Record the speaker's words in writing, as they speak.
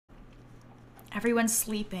Everyone's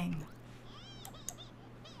sleeping.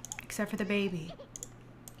 Except for the baby.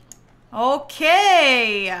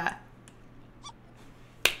 Okay.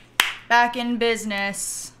 Back in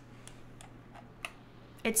business.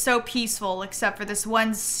 It's so peaceful except for this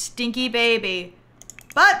one stinky baby.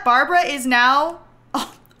 But Barbara is now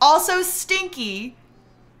also stinky,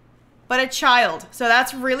 but a child. So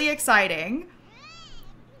that's really exciting.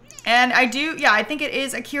 And I think it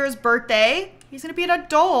is Akira's birthday. He's gonna be an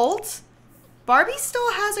adult. Barbie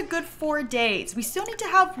still has a good 4 days. We still need to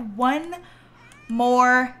have one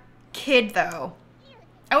more kid though.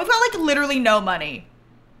 And we've got like literally no money.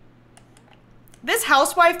 This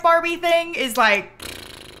housewife Barbie thing is like,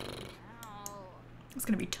 it's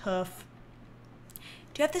gonna be tough.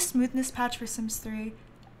 Do you have the smoothness patch for Sims 3?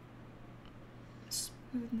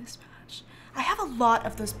 Smoothness patch. I have a lot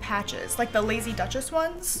of those patches, like the Lazy Duchess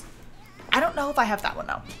ones. I don't know if I have that one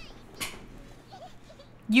though.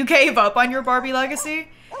 You gave up on your Barbie legacy?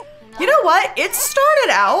 You know what? It started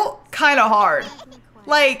out kind of hard.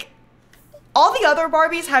 Like, all the other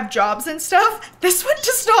Barbies have jobs and stuff. This one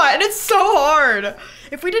does not, and it's so hard.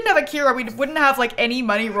 If we didn't have Akira, we wouldn't have like any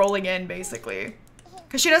money rolling in, basically.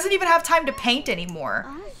 Because she doesn't even have time to paint anymore.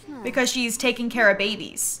 Because she's taking care of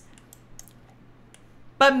babies.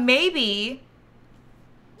 But maybe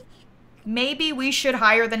we should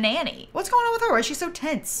hire the nanny. What's going on with her? Why is she so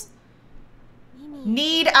tense?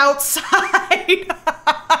 Need outside.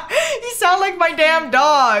 You sound like my damn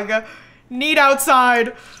dog. Need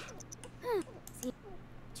outside.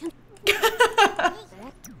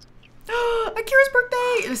 Akira's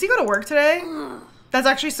birthday. Does he go to work today? That's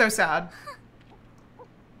actually so sad.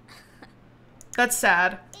 That's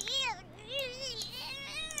sad.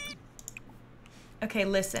 Okay,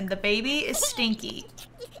 listen. The baby is stinky.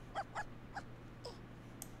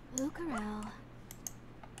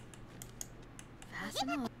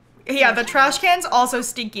 Yeah, the trash can's also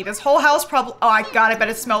stinky. This whole house probably... Oh, I bet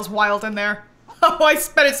it smells wild in there. Oh, I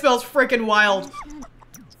bet it smells freaking wild.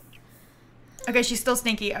 Okay, she's still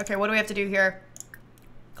stinky. Okay, what do we have to do here?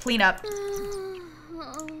 Clean up.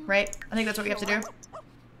 Right? I think that's what we have to do.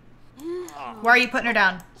 Why are you putting her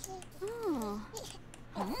down?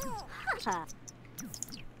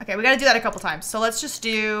 Okay, we gotta do that a couple times. So let's just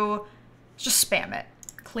spam it.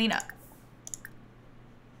 Clean up.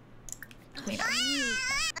 Clean up.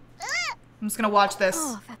 I'm just gonna watch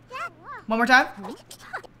this. One more time?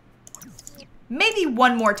 Maybe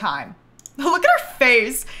one more time. Look at her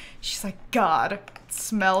face. She's like, God, it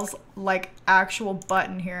smells like actual butt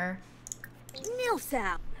in here.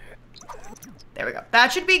 There we go.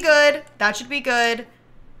 That should be good. That should be good.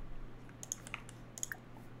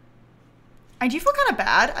 I do feel kind of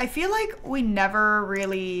bad. I feel like we never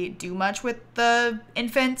really do much with the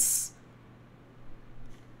infants.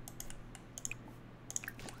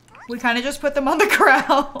 We kind of just put them on the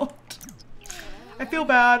ground. I feel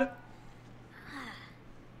bad.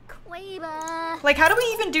 Like, how do we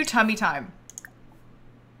even do tummy time?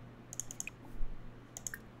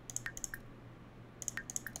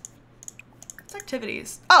 It's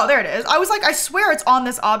activities. Oh, there it is. I was like, I swear it's on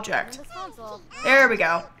this object. There we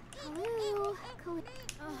go.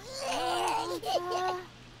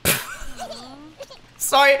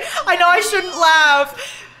 Sorry, I know I shouldn't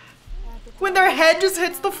laugh. When their head just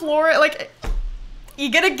hits the floor, like, you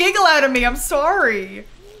get a giggle out of me. I'm sorry.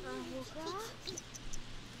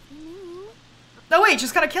 No, wait,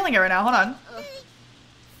 she's kind of killing it right now. Hold on.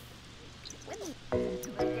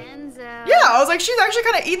 Yeah, I was like, she's actually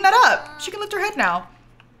kind of eating that up. She can lift her head now.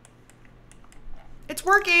 It's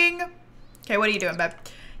working. Okay, what are you doing, babe?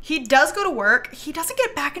 He does go to work. He doesn't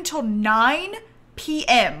get back until 9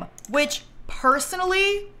 p.m., which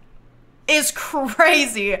personally is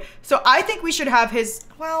crazy. So I think we should have his,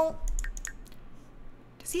 well,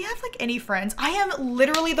 does he have like any friends? I am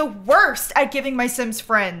literally the worst at giving my Sims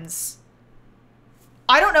friends.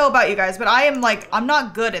 I don't know about you guys, but I am like, I'm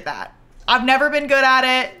not good at that. I've never been good at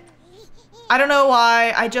it. I don't know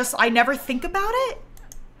why. I never think about it.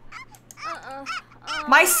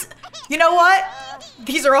 You know what?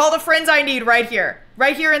 These are all the friends I need right here.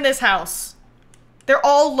 Right here in this house. They're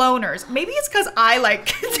all loners. Maybe it's because I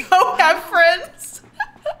like don't have friends.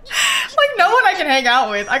 Like no one I can hang out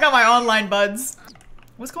with. I got my online buds.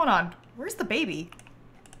 What's going on? Where's the baby?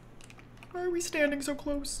 Why are we standing so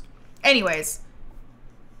close? Anyways.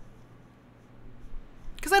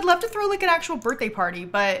 Because I'd love to throw like an actual birthday party,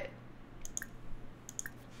 but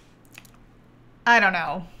I don't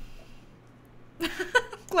know.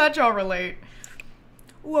 Glad y'all relate.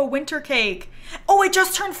 Ooh, a winter cake. Oh, it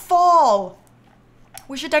just turned fall.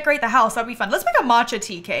 We should decorate the house. That'd be fun. Let's make a matcha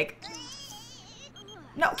tea cake.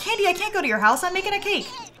 No, Candy, I can't go to your house. I'm making a cake.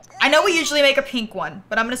 I know we usually make a pink one,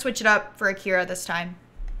 but I'm gonna switch it up for Akira this time.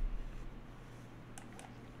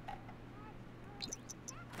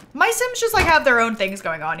 My Sims just like have their own things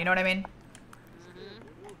going on, you know what I mean?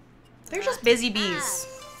 They're just busy bees.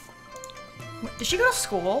 Does she go to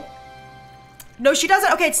school? No, she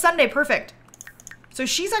doesn't. Okay, it's Sunday, perfect. So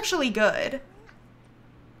she's actually good.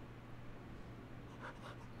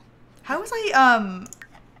 How was I,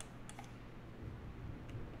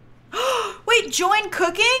 wait, join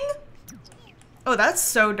cooking? Oh, that's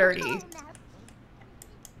so dirty.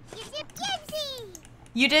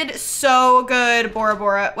 You did so good, Bora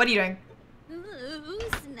Bora. What are you doing?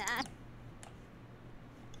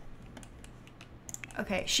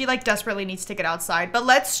 Okay, she like desperately needs to get outside, but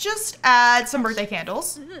let's just add some birthday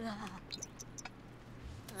candles.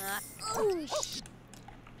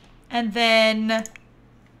 And then,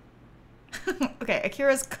 okay,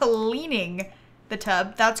 Akira's cleaning the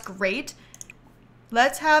tub. That's great.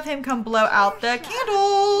 Let's have him come blow out the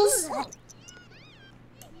candles.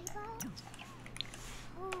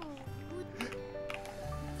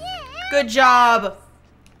 Good job.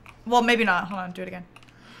 Well, maybe not. Hold on, do it again.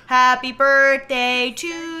 Happy birthday to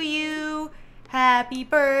you. Happy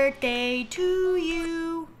birthday to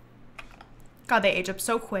you. God, they age up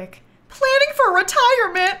so quick. Planning for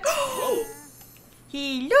retirement.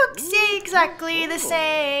 He looks exactly the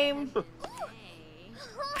same.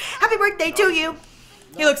 Happy birthday to you.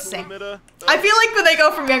 He looks the same. I feel like when they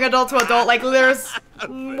go from young adult to adult, like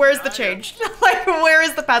where's the change? Like, where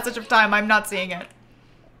is the passage of time? I'm not seeing it.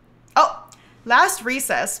 Oh, last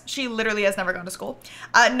recess, she literally has never gone to school.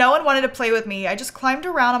 No one wanted to play with me. I just climbed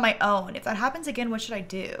around on my own. If that happens again, what should I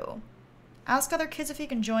do? Ask other kids if you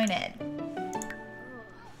can join in.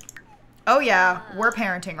 Oh yeah, we're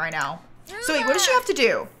parenting right now. So wait, what does she have to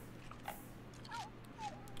do?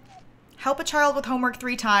 Help a child with homework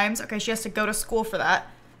 3 times. Okay, she has to go to school for that.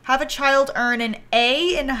 Have a child earn an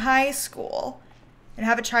A in high school. And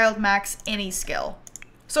have a child max any skill.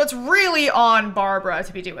 So it's really on Barbara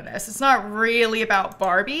to be doing this. It's not really about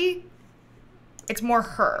Barbie. It's more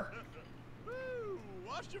her.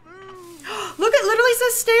 Look, it literally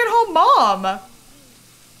says stay-at-home mom.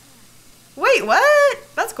 Wait, what?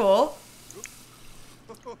 That's cool.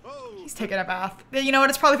 He's taking a bath. You know what?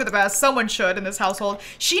 It's probably for the best. Someone should in this household.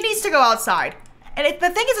 She needs to go outside. And the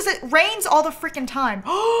thing is it rains all the freaking time.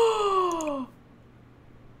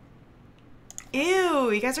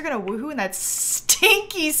 Ew, you guys are gonna woohoo in that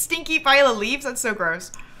stinky, stinky pile of leaves? That's so gross.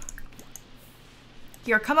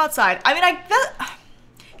 Here, come outside. I mean,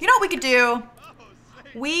 you know what we could do?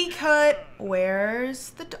 We could,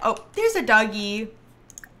 where's the, oh, there's a doggy.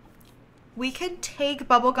 We could take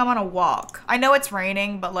Bubblegum on a walk. I know it's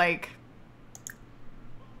raining, but like,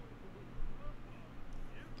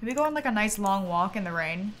 can we go on like a nice long walk in the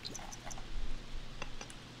rain?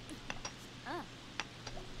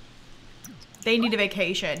 They need a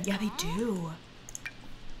vacation. Yeah, they do.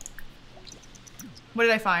 What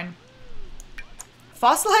did I find?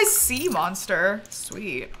 Fossilized sea monster.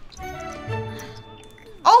 Sweet.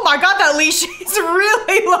 Oh my god, that leash is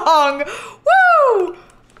really long. Woo!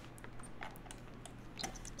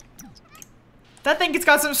 That thing has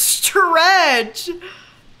got some stretch.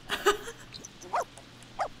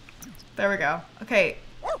 There we go. Okay.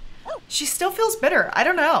 She still feels bitter. I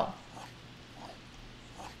don't know.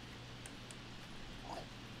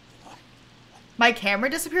 My camera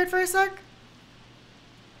disappeared for a sec.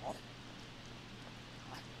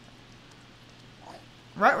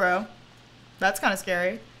 Ruh-roh. That's kind of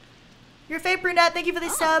scary. Your favorite brunette, thank you for the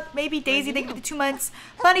sub. Maybe Daisy, thank you for the 2 months.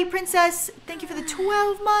 Bunny Princess, thank you for the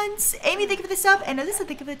 12 months. Amy, thank you for the sub. And Alyssa,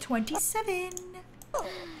 thank you for the 27.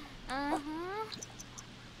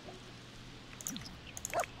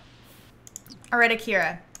 All right,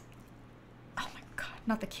 Akira. Oh my god,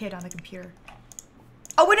 not the kid on the computer.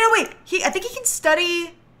 Oh, wait, no, wait. I think he can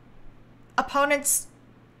study opponents,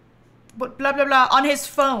 blah, blah, blah, on his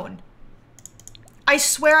phone. I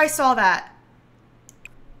swear I saw that.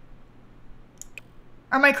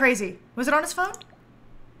 Or am I crazy? Was it on his phone?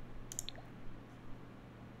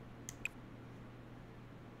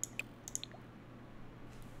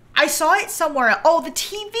 I saw it somewhere. Oh, the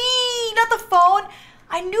TV, not the phone.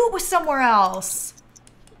 I knew it was somewhere else.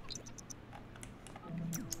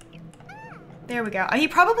 There we go. He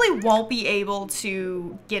probably won't be able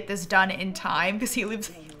to get this done in time because he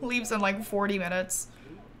leaves in like 40 minutes.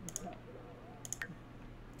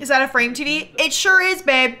 Is that a frame TV? It sure is,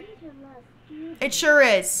 babe. It sure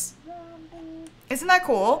is. Isn't that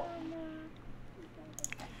cool?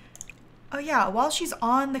 Oh yeah, while she's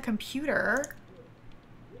on the computer,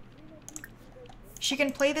 she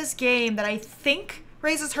can play this game that I think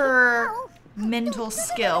raises her mental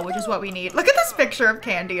skill, which is what we need. Look at this picture of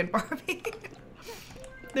Candy and Barbie.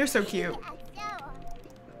 They're so cute.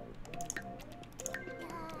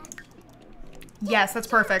 Yes, that's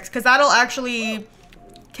perfect, because that'll actually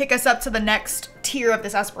kick us up to the next tier of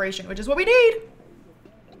this aspiration, which is what we need.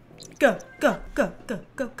 Go, go, go, go,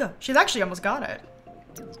 go, go. She's actually almost got it.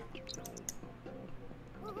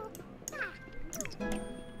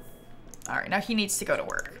 All right, now he needs to go to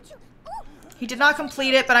work. He did not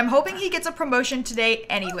complete it, but I'm hoping he gets a promotion today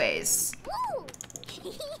anyways.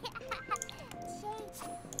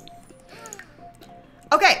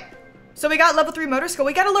 Okay, so we got level 3 motor skill.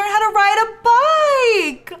 We gotta learn how to ride a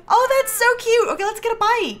bike. Oh, that's so cute. Okay, let's get a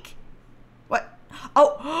bike. What?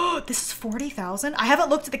 Oh, this is 40,000? I haven't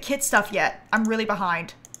looked at the kit stuff yet. I'm really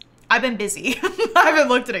behind. I've been busy. I haven't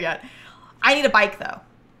looked at it yet. I need a bike though.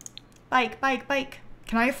 Bike, bike, bike.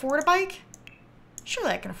 Can I afford a bike?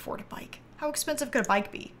 Surely I can afford a bike. How expensive could a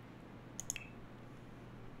bike be?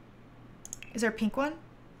 Is there a pink one?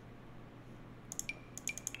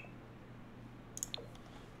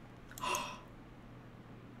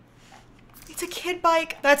 It's a kid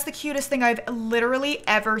bike. That's the cutest thing I've literally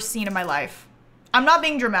ever seen in my life. I'm not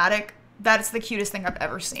being dramatic. That's the cutest thing I've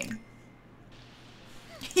ever seen.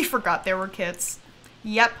 He forgot there were kids.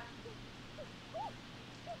 Yep.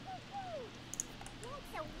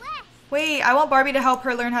 Wait, I want Barbie to help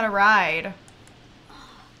her learn how to ride.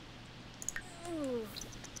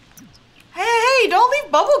 Hey, hey, don't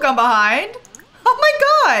leave bubblegum behind. Oh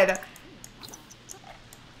my god.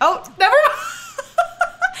 Oh, never mind.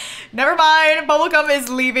 Never mind. Bubblegum is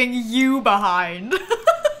leaving you behind.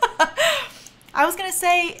 I was gonna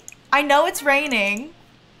say, I know it's raining,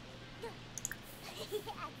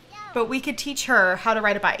 but we could teach her how to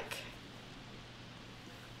ride a bike.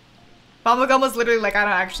 Bubblegum was literally like, I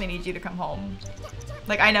don't actually need you to come home.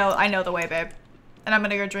 Like, I know the way, babe. And I'm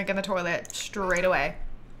gonna go drink in the toilet straight away.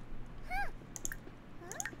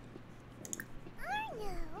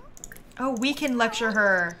 Oh, we can lecture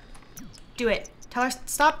her. Do it. Tell her,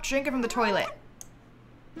 stop drinking from the toilet.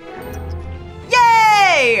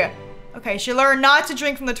 Yay! Okay, she learned not to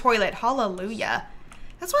drink from the toilet. Hallelujah.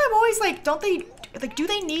 That's why I'm always like, don't they, like, do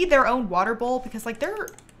they need their own water bowl? Because, like, they're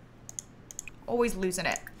always losing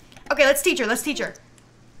it. Okay, let's teach her. Let's teach her.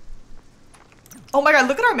 Oh my god,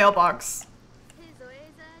 look at our mailbox.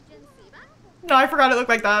 No, I forgot it looked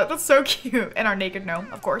like that. That's so cute. And our naked gnome,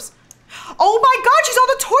 of course. Oh my god, she's on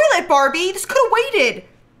the toilet, Barbie. This could have waited.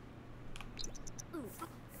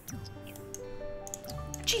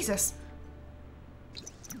 Jesus.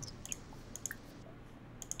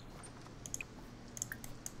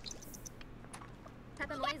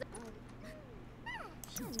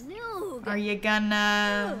 Are you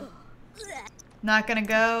gonna... not gonna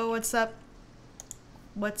go? What's up?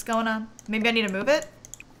 What's going on? Maybe I need to move it?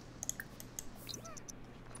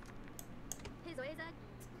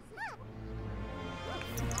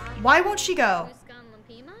 Why won't she go?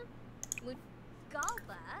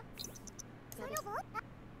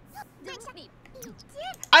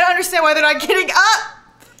 I don't understand why they're not getting up!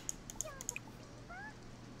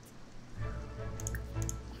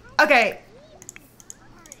 Okay.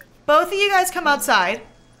 Both of you guys come outside.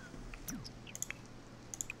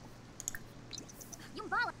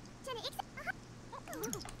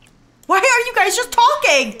 Why are you guys just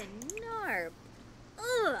talking?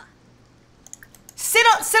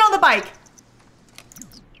 Sit on the bike.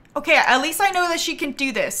 Okay, at least I know that she can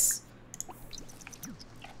do this.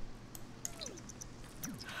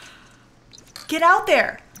 Get out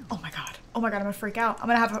there. Oh my god. Oh my god, I'm gonna freak out. I'm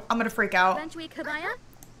gonna freak out.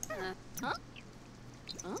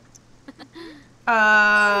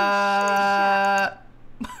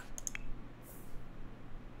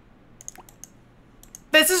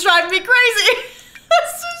 This is driving me crazy.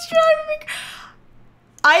 This is driving me.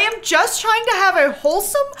 I am just trying to have a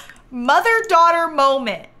wholesome mother-daughter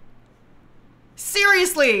moment.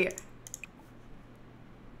 Seriously.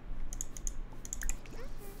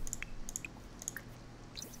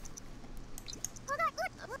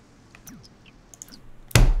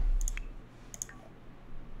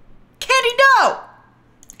 Candy, no!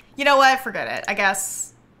 You know what? Forget it, I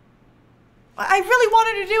guess. I really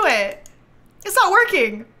wanted to do it. It's not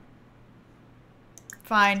working.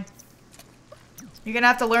 Fine. You're gonna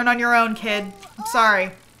have to learn on your own, kid. I'm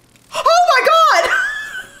sorry. Oh my god!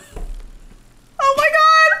 Oh my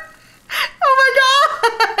god! Oh my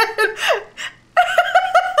god!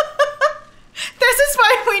 This is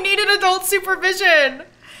why we needed adult supervision.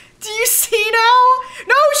 Do you see now?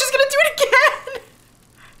 No, she's gonna do it again!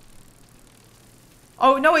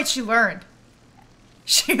 Oh, no, wait, she learned.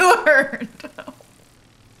 She learned.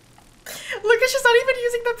 Look, she's not even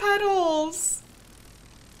using the pedals.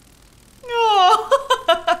 Oh.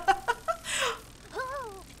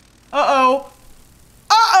 Uh-oh.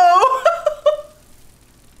 Uh-oh.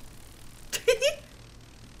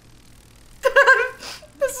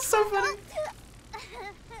 This is so funny.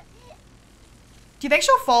 Do you think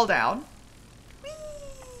she'll fall down?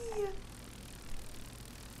 Whee!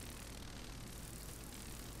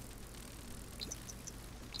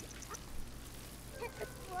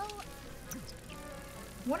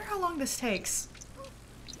 Wonder how long this takes.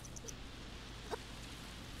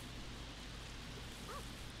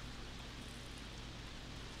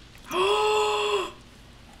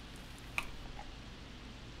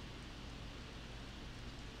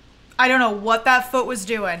 I don't know what that foot was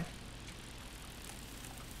doing.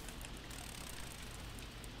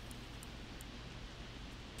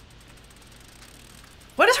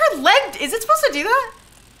 What is her leg? Is it supposed to do that?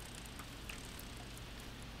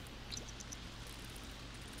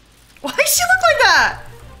 Why does she look like that?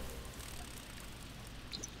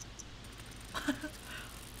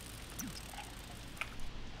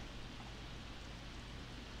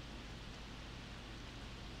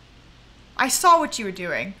 I saw what you were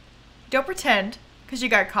doing. Don't pretend, because you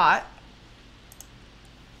got caught.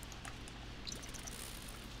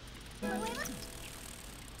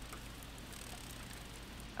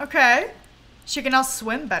 Okay. She can now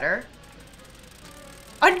swim better.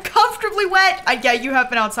 Uncomfortably wet! Yeah, you have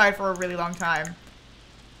been outside for a really long time.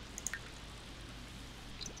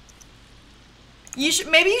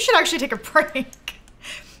 Maybe you should actually take a break.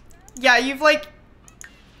 Yeah, you've like...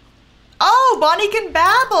 Oh, Bonnie can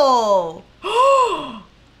babble!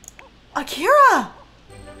 Akira!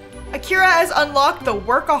 Akira has unlocked the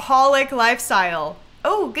workaholic lifestyle.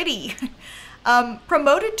 Oh, goody.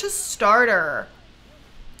 Promoted to starter.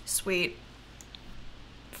 Sweet.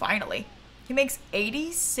 Finally. He makes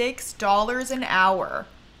 $86 an hour.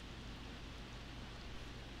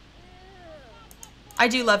 I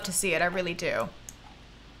do love to see it. I really do.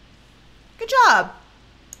 Good job.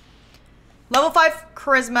 Level 5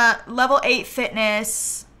 charisma, level 8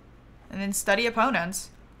 fitness, and then study opponents.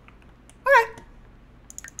 Okay.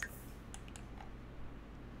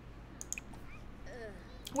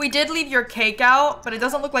 We did leave your cake out, but it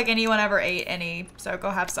doesn't look like anyone ever ate any, so go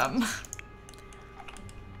have some.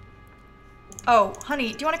 Oh,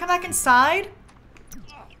 honey, do you want to come back inside?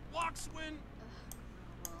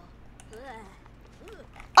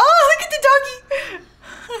 Oh, look at the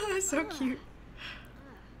doggy! So cute.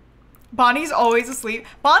 Bonnie's always asleep.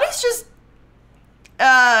 Bonnie's just,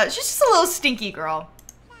 she's just a little stinky girl.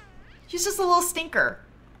 She's just a little stinker.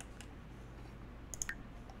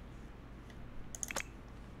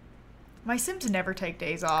 My Sims never take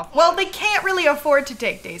days off. Well, they can't really afford to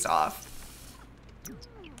take days off.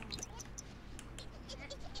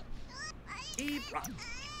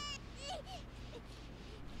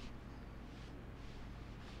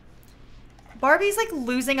 Barbie's like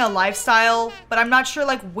losing a lifestyle, but I'm not sure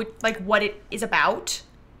like what it is about.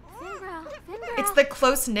 It's the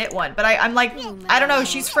close-knit one, but I'm like, I don't know,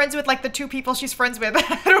 she's friends with like the 2 people she's friends with.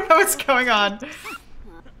 I don't know what's going on.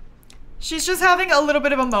 She's just having a little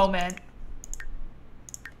bit of a moment.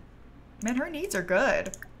 Man, her needs are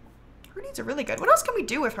good. Her needs are really good. What else can we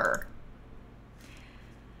do with her?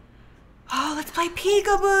 Oh, let's play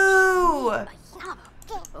peekaboo!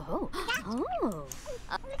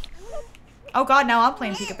 Oh god, now I'm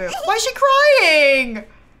playing peekaboo. Why is she crying?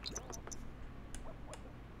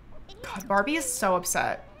 God, Barbie is so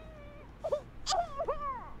upset.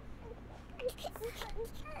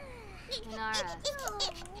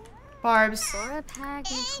 Barbs.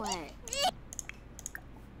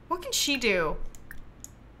 What can she do?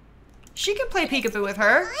 She can play peekaboo with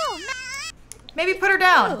her. Maybe put her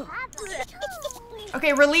down.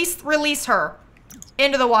 Okay, release her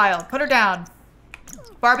into the wild. Put her down.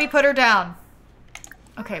 Barbie, put her down.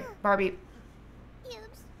 Okay, Barbie.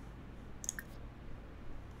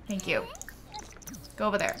 Thank you. Go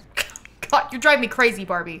over there. God, you're driving me crazy,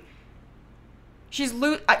 Barbie. She's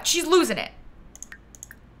losing it.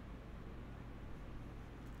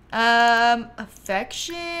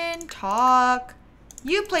 Affection, talk.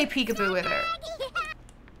 You play peekaboo with her.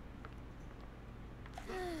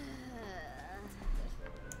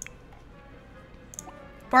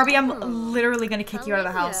 Barbie, I'm literally gonna kick you out of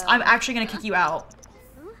the house. I'm actually gonna kick you out.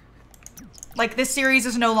 Like, this series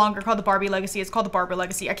is no longer called the Barbie Legacy. It's called the Barbie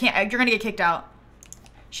Legacy. I can't, you're gonna get kicked out.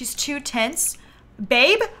 She's too tense.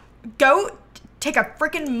 Babe, go take a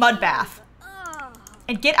freaking mud bath.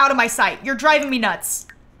 And get out of my sight. You're driving me nuts.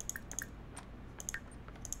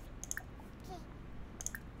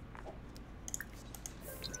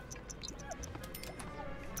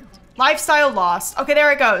 Lifestyle lost. Okay,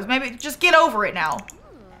 there it goes. Maybe just get over it now.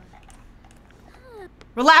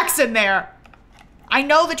 Relax in there. I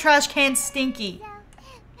know the trash can's stinky.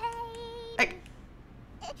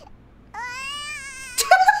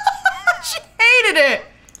 She hated it.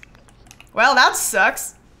 Well, that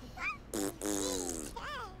sucks.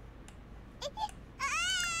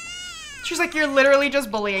 She's like, you're literally just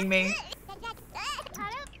bullying me.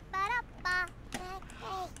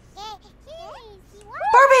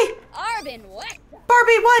 Barbie!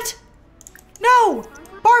 Barbie, what? No!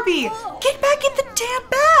 Barbie! Get back in the damn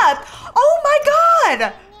bath! Oh my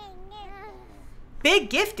god! Big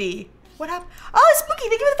gifty. What happened? Oh, Spooky,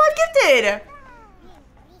 thank you for the 5 gifted!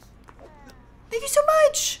 Thank you so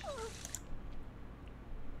much!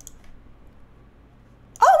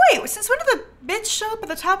 Oh wait, since when did the bits show up at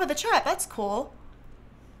the top of the chat? That's cool.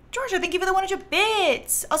 Georgia, thank you for the 100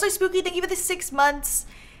 bits. Also, Spooky, thank you for the 6 months.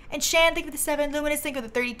 And Shan, thank you for the 7. Luminous, thank you for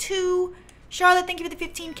the 32. Charlotte, thank you for the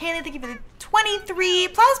 15. Kaylee, thank you for the 23.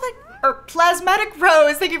 Plasmatic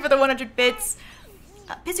Rose, thank you for the 100 bits.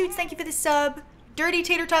 Pizzoots, thank you for the sub. Dirty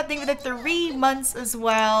Tater Tot, thank you for the 3 months as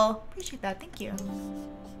well. Appreciate that, thank you.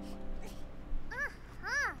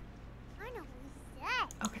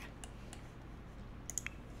 Okay.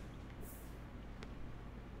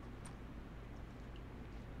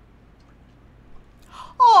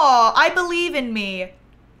 Oh, I believe in me.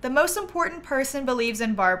 The most important person believes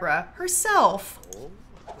in Barbara herself.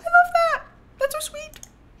 I love that. That's so sweet.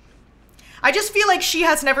 I just feel like she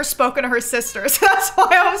has never spoken to her sisters. That's why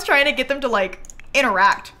I was trying to get them to like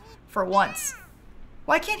interact for once.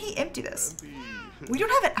 Why can't he empty this? We don't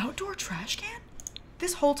have an outdoor trash can?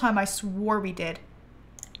 This whole time I swore we did.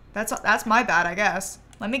 That's my bad, I guess.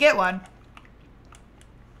 Let me get one.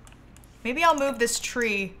 Maybe I'll move this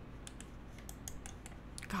tree.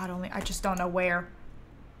 God only, I just don't know where.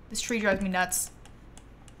 This tree drives me nuts.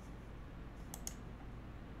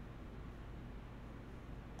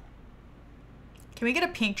 Can we get a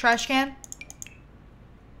pink trash can?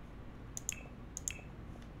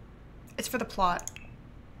 It's for the plot.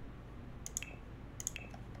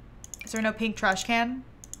 Is there no pink trash can?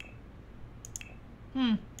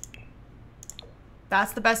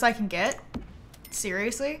 That's the best I can get?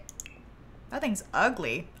 Seriously? That thing's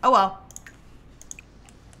ugly. Oh well.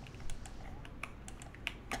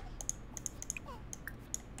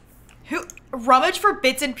 Rummage for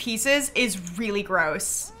bits and pieces is really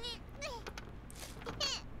gross.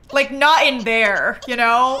 Like, not in there, you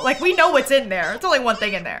know? Like, we know what's in there. It's only one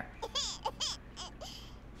thing in there.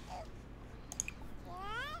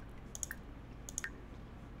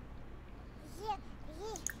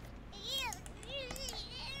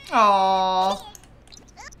 Aww.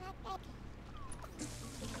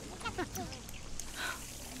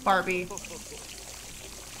 Barbie.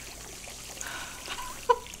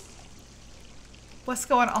 What's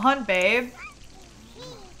going on, babe?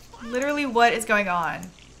 Literally, what is going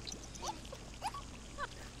on?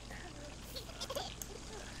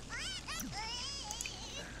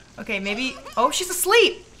 Okay, maybe... Oh, she's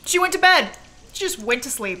asleep! She went to bed! She just went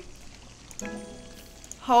to sleep.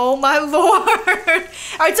 Oh my lord!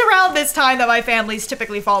 It's around this time that my families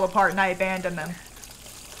typically fall apart and I abandon them.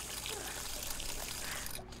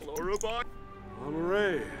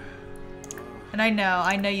 And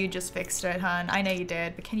I know you just fixed it, hun. I know you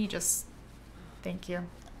did, but can you just... Thank you.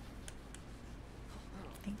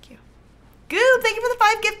 Thank you. Goob, thank you for the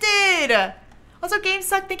 5 gifted! Also, Game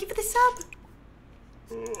Suck, thank you for the sub.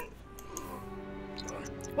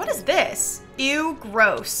 What is this? Ew,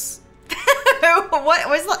 gross.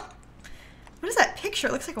 What is that picture?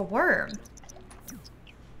 It looks like a worm.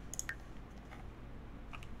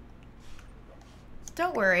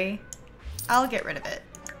 Don't worry. I'll get rid of it.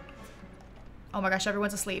 Oh my gosh,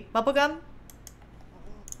 everyone's asleep. Bubblegum?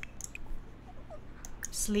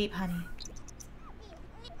 Sleep, honey.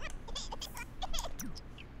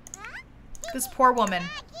 This poor woman.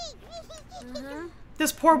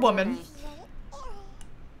 This poor woman.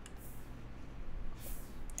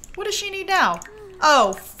 What does she need now?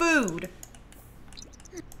 Oh, food.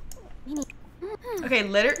 Okay,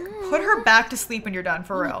 put her back to sleep when you're done,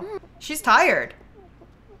 for real. She's tired.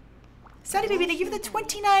 Sadie baby, thank you for the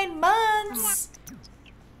 29 months.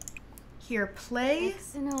 Here, play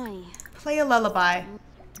a lullaby.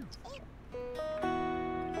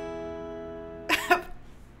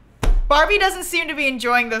 Barbie doesn't seem to be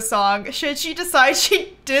enjoying this song. Should she decide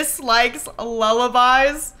she dislikes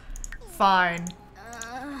lullabies? Fine.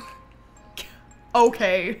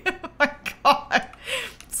 Okay. Oh my god.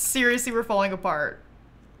 Seriously, we're falling apart.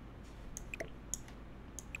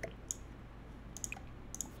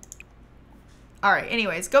 All right,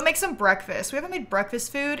 anyways, go make some breakfast. We haven't made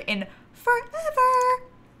breakfast food in forever.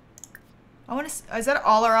 I want to, is that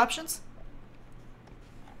all our options?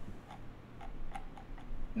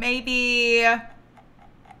 Maybe.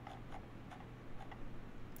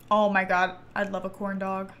 Oh my God, I'd love a corn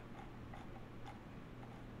dog.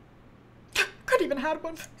 Could even had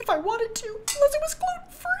one if I wanted to, unless it was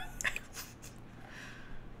gluten-free.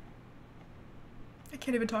 I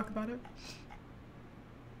can't even talk about it.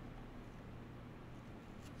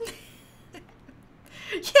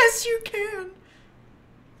 Yes, you can.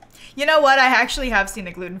 You know what? I actually have seen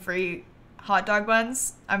the gluten-free hot dog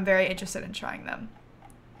buns. I'm very interested in trying them.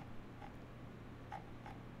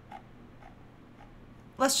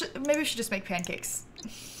 Maybe we should just make pancakes.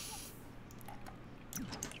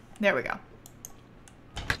 There we go.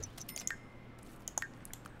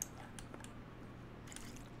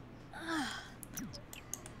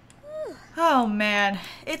 Oh man,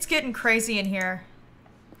 it's getting crazy in here.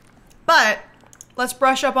 But let's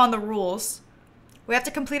brush up on the rules. We have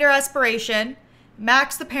to complete our aspiration,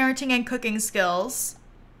 max the parenting and cooking skills,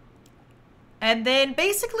 and then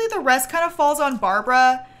basically the rest kind of falls on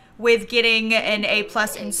Barbara with getting an A+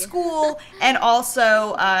 in school and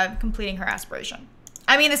also completing her aspiration.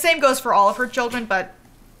 I mean, the same goes for all of her children, but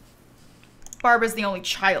Barbara's the only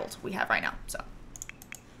child we have right now, so.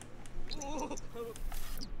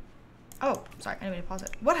 Oh, sorry, I didn't mean to pause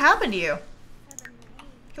it. What happened to you?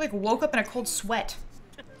 You like woke up in a cold sweat.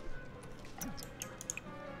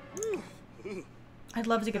 I'd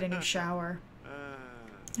love to get a new shower.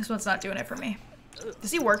 This one's not doing it for me.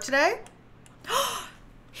 Does he work today?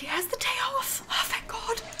 He has the day off. Oh, thank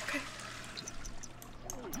God. Okay.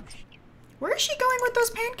 Where is she going with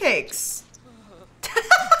those pancakes?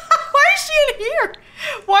 Why is she in here?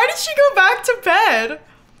 Why did she go back to bed?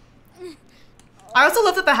 I also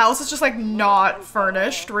love that the house is just like not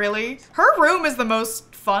furnished, really. Her room is the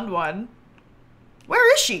most fun one.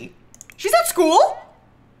 Where is she? She's at school?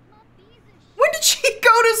 When did she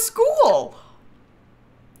go to school?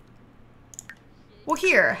 Well,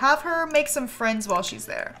 here, have her make some friends while she's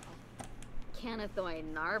there.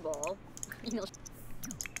 Narble.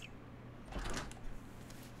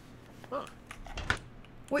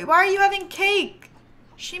 Wait, why are you having cake?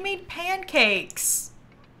 She made pancakes.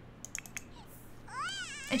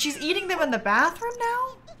 And she's eating them in the bathroom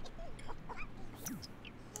now?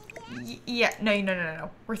 Yeah, no.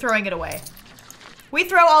 We're throwing it away. We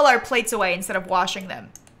throw all our plates away instead of washing them.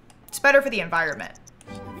 It's better for the environment.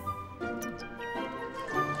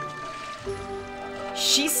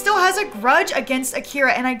 She still has a grudge against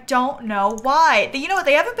Akira, and I don't know why. You know what?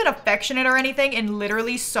 They haven't been affectionate or anything in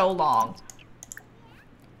literally so long.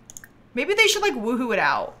 Maybe they should, like, woohoo it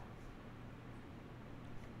out.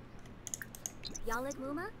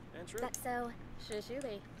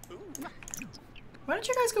 Why don't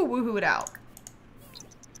you guys go woohoo it out?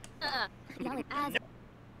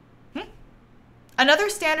 Another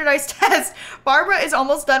standardized test. Barbara is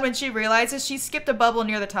almost done when she realizes she skipped a bubble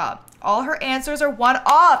near the top. All her answers are 1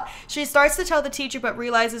 off. She starts to tell the teacher but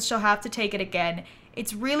realizes she'll have to take it again.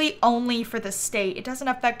 It's really only for the state. It doesn't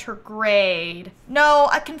affect her grade. No,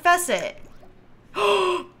 I confess it.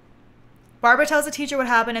 Barbara tells the teacher what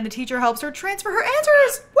happened and the teacher helps her transfer her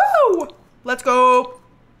answers. Woo! Let's go.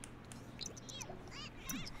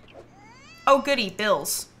 Oh goody,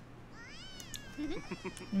 bills.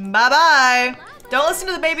 Bye-bye. Don't listen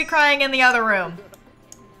to the baby crying in the other room.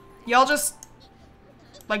 Y'all just,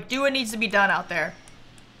 like, do what needs to be done out there.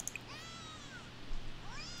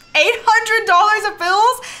 $800 of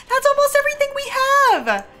bills? That's almost everything we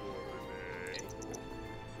have.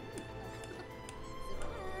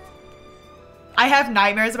 I have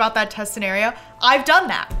nightmares about that test scenario. I've done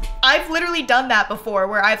that. I've literally done that before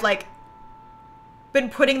where I've, like, been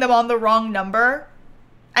putting them on the wrong number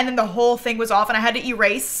and then the whole thing was off and I had to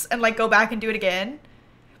erase and like go back and do it again.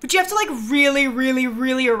 But you have to like really, really,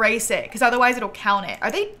 really erase it because otherwise it'll count it. Are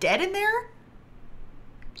they dead in there?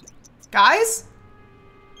 Guys?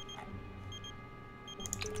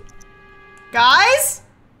 Guys?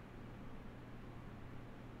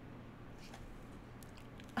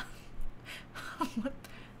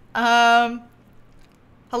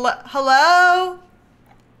 Hello?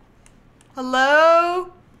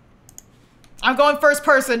 Hello? I'm going first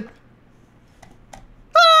person.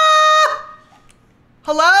 Ah!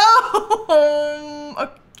 Hello?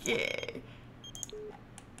 Okay.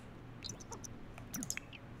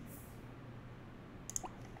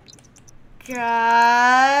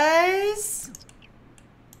 Guys?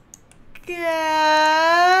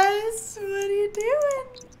 Guys? What are you doing?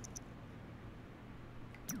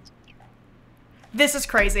 This is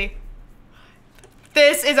crazy.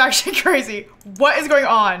 This is actually crazy. What is going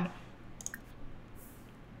on?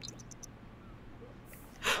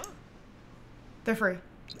 They're free.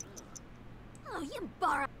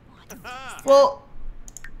 Well,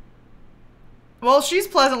 she's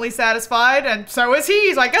pleasantly satisfied, and so is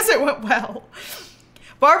he, so I guess it went well.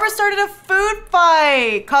 Barbara started a food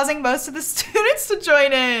fight, causing most of the students to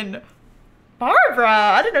join in. Barbara,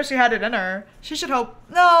 I didn't know she had it in her. She should hope.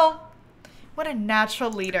 No. What a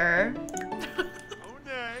natural leader.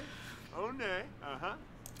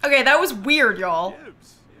 Okay, that was weird, y'all.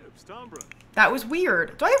 That was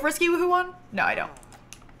weird. Do I have Risky Woohoo on? No, I don't.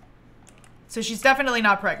 So she's definitely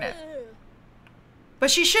not pregnant. But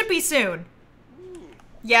she should be soon.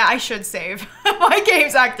 Yeah, I should save. My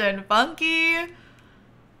game's acting funky.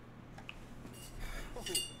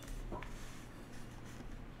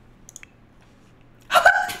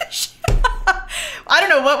 I don't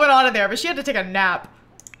know what went on in there, but she had to take a nap.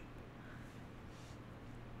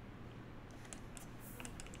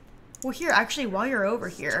 Well, here, actually, while you're over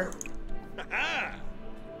here.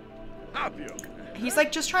 He's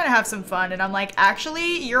like just trying to have some fun, and I'm like,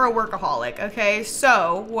 actually, you're a workaholic, okay?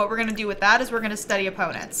 So, what we're gonna do with that is we're gonna study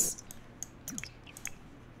opponents.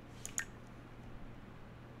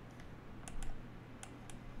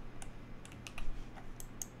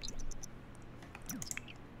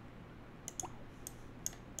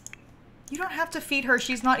 You don't have to feed her.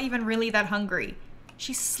 She's not even really that hungry.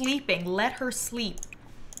 She's sleeping. Let her sleep.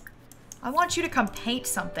 I want you to come paint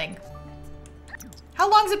something. How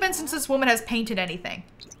long has it been since this woman has painted anything?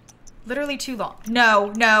 Literally too long.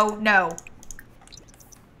 No, no, no.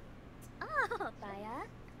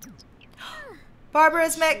 Barbara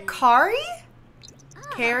has met Kari?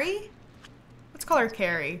 Carrie? Let's call her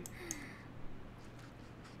Carrie.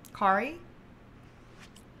 Kari?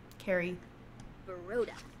 Carrie.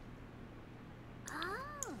 Baroda.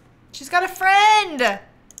 She's got a friend!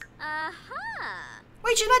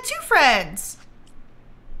 Wait, she's met 2 friends!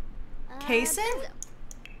 Kason?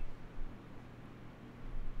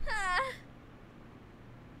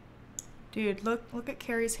 Dude, look at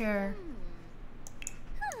Carrie's hair.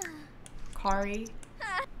 Kari.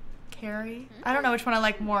 Carrie. I don't know which one I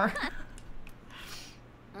like more.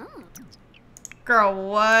 Girl,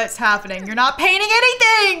 what's happening? You're not painting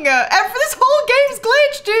anything! This whole game's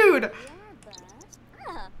glitched, dude!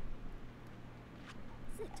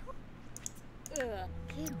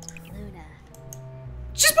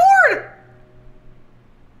 She's bored!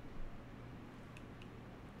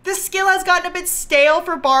 This skill has gotten a bit stale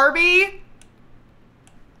for Barbie.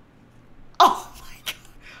 Oh my god.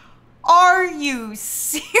 Are you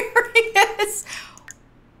serious?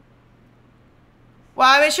 Well,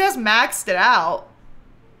 I mean, she has maxed it out.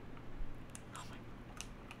 Oh my.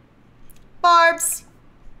 Barbs.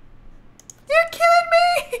 You're killing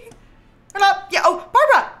me. Or not. Yeah, oh,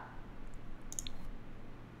 Barbara.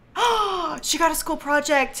 Oh, she got a school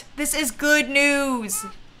project. This is good news.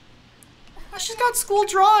 Oh, she's got school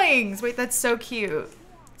drawings. Wait, that's so cute.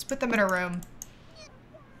 Let's put them in her room.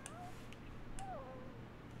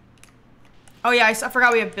 Oh yeah, I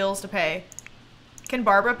forgot we have bills to pay. Can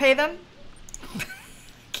Barbara pay them?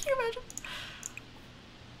 Can you imagine?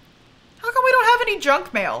 How come we don't have any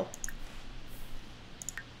junk mail?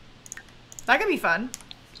 That could be fun.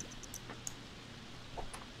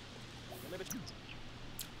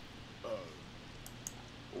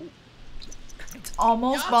 It's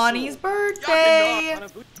almost Bonnie's birthday.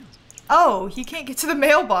 Oh, you can't get to the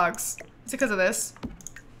mailbox. Is it because of this?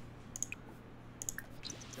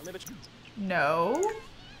 No.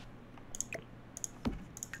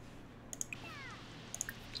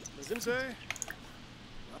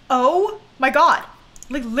 Oh my god.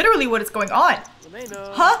 Like literally what is going on?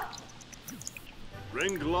 Huh? What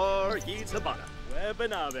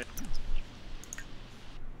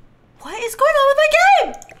is going on with my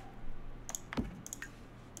game?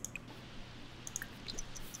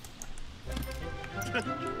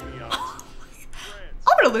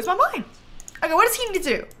 I'm gonna lose my mind. Okay, what does he need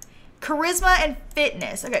to do? Charisma and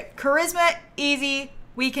fitness. Okay, charisma, easy.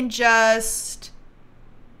 We can just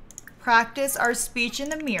practice our speech in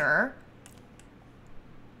the mirror.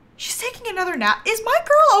 She's taking another nap. Is my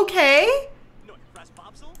girl okay?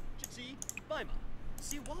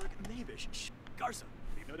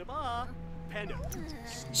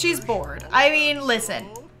 She's bored. I mean, listen.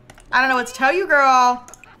 I don't know what to tell you, girl.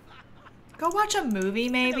 Go watch a movie,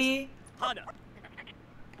 maybe.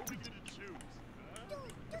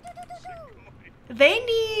 They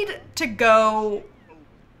need to go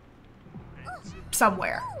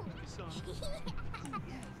somewhere.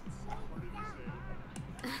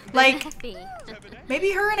 Like,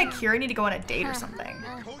 maybe her and Akira need to go on a date or something.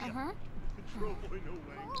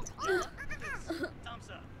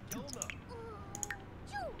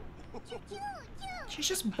 She's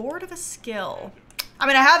just bored of a skill. I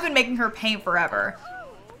mean, I have been making her paint forever.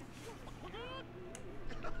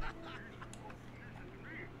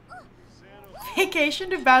 Vacation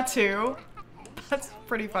to Batu. That's a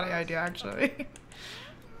pretty funny idea, actually.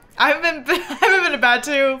 I haven't been to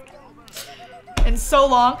Batu in so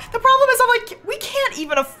long. The problem is, I'm like, we can't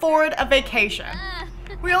even afford a vacation.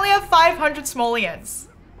 We only have 500 simoleons.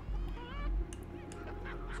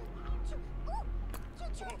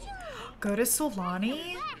 Go to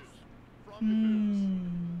Solani?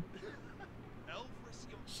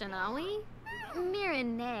 Shanawi?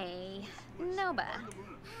 Mirene. Noba.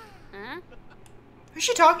 Huh? Who's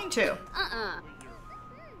she talking to?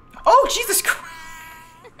 Oh, Jesus Christ.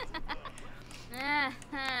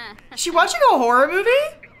 Is she watching a horror movie?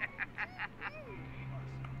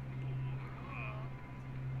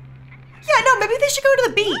 Yeah, no, maybe they should go to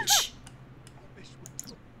the beach.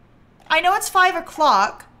 I know it's 5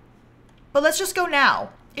 o'clock, but let's just go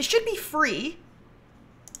now. It should be free.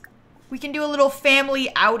 We can do a little family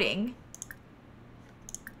outing.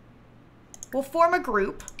 We'll form a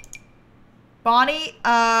group. Bonnie,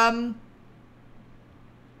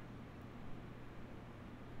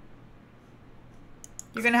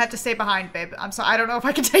 you're gonna have to stay behind, babe. I'm sorry, I don't know if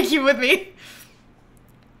I can take you with me.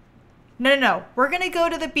 No. We're gonna go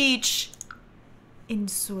to the beach in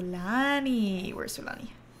Solani. Where's Solani?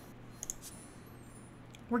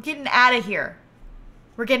 We're getting out of here.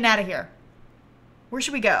 We're getting out of here. Where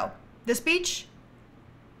should we go? This beach?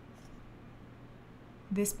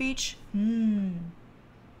 This beach?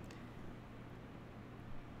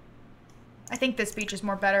 I think this beach is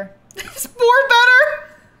more better. It's more better!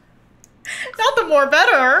 Not the more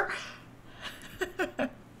better.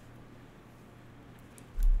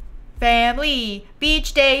 Family,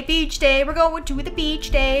 beach day, we're going to the beach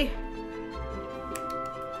day.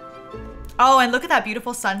 Oh, and look at that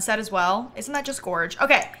beautiful sunset as well. Isn't that just gorge?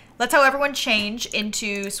 Okay, let's have everyone change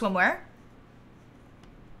into swimwear.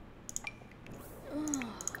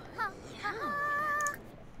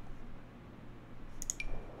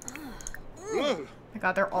 Oh my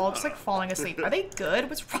god, they're all just like falling asleep. Are they good?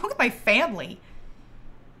 What's wrong with my family?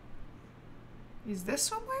 Is this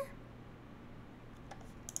somewhere?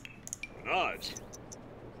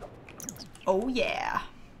 Oh yeah.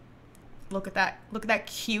 Look at that. Look at that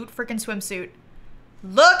cute freaking swimsuit.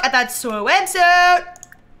 Look at that swimsuit!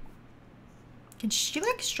 Can she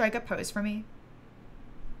like strike a pose for me?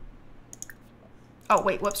 Oh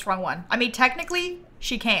wait, whoops, wrong one. I mean, technically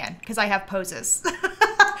she can, because I have poses.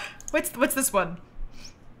 What's this one?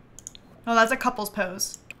 Oh, that's a couple's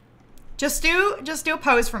pose. Just do a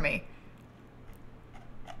pose for me.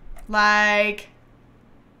 Like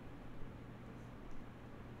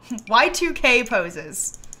Y2K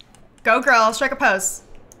poses. Go girl, strike a pose.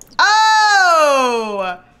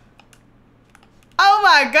 Oh! Oh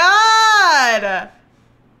my god!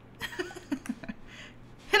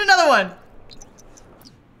 Hit another one.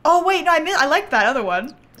 Oh wait, no, I like that other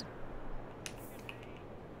one.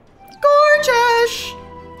 Gorgeous!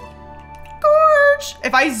 Gorge!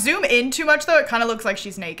 If I zoom in too much though, it kind of looks like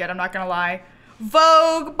she's naked, I'm not gonna lie.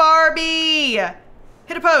 Vogue Barbie!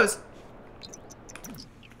 Hit a pose.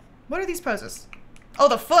 What are these poses? Oh,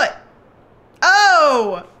 the foot.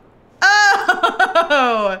 Oh!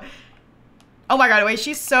 Oh! Oh my god, wait,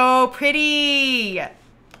 she's so pretty.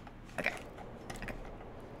 Okay. Okay.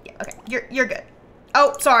 Yeah, okay. You're good.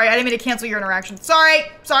 Oh, sorry, I didn't mean to cancel your interaction. Sorry.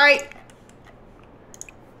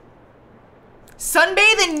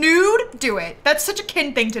 Sunbathe in nude? Do it. That's such a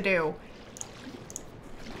kin thing to do.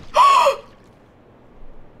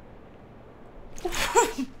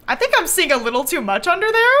 I think I'm seeing a little too much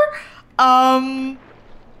under there.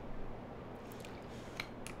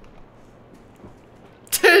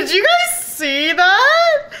 Did you guys see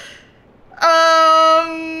that?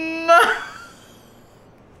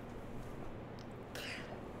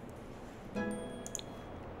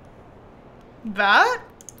 That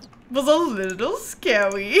was a little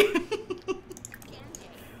scary.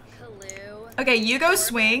 Okay, you go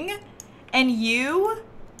swing, and you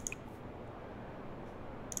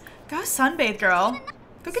go sunbathe, girl.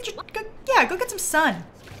 Go get some sun.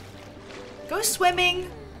 Go swimming.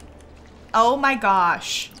 Oh my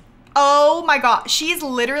gosh. Oh my god. She's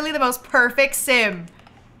literally the most perfect sim.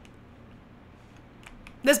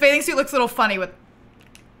 This bathing suit looks a little funny with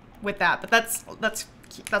that, but that's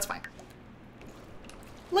fine.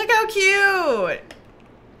 Look how cute.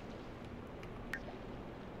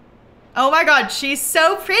 Oh my god, she's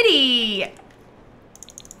so pretty.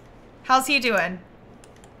 How's he doing?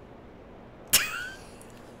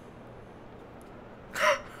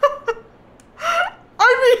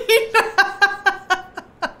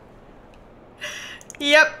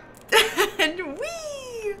 Yep. And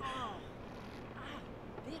wee.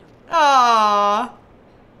 Aww.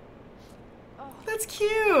 That's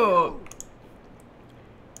cute.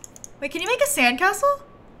 Wait, can you make a sandcastle?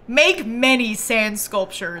 Make many sand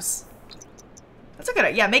sculptures. That's a good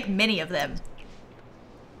idea. Yeah, make many of them.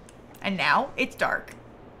 And now it's dark.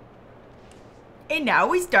 And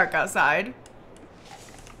now it's dark outside.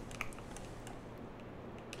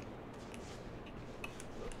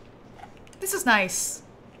 This is nice.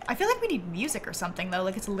 I feel like we need music or something though.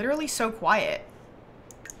 Like it's literally so quiet.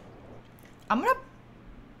 I'm gonna,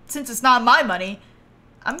 since it's not my money,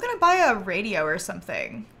 I'm gonna buy a radio or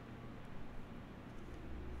something.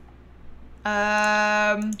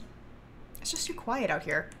 It's just too quiet out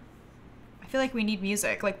here. I feel like we need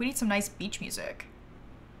music. Like we need some nice beach music.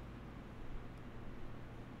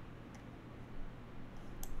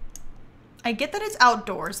 I get that it's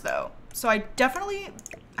outdoors though. So I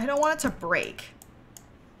don't want it to break.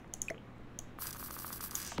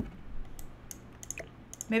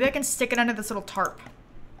 Maybe I can stick it under this little tarp.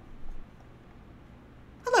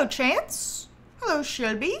 Hello, Chance. Hello,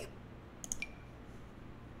 Shelby.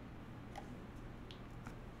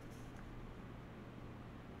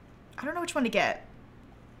 I don't know which one to get.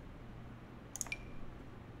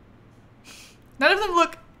 None of them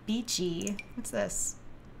look beachy. What's this?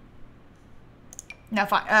 No,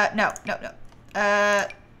 fine. No.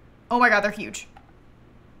 Oh my god, they're huge.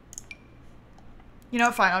 You know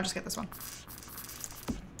what? Fine, I'll just get this one.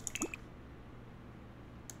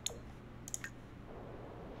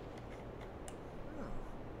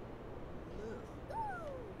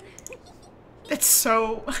 It's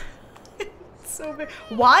so... it's so big.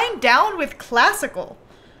 Wind down with classical.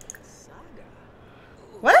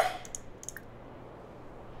 What?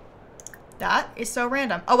 That is so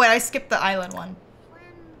random. Oh wait, I skipped the island one.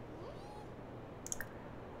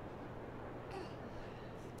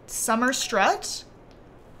 Summer strut?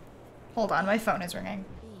 Hold on, my phone is ringing.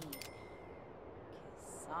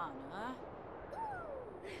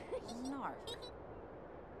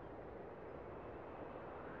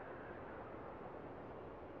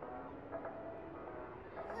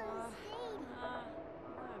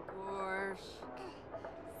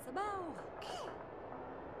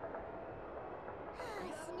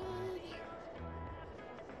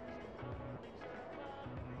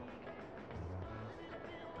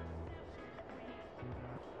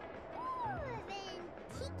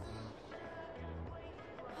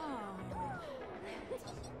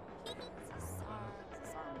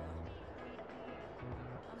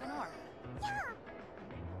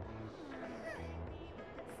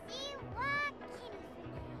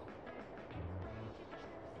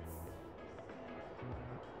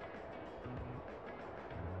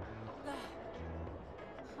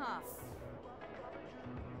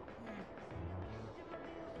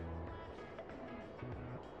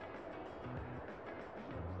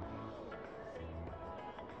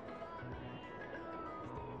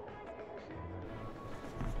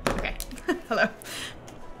 Hello.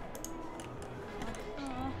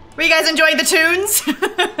 Were you guys enjoying the tunes?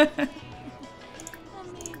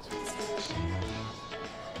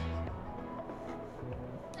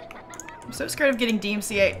 I'm so scared of getting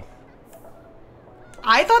DMCA.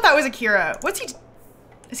 I thought that was Akira. What's he?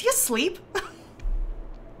 Is he asleep?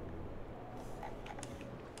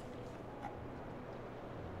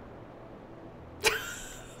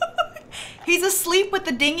 He's asleep with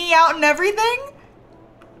the dinghy out and everything?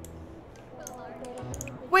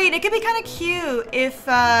 Wait, it could be kind of cute if,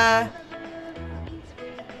 well,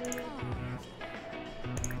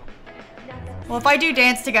 if I do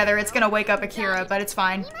dance together, it's gonna wake up Akira, but it's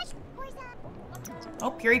fine.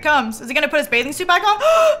 Oh, here he comes. Is he gonna put his bathing suit back on?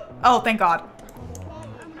 Oh, thank God.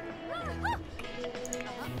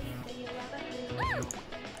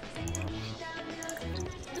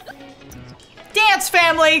 Dance,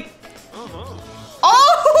 family!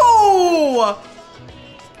 Oh!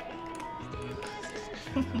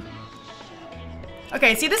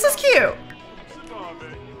 Okay, see, this is cute.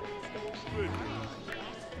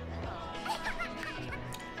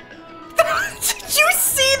 Did you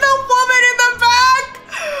see the woman in the back?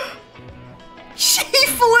 She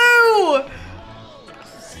flew.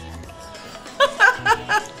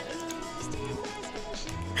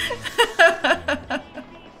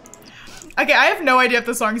 Okay, I have no idea if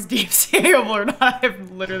the song's DMCA-able or not. I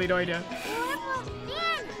have literally no idea.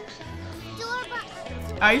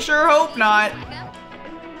 I sure hope not.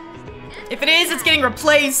 If it is, it's getting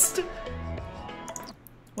replaced.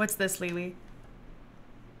 What's this, Lily?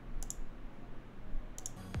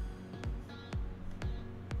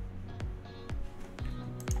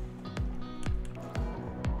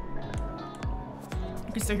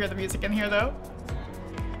 You can still hear the music in here though.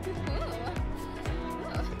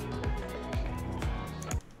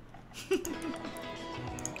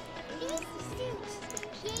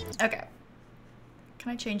 Okay.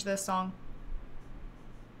 Can I change this song?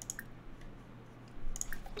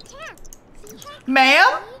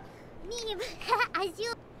 Ma'am? Wait,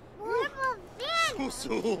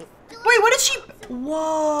 what did she?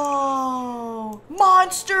 Whoa!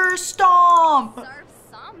 Monster Stomp!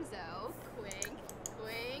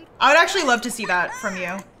 I would actually love to see that from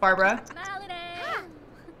you, Barbara.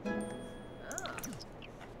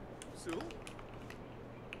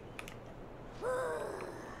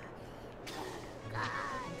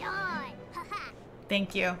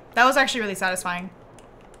 Thank you. That was actually really satisfying.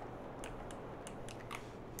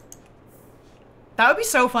 That would be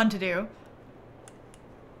so fun to do.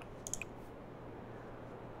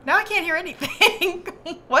 Now I can't hear anything.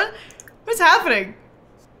 What's happening?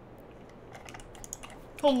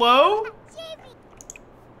 Hello?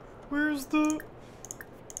 Where's the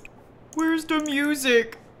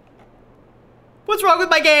music? What's wrong with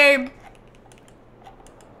my game?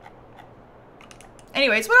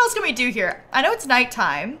 Anyways, what else can we do here? I know it's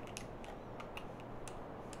nighttime.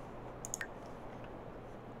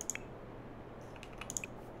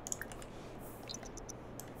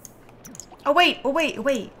 Oh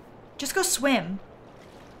wait. Just go swim.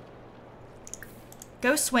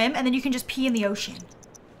 Go swim and then you can just pee in the ocean.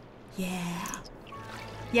 Yeah.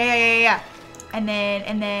 Yeah. And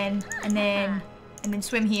then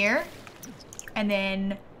swim here. And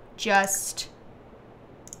then just,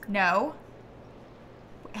 no.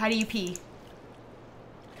 How do you pee?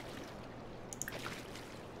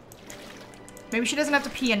 Maybe she doesn't have to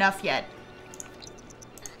pee enough yet.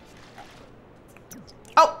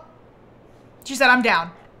 Oh! She said I'm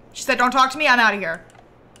down. She said don't talk to me, I'm out of here.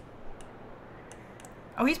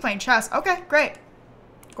 Oh, he's playing chess. Okay, great.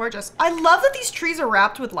 Gorgeous. I love that these trees are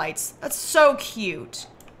wrapped with lights. That's so cute.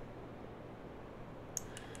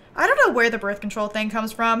 I don't know where the birth control thing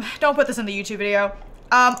comes from. Don't put this in the YouTube video.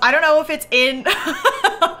 I don't know if it's in...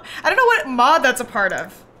 I don't know what mod that's a part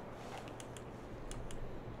of.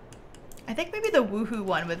 I think maybe the Woohoo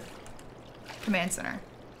one with Command Center.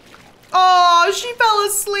 Oh, she fell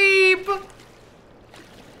asleep.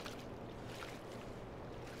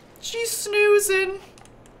 She's snoozing.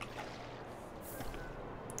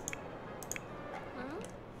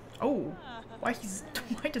 Oh, why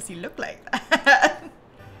does he look like that?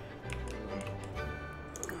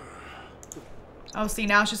 Oh, see,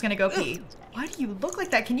 now she's gonna go pee. Why do you look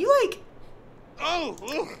like that? Can you, like...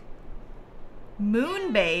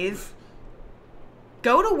 moonbathe?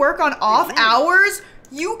 Go to work on off hours?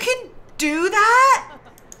 You can do that?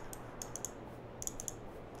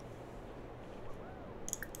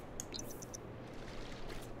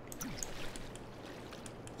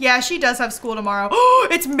 Yeah, she does have school tomorrow. Oh,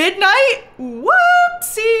 it's midnight?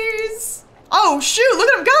 Whoopsies. Oh, shoot,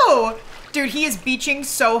 look at him go. Dude, he is beaching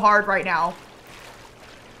so hard right now.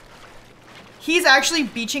 He's actually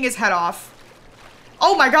beaching his head off.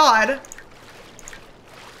 Oh my god.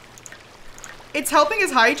 It's helping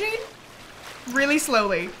his hygiene really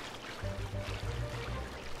slowly.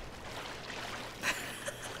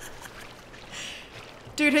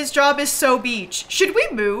 Dude, his job is so beach. Should we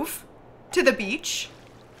move to the beach?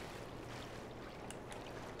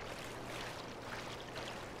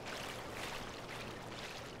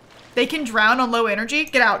 They can drown on low energy.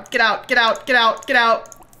 Get out, get out, get out, get out, get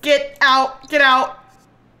out. Get out, get out.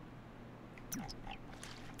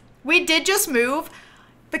 We did just move,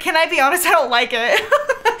 but can I be honest? I don't like it.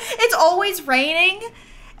 It's always raining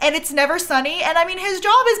and it's never sunny. And I mean, his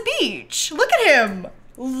job is beach. Look at him.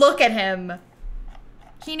 Look at him.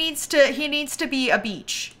 He needs to be a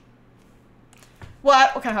beach.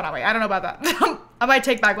 What? Okay, hold on, wait. I don't know about that. I might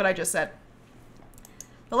take back what I just said.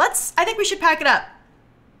 But I think we should pack it up.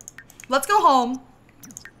 Let's go home.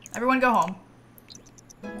 Everyone go home.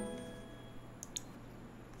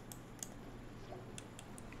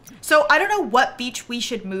 So I don't know what beach we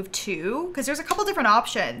should move to because there's a couple different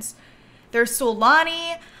options. There's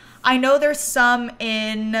Sulani. I know there's some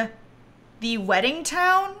in the wedding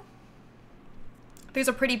town. There's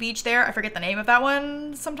a pretty beach there. I forget the name of that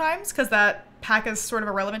one sometimes because that pack is sort of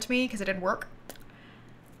irrelevant to me because it didn't work.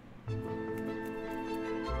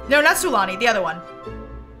 No, not Sulani, the other one.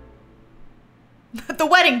 The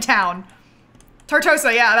wedding town.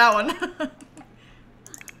 Tartosa, yeah, that one.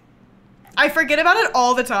 I forget about it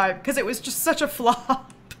all the time because it was just such a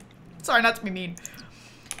flop. Sorry, not to be mean.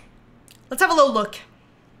 Let's have a little look.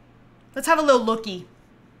 Let's have a little looky.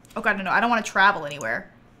 Oh god, no, I don't want to travel anywhere.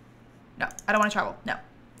 No, I don't want to travel. No.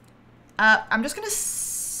 I'm just gonna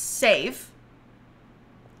save.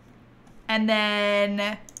 And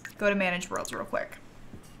then go to manage worlds real quick.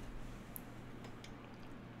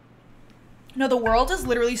 No, the world is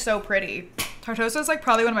literally so pretty. Tartosa is like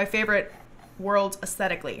probably one of my favorite worlds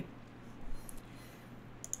aesthetically.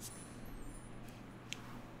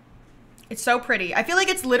 It's so pretty. I feel like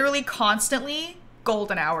it's literally constantly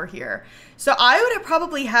golden hour here. So I would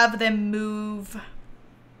probably have them move,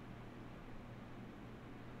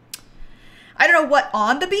 I don't know what,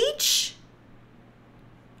 on the beach?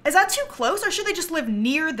 Is that too close, or should they just live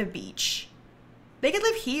near the beach? They could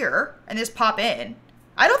live here and just pop in.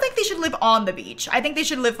 I don't think they should live on the beach. I think they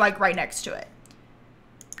should live like right next to it.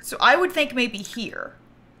 So I would think maybe here.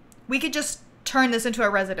 We could just turn this into a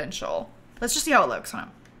residential. Let's just see how it looks. Hold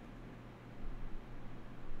on.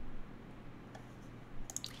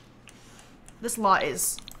 This lot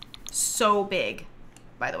is so big,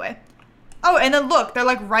 by the way. Oh, and then look, they're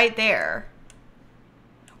like right there.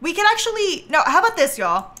 We could actually, no, how about this,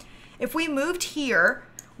 y'all? If we moved here,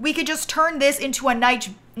 we could just turn this into a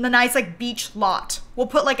nice like beach lot. We'll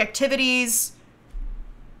put like activities,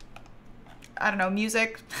 I don't know,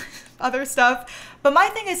 music, other stuff. But my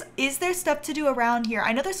thing is there stuff to do around here?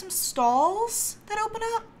 I know there's some stalls that open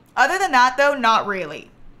up. Other than that though, not really.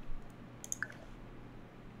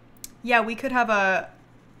 Yeah, we could have a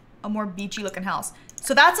more beachy looking house.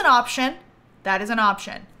 So that's an option. That is an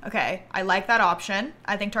option. Okay, I like that option.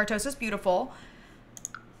 I think Tartosa is beautiful.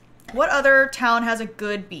 What other town has a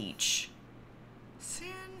good beach?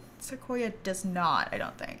 San Sequoia does not, I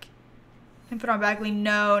don't think. Infidon Bagley,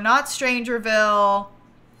 no. Not Strangerville.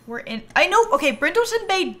 We're in, I know, okay, Brindleton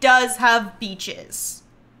Bay does have beaches.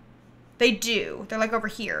 They do. They're like over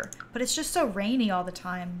here. But it's just so rainy all the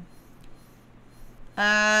time.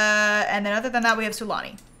 And then other than that, we have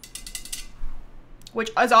Sulani, which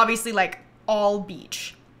is obviously like all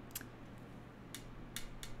beach.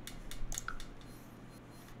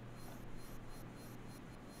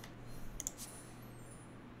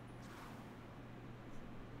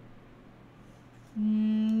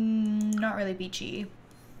 Not really beachy.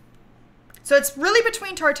 So it's really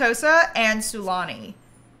between Tartosa and Sulani.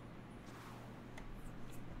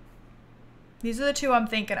 These are the two I'm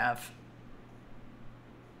thinking of.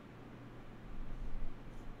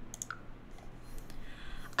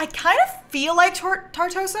 I kind of feel like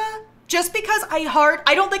Tartosa, just because I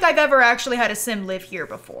don't think I've ever actually had a sim live here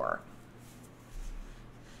before.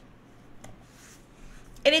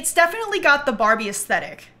 And it's definitely got the Barbie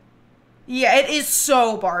aesthetic. Yeah, it is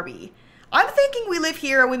so Barbie. I'm thinking we live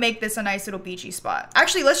here and we make this a nice little beachy spot.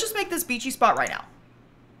 Actually, let's just make this beachy spot right now,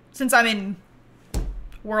 since I'm in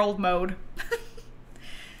world mode.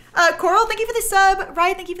 Coral, thank you for the sub.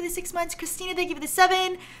 Ryan, thank you for the 6 months. Christina, thank you for the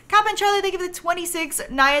 7. Cap and Charlie, thank you for the 26.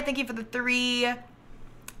 Naya, thank you for the 3.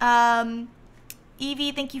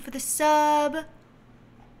 Evie, thank you for the sub.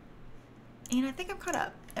 And I think I'm caught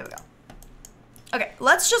up. There we go. Okay,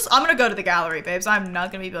 I'm gonna go to the gallery, babes. I'm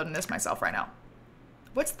not gonna be building this myself right now.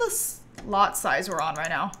 What's the lot size we're on right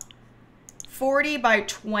now? 40 by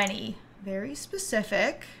 20. Very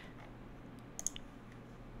specific.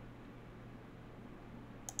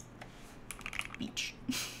 Beach.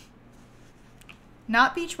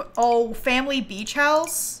 Not beach, oh, family beach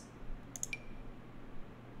house.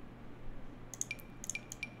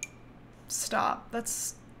 Stop.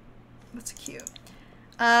 That's cute.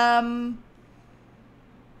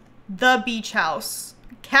 The beach house.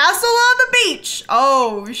 Castle on the beach.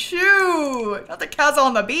 Oh, shoot. Not the castle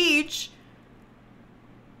on the beach.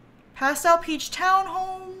 Pastel Peach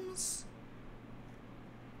Townhomes.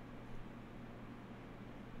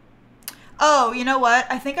 Oh, you know what?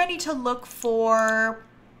 I think I need to look for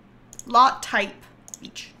lot type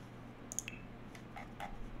beach.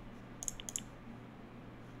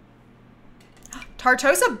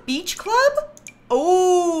 Tartosa Beach Club?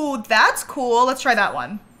 Oh, that's cool. Let's try that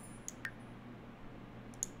one.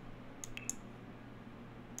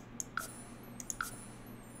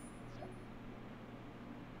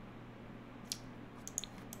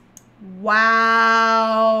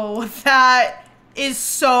 Wow, that is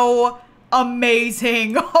so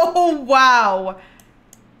amazing. Oh, wow.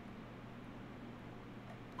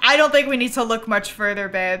 I don't think we need to look much further,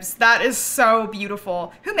 babes. That is so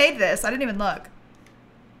beautiful. Who made this? I didn't even look.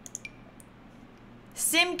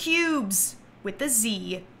 Sim Cubes with the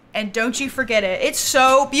Z. And don't you forget it. It's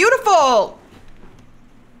so beautiful.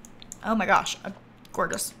 Oh my gosh.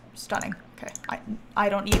 Gorgeous. Stunning. Okay. I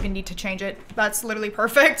don't even need to change it. That's literally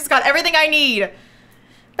perfect. It's got everything I need.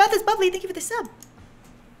 Beth is bubbly. Thank you for the sub.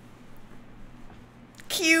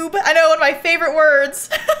 Cube. I know, one of my favorite words.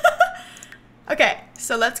 Okay,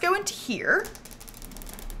 so let's go into here.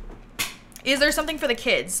 Is there something for the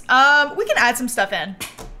kids? We can add some stuff in.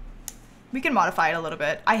 We can modify it a little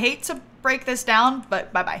bit. I hate to break this down,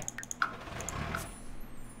 but bye-bye.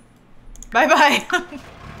 Bye-bye.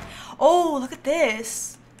 Oh, look at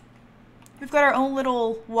this. We've got our own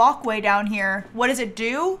little walkway down here. What does it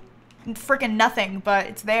do? Freaking nothing, but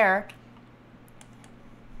it's there.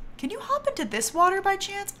 Can you hop into this water by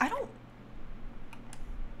chance? I don't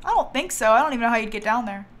think so. I don't even know how you'd get down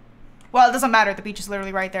there. Well, it doesn't matter. The beach is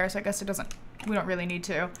literally right there, so I guess we don't really need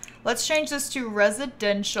to. Let's change this to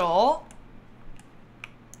residential.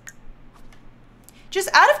 Just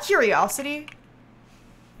out of curiosity.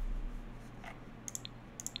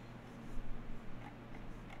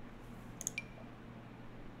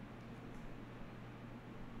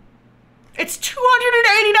 It's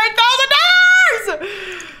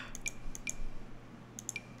 $289,000!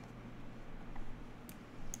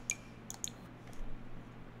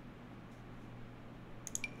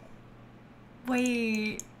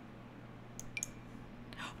 Wait.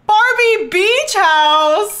 Barbie Beach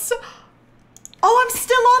House! Oh, I'm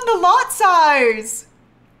still on the lot size.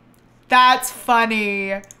 That's funny.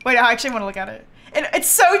 Wait, I actually want to look at it. It's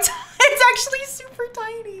so it's actually super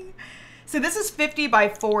tiny. So this is 50 by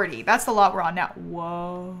 40. That's the lot we're on now.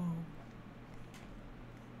 Whoa.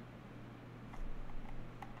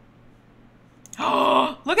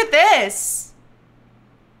 Oh, look at this.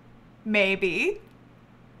 Maybe.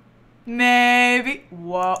 Maybe.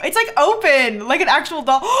 Whoa. It's like open, like an actual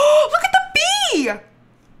doll. Oh, look at the bee.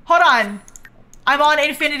 Hold on. I'm on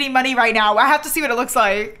infinity money right now. I have to see what it looks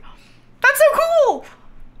like. That's so cool.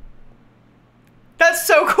 That's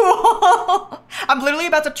so cool. I'm literally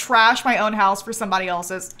about to trash my own house for somebody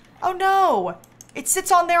else's. Oh no. It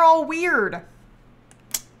sits on there all weird.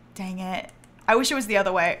 Dang it. I wish it was the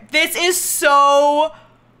other way. This is so...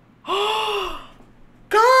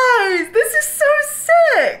 Guys, this is so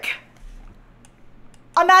sick.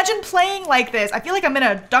 Imagine playing like this. I feel like I'm in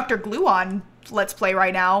a Dr. Gluon Let's Play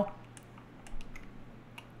right now.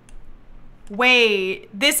 Wait,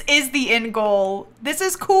 this is the end goal. This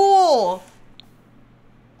is cool.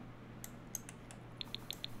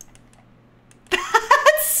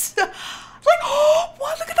 That's like, oh,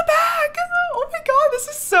 what? Look at the back. Oh my God, this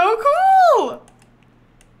is so cool.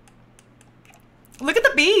 Look at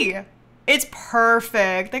the bee. It's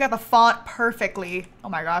perfect. They got the font perfectly. Oh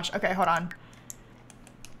my gosh. Okay, hold on.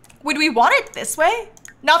 Would we want it this way?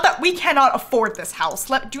 Not that we cannot afford this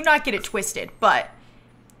house. Do not get it twisted, but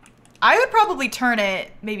I would probably turn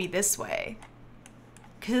it maybe this way.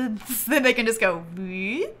 Cause then they can just go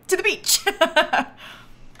to the beach.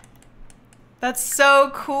 That's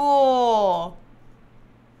so cool.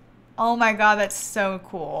 Oh my God, that's so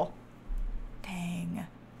cool. Dang.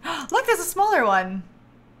 Look, there's a smaller one.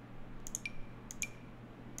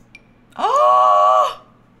 Oh!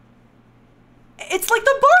 It's like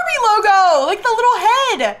the Barbie logo, like the little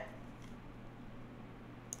head.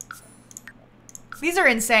 These are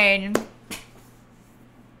insane.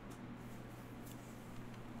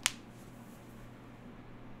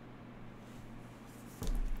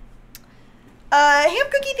 Ham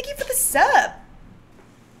Cookie, thank you for the sub.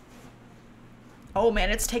 Oh man,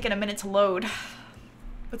 it's taking a minute to load.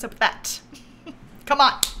 What's up with that? Come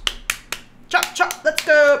on. Chop, chop, let's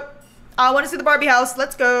go. I want to see the Barbie house.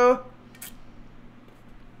 Let's go.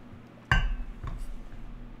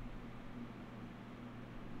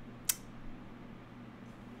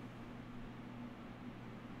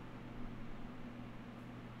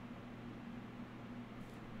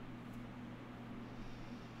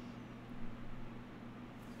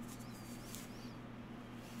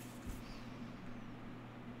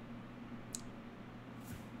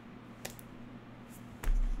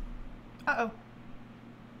 Uh-oh.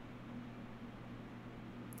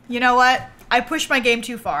 You know what? I pushed my game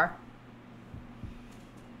too far.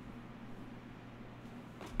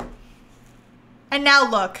 And now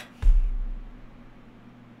look.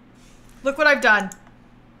 Look what I've done.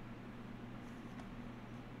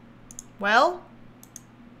 Well.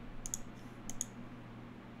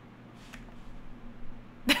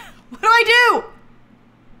 What do I do?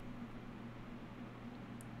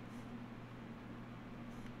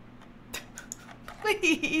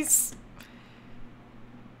 Please.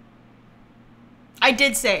 I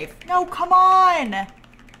did save. No, come on.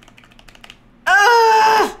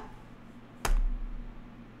 Ugh.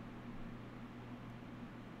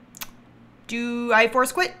 Do I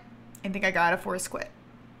force quit? I think I gotta force quit.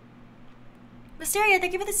 Mysteria,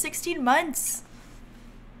 thank you for the 16 months.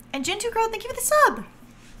 And Gentoo Girl, thank you for the sub.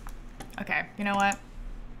 Okay, you know what?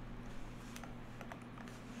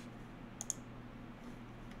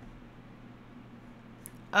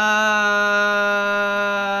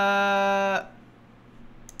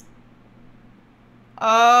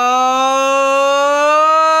 Oh.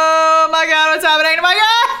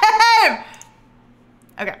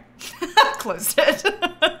 closed it.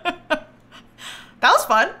 That was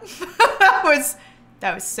fun.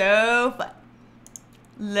 That was so fun.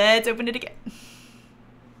 Let's open it again.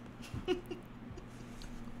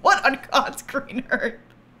 What on God's green earth?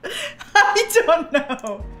 I don't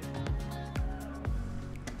know.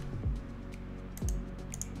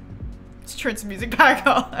 Let's turn some music back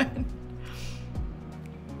on.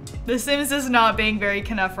 The Sims is not being very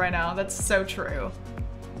Knuff right now. That's so true.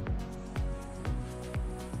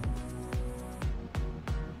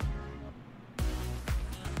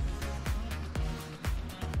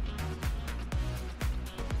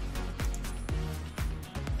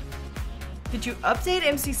 Did you update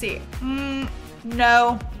MCC?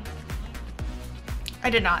 No. I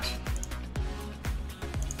did not.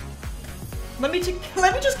 Let me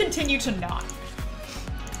just continue to not.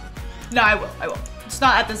 No, I will. It's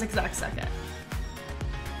not at this exact second.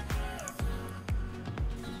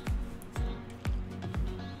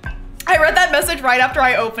 I read that message right after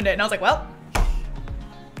I opened it and I was like, well,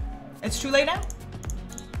 it's too late now.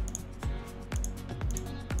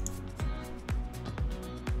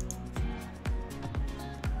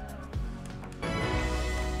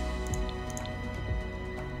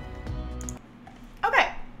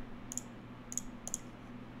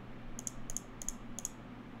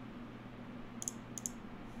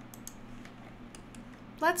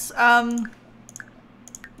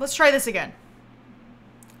 Let's try this again.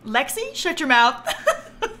 Lexi, shut your mouth.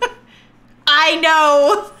 I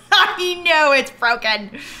know. I know it's broken.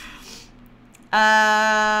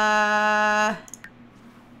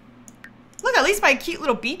 Look, at least my cute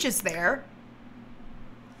little beach is there.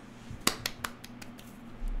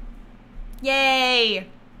 Yay.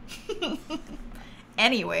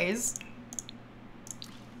 Anyways.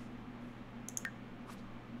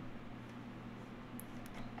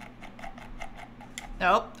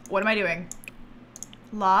 Nope. What am I doing?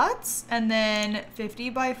 Lots, and then 50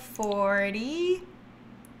 by 40.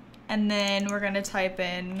 And then we're gonna type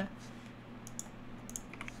in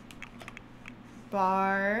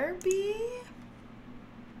Barbie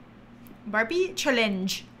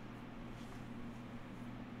challenge.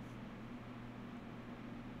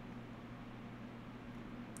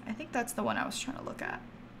 I think that's the one I was trying to look at.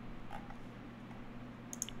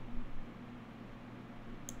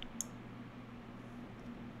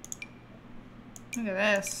 Look at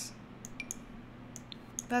this.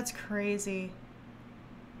 That's crazy.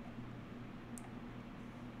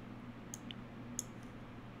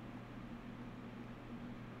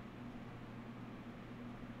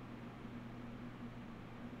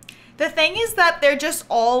 The thing is that they're just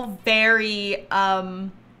all very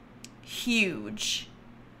huge,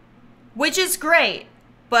 which is great,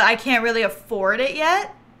 but I can't really afford it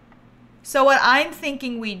yet. So what I'm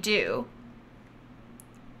thinking we do,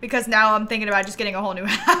 because now I'm thinking about just getting a whole new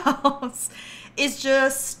house, is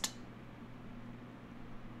just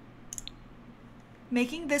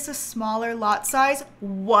making this a smaller lot size.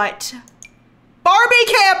 What? Barbie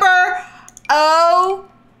camper! Oh,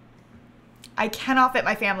 I cannot fit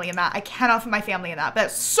my family in that. I cannot fit my family in that.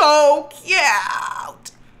 That's so cute.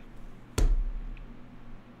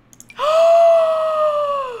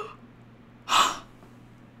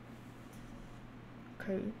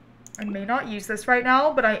 Okay. I may not use this right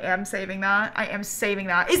now, but I am saving that. I am saving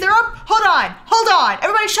that. Is there a, hold on.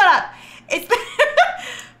 Everybody shut up. It's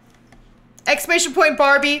exclamation point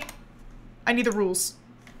Barbie. I need the rules.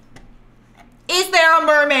 Is there a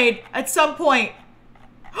mermaid at some point?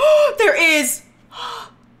 There is.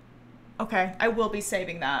 Okay, I will be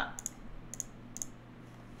saving that.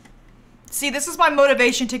 See, this is my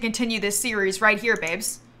motivation to continue this series right here,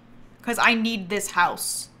 babes. Because I need this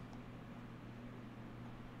house.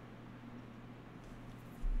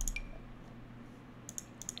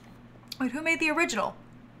 Wait, who made the original?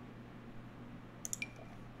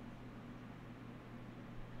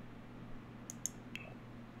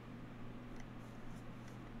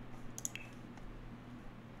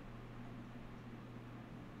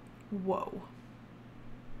 Whoa.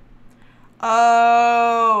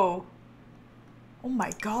 Oh. Oh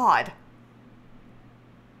my God.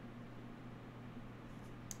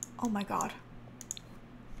 Oh my God.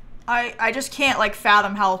 I just can't like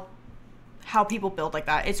fathom how people build like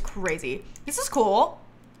that. It's crazy. This is cool.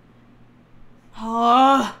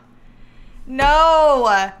 Oh,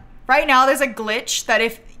 no. Right now there's a glitch that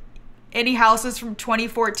if any houses from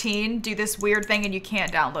 2014 do this weird thing and you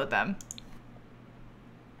can't download them.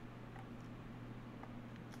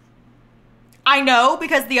 I know,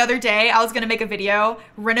 because the other day I was gonna make a video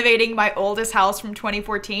renovating my oldest house from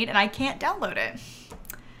 2014 and I can't download it.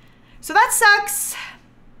 So that sucks.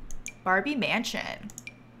 Barbie Mansion.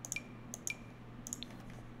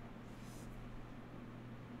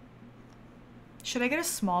 Should I get a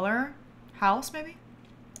smaller house, maybe?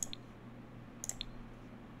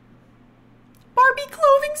 Barbie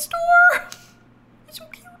clothing store! It's so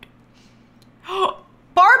cute.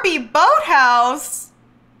 Barbie boathouse!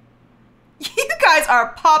 You guys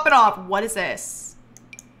are popping off. What is this?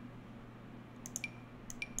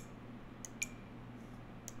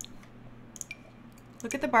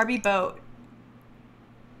 Look at the Barbie boat.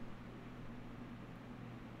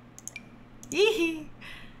 Yee.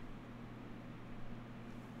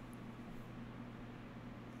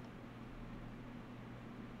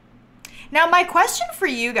 Now, my question for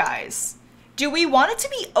you guys, do we want it to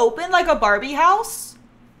be open like a Barbie house?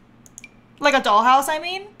 Like a dollhouse, I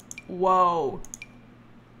mean? Whoa.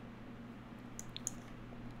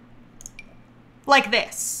 Like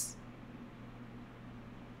this.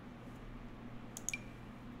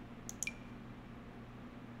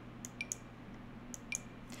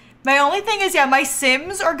 My only thing is, yeah, my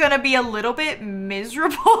Sims are gonna be a little bit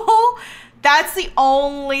miserable. That's the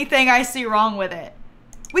only thing I see wrong with it.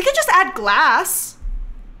 We could just add glass.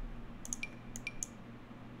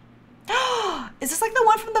 Is this like the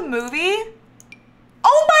one from the movie?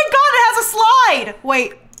 Oh my god, it has a slide!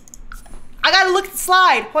 Wait. I gotta look at the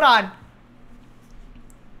slide. Hold on.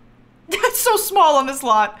 It's so small on this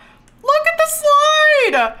lot. Look at the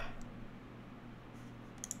slide!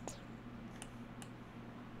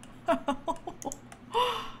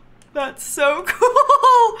 That's so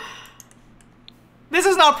cool. This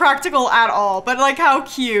is not practical at all, but like how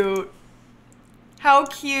cute. How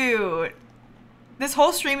cute. This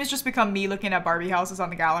whole stream has just become me looking at Barbie houses on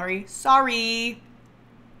the gallery. Sorry.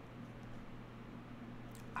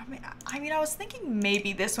 I mean, I was thinking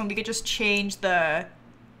maybe this one we could just change the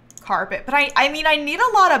carpet, but I mean, I need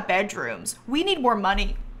a lot of bedrooms. We need more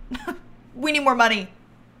money. We need more money.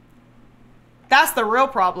 That's the real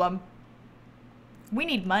problem. We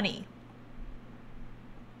need money.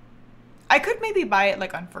 I could maybe buy it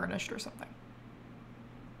like unfurnished or something.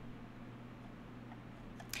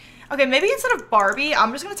 Okay, maybe instead of Barbie,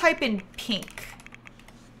 I'm just gonna type in pink.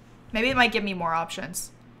 Maybe it might give me more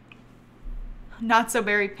options. Not so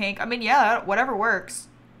berry pink. I mean, yeah, whatever works.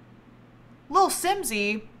 Little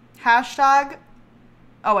Simsy. Hashtag.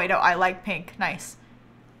 Oh wait, no, I like pink. Nice.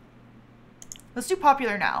 Let's do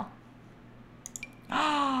popular now.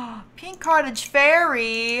 Pink Cottage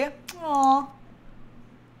Fairy. Aw.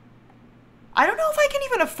 I don't know if I can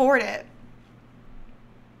even afford it.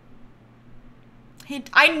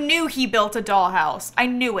 I knew he built a dollhouse. I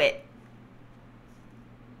knew it.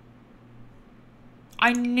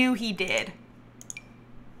 I knew he did.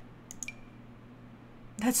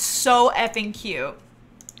 That's so effing cute.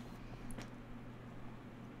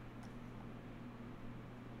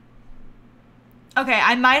 Okay,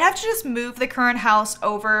 I might have to just move the current house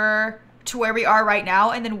over to where we are right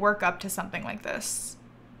now and then work up to something like this.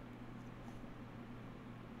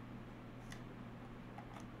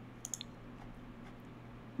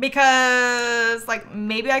 Because, like,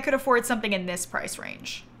 maybe I could afford something in this price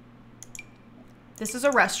range. This is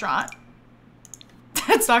a restaurant.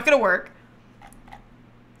 That's not gonna work.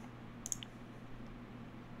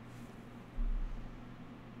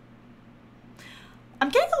 I'm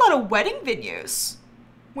getting a lot of wedding venues,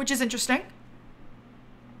 which is interesting.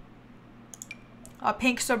 A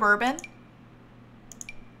pink Suburban.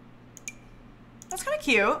 That's kind of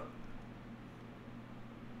cute.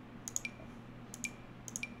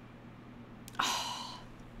 Oh,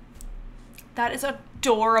 that is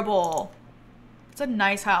adorable. It's a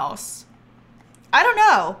nice house. I don't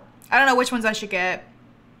know. I don't know which ones I should get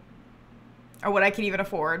or what I can even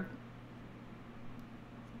afford.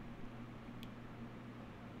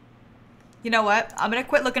 You know what? I'm gonna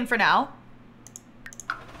quit looking for now.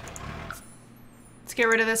 Let's get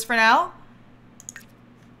rid of this for now.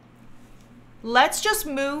 Let's just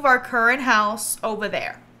move our current house over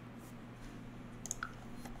there.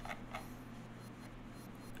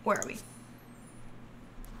 Where are we?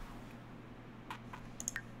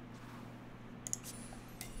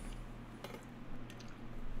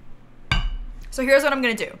 So here's what I'm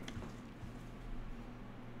gonna do.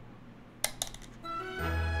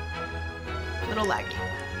 Little laggy.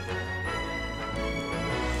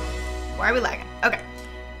 Why are we lagging? Okay.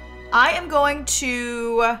 I am going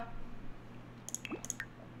to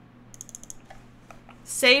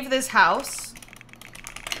save this house.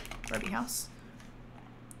 Barbie house.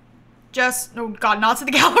 Just, oh god, not to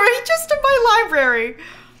the gallery, just to my library.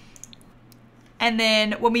 And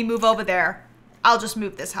then when we move over there, I'll just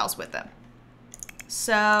move this house with them.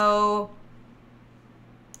 So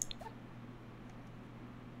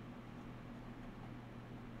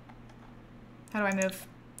how do I move?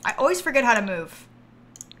 I always forget how to move.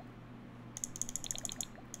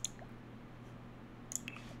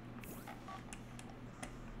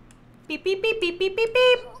 Beep, beep, beep, beep, beep, beep,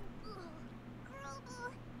 beep.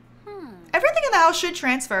 Everything in the house should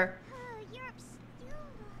transfer.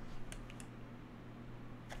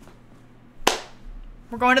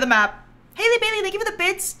 We're going to the map. Haley Bailey, thank you for the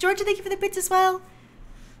bits. Georgia, thank you for the bits as well.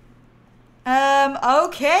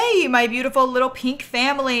 Okay, my beautiful little pink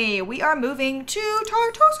family. We are moving to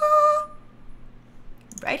Tartosa.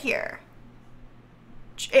 Right here.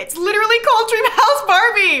 It's literally called Dream House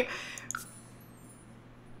Barbie.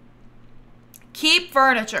 Keep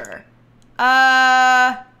furniture.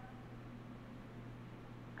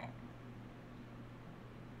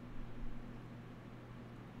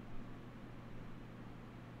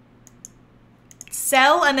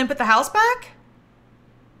 Sell and then put the house back?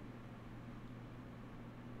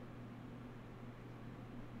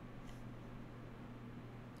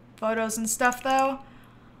 Photos and stuff though.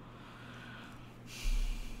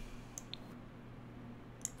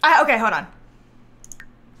 Okay, hold on.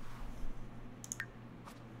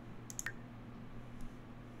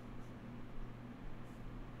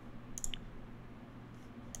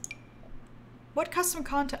 What custom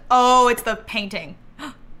content? Oh, it's the painting.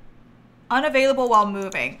 Unavailable while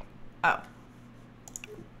moving. Oh.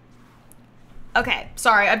 Okay,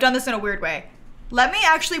 sorry, I've done this in a weird way. Let me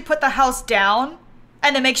actually put the house down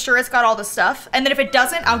and then make sure it's got all the stuff. And then if it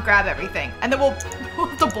doesn't, I'll grab everything. And then we'll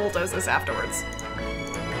have to bulldoze this afterwards.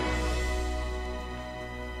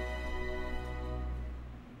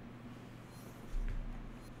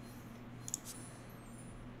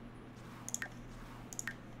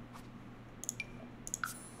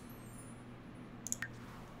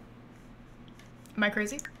 Am I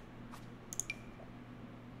crazy?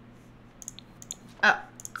 Oh.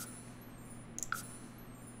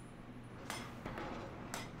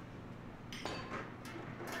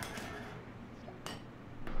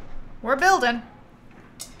 We're building.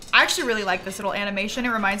 I actually really like this little animation. It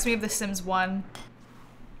reminds me of The Sims 1.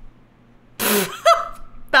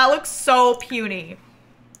 That looks so puny.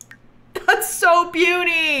 That's so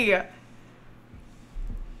puny.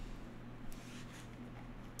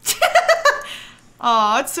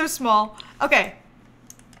 Aw, it's so small. Okay.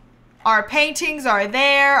 Our paintings are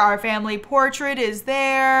there. Our family portrait is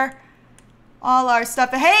there. All our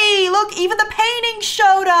stuff. Hey, look, even the painting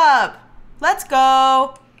showed up. Let's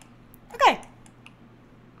go. Okay.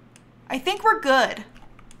 I think we're good.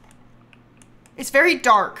 It's very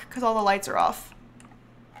dark because all the lights are off.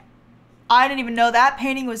 I didn't even know that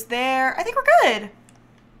painting was there. I think we're good.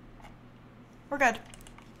 We're good.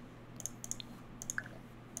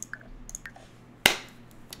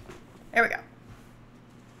 There we go.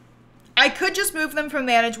 I could just move them from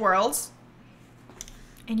Manage Worlds.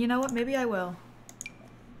 And you know what? Maybe I will.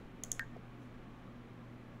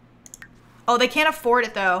 Oh, they can't afford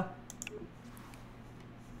it though.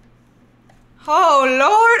 Oh,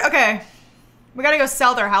 Lord. Okay. We gotta go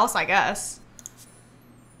sell their house, I guess.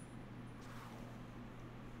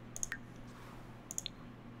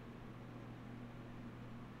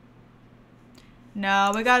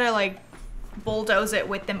 No, we gotta like bulldoze it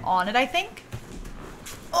with them on it, I think.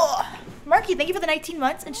 Oh, Marky, thank you for the 19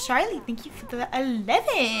 months. And Charlie, thank you for the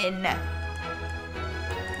 11.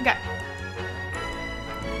 Okay.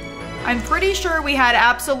 I'm pretty sure we had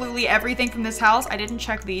absolutely everything from this house. I didn't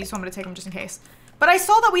check these, so I'm gonna take them just in case. But I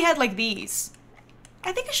saw that we had like these.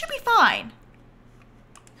 I think it should be fine.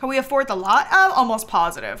 Can we afford the lot? I'm almost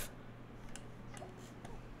positive.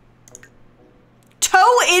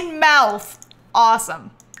 Toe in mouth.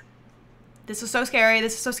 Awesome. This is so scary.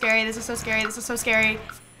 This is so scary. This is so scary. This is so scary.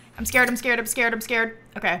 I'm scared. I'm scared. I'm scared. I'm scared.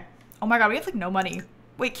 Okay. Oh my God, we have like no money.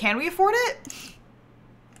 Wait, can we afford it?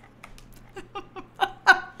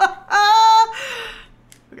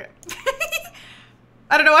 Okay.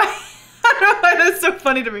 I don't know why. I don't know why that's so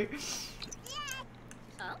funny to me.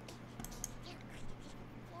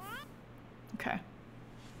 Okay.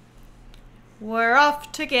 We're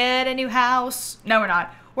off to get a new house. No, we're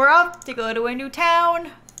not. We're off to go to a new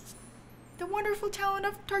town. The wonderful town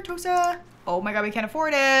of Tartosa. Oh my God, we can't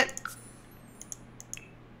afford it.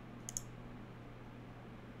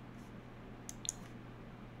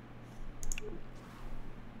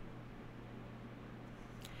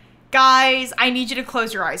 Guys, I need you to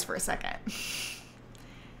close your eyes for a second.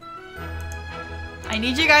 I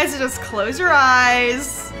need you guys to just close your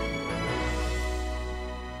eyes.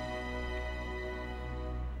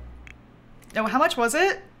 Oh, how much was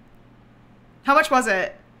it? How much was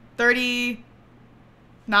it?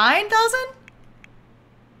 39,000?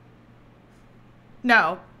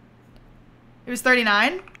 No. It was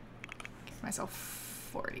 39? Give myself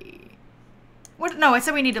 40. What? No, I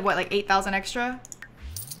said we needed what, like 8,000 extra?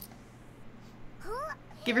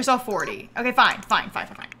 Give yourself 40. Okay, fine, fine, fine,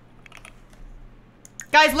 fine, fine.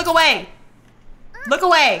 Guys, look away. Look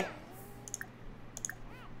away.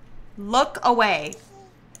 Look away.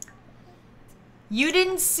 You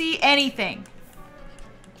didn't see anything.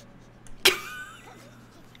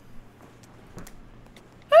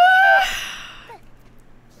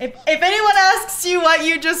 If anyone asks you what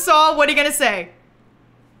you just saw, what are you gonna say?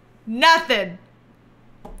 Nothing.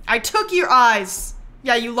 I took your eyes.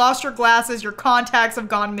 Yeah, you lost your glasses. Your contacts have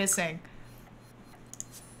gone missing.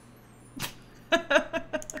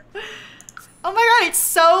 Oh my god, it's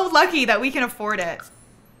so lucky that we can afford it.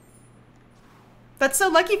 That's so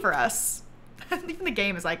lucky for us. Even the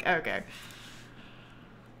game is like, okay.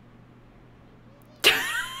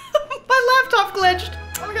 My laptop glitched.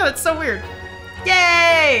 Oh my god, it's so weird.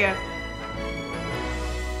 Yay!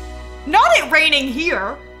 Not it raining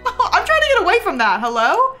here. I'm trying to get away from that.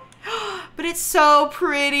 Hello? But it's so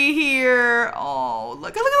pretty here. Oh,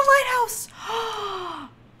 look at the lighthouse.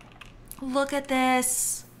 Look at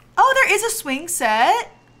this. Oh, there is a swing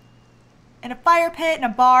set. And a fire pit and a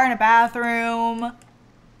bar and a bathroom.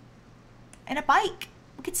 And a bike.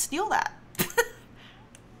 We could steal that.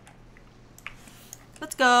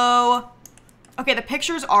 Let's go. Okay, the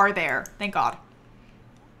pictures are there. Thank God.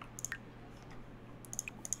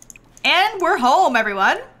 And we're home,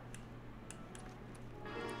 everyone.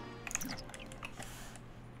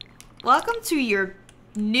 Welcome to your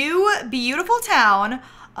new beautiful town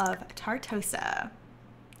of Tartosa.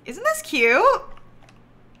 Isn't this cute?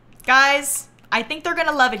 Guys, I think they're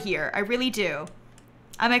gonna love it here. I really do.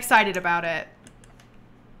 I'm excited about it.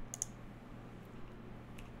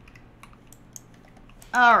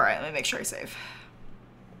 All right, let me make sure I save.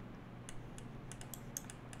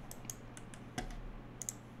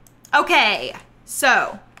 Okay,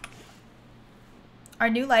 so our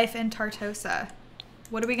new life in Tartosa.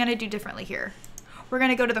 What are we gonna do differently here? We're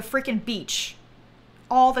gonna go to the freaking beach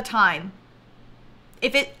all the time.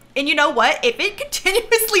 And you know what? If it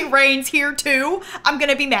continuously rains here too, I'm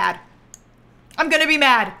gonna be mad. I'm gonna be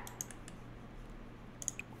mad.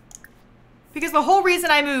 Because the whole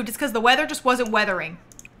reason I moved is because the weather just wasn't weathering.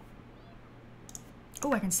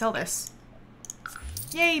 Oh, I can sell this.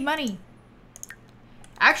 Yay, money.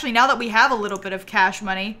 Actually, now that we have a little bit of cash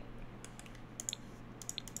money.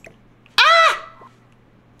 Ah!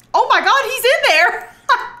 Oh my god, he's in there!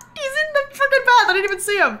 He's in the freaking bath. I didn't even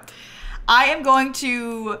see him. I am going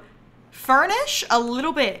to furnish a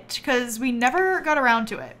little bit because we never got around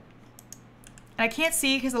to it. And I can't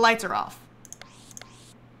see because the lights are off.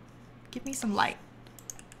 Give me some light.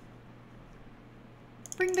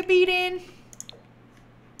 Bring the beat in.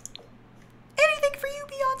 Anything for you,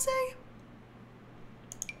 Beyonce?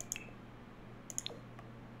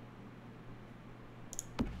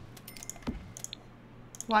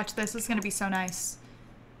 Watch this. It's gonna be so nice.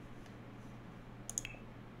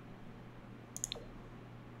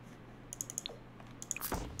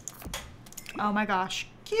 Oh my gosh.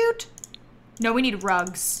 Cute. No, we need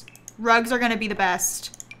rugs. Rugs are gonna be the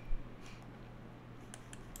best.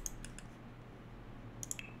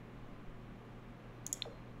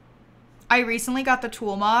 I recently got the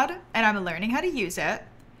tool mod and I'm learning how to use it.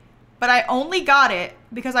 But I only got it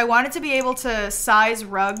because I wanted to be able to size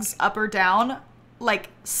rugs up or down, like,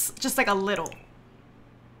 just like a little.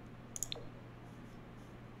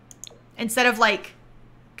 Instead of like,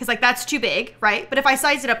 because like that's too big, right? But if I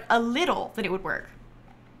sized it up a little, then it would work.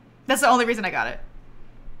 That's the only reason I got it.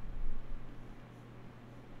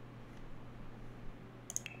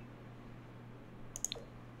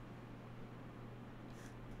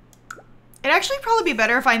 It'd actually probably be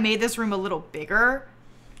better if I made this room a little bigger,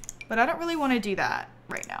 but I don't really want to do that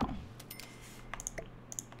right now.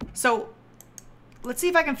 So let's see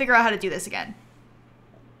if I can figure out how to do this again.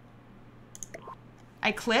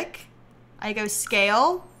 I click, I go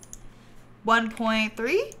scale,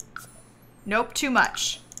 1.3. Nope, too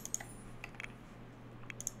much.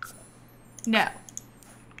 No.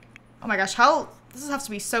 Oh my gosh, how, this has to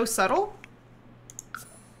be so subtle.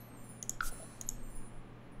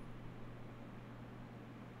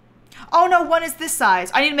 Oh no, 1 is this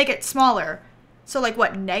size. I need to make it smaller. So like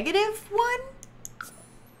what, -1?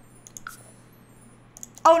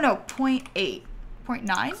 Oh no, 0.8.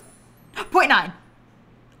 0.9? 0.9.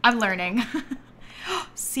 I'm learning.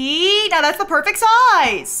 See? Now that's the perfect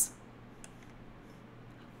size.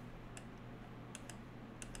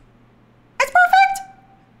 It's perfect.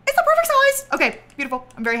 It's the perfect size. Okay, beautiful.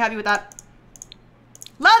 I'm very happy with that.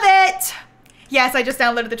 Love it. Yes, I just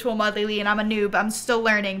downloaded the tool mod lately and I'm a noob. I'm still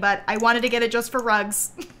learning, but I wanted to get it just for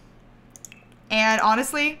rugs. And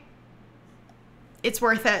honestly, it's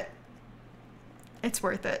worth it. It's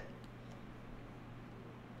worth it.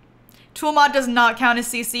 Tool mod does not count as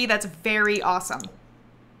CC. That's very awesome.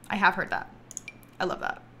 I have heard that. I love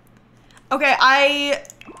that. Okay,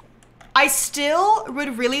 I still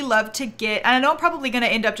would really love to get, and I know I'm probably gonna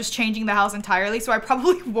end up just changing the house entirely, so I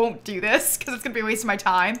probably won't do this because it's gonna be a waste of my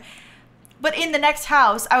time. But in the next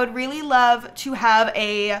house, I would really love to have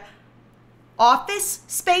a office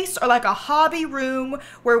space or like a hobby room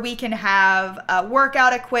where we can have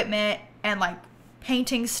workout equipment and like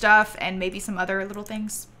painting stuff and maybe some other little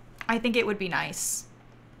things. I think it would be nice.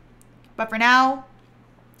 But for now,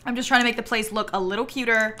 I'm just trying to make the place look a little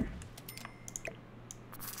cuter.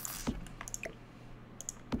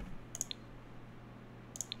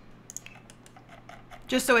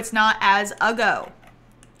 Just so it's not as uggo.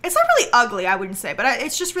 It's not really ugly, I wouldn't say, but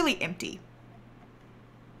it's just really empty.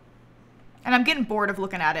 And I'm getting bored of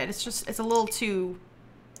looking at it. It's a little too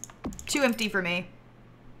empty for me.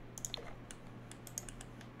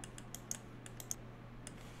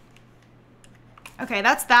 Okay,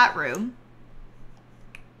 that's that room.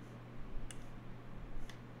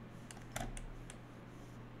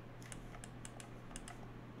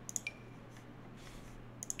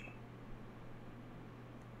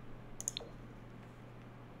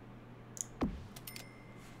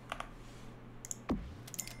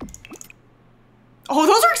 Oh,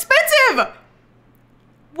 those are expensive!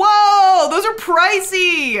 Whoa, those are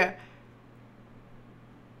pricey!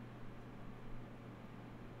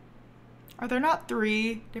 Are there not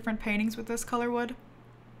 3 different paintings with this color wood?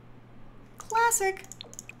 Classic.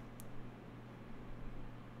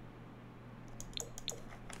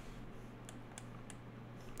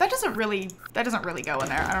 That doesn't really go in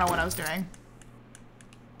there. I don't know what I was doing.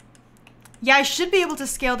 Yeah, I should be able to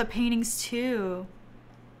scale the paintings too.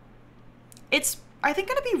 It's, I think,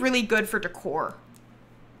 gonna be really good for decor.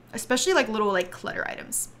 Especially like little like clutter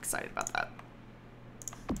items. Excited about that.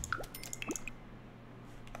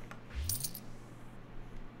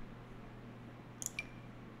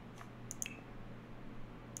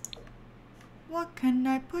 What can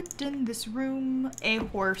I put in this room? A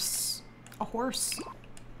horse. A horse.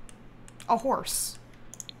 A horse.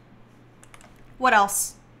 What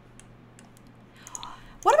else?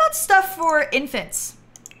 What about stuff for infants?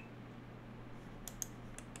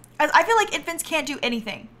 I feel like infants can't do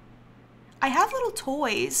anything. I have little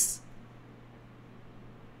toys.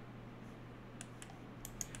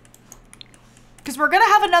 Because we're gonna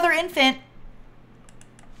have another infant.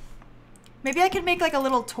 Maybe I could make like a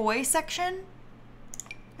little toy section.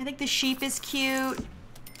 I think the sheep is cute.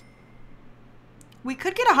 We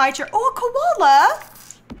could get a high chair. Oh, a koala!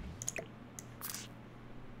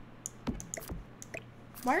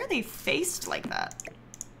 Why are they faced like that?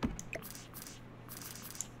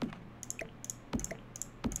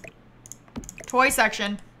 Toy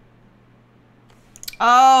section.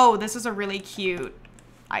 Oh, this is a really cute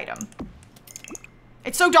item.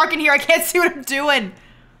 It's so dark in here, I can't see what I'm doing.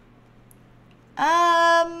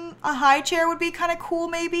 A high chair would be kind of cool,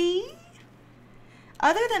 maybe.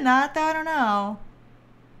 Other than that, though, I don't know.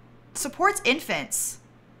 Supports infants.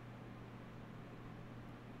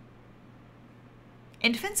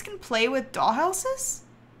 Infants can play with dollhouses?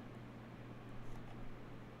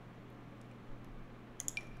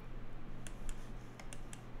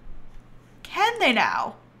 Can they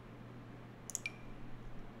now?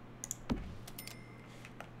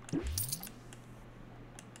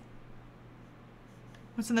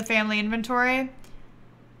 What's in the family inventory?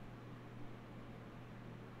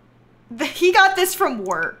 He got this from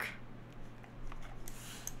work.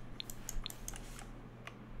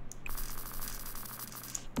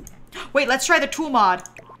 Wait, let's try the tool mod.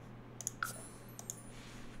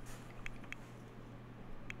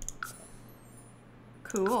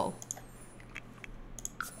 Cool.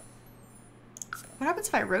 What happens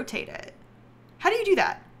if I rotate it? How do you do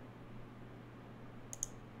that?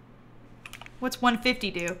 What's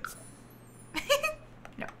 150 do?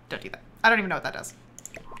 No, don't do that. I don't even know what that does.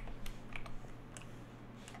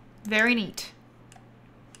 Very neat.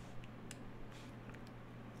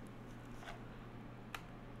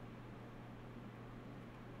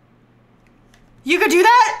 You could do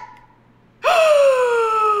that?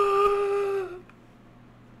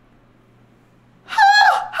 How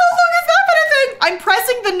long has that been a thing? I'm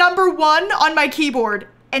pressing the number 1 on my keyboard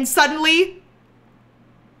and suddenly...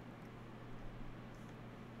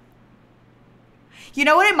 You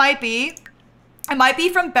know what it might be? It might be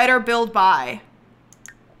from Better Build Buy.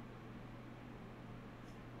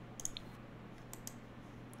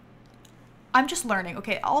 I'm just learning,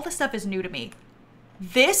 okay? All this stuff is new to me.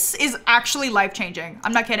 This is actually life-changing.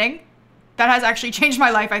 I'm not kidding. That has actually changed my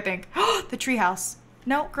life, I think. The treehouse.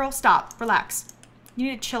 No, girl, stop. Relax. You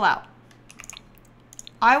need to chill out.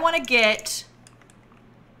 I want to get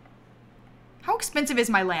How expensive is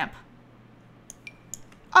my lamp?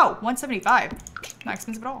 Oh, $175. Not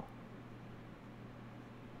expensive at all.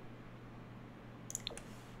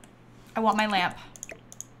 I want my lamp.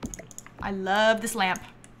 I love this lamp.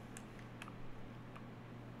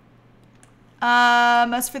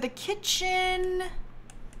 As for the kitchen,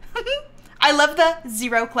 I love the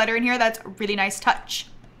zero clutter in here. That's a really nice touch.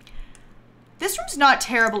 This room's not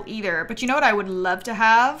terrible either, but you know what I would love to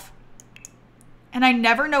have? And I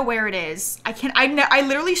never know where it is. I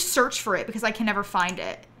literally search for it because I can never find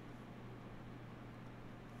it.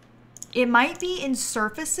 It might be in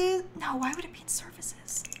surfaces. No, why would it be in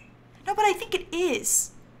surfaces? No, but I think it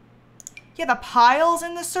is. Yeah, the pile's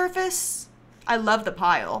in the surface. I love the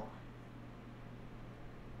pile.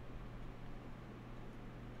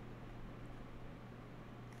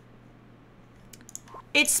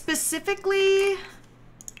 It's specifically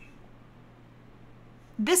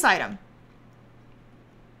this item.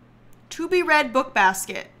 To be read book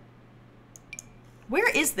basket. Where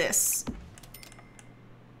is this?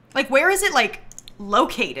 Like, where is it, like,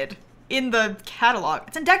 located in the catalog?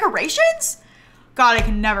 It's in decorations? God, I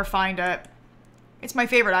can never find it. It's my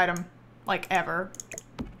favorite item, like, ever.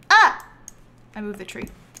 Ah! I moved the tree.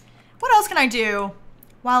 What else can I do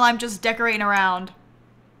while I'm just decorating around?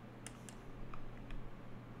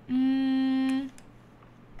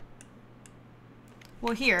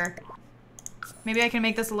 Well, here. Maybe I can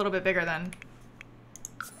make this a little bit bigger then.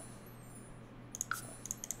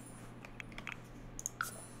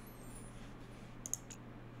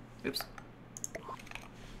 Oops.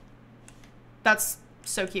 That's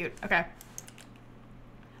so cute. Okay.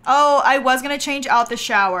 Oh, I was gonna change out the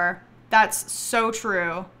shower. That's so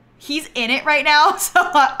true. He's in it right now, so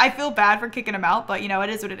I feel bad for kicking him out, but you know, it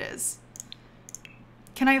is what it is.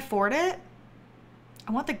 Can I afford it?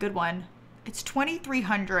 I want the good one. It's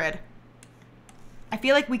 $2,300. I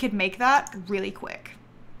feel like we could make that really quick.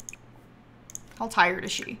 How tired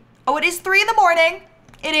is she? Oh, it is 3 in the morning.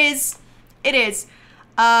 It is. It is.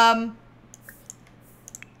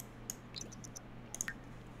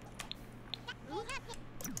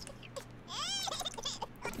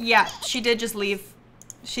 Yeah, she did just leave.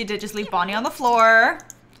 She did just leave Bonnie on the floor.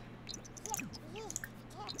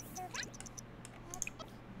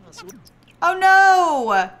 Oh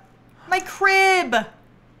no! My crib!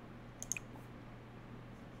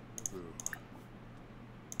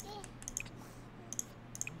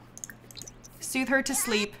 Soothe her to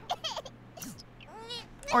sleep.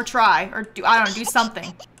 Or try. Or do, I don't know, do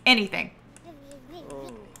something. Anything.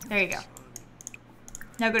 There you go.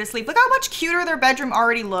 Now go to sleep. Look how much cuter their bedroom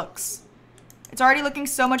already looks. It's already looking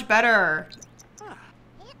so much better.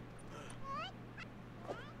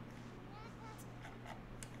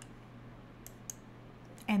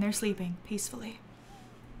 And they're sleeping peacefully.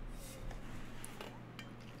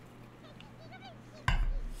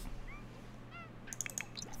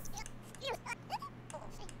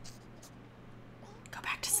 Go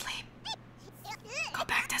back to sleep. Go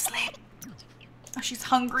back to sleep. Oh, she's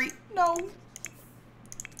hungry. No.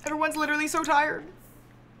 Everyone's literally so tired.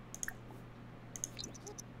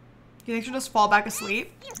 You think she'll just fall back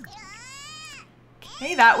asleep?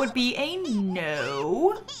 Okay, that would be a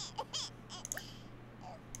no.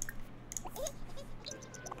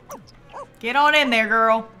 Get on in there,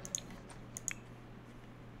 girl.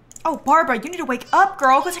 Oh, Barbara, you need to wake up,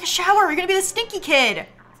 girl. Go take a shower. You're gonna be the stinky kid.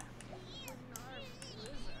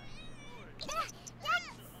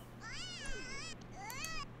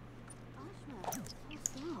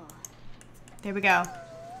 There we go.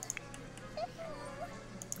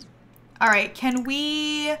 All right, can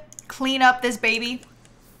we clean up this baby?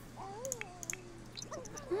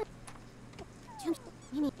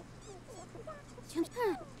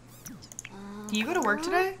 Do you go to work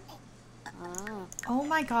today? Oh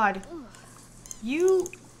my God. You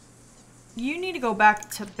need to go back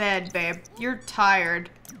to bed, babe. You're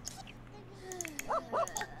tired.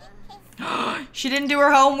 She didn't do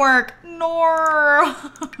her homework. No.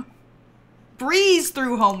 Breeze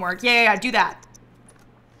through homework. Yeah, do that.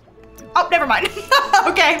 Oh, never mind.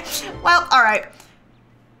 Okay. Well, all right.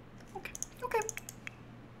 Okay.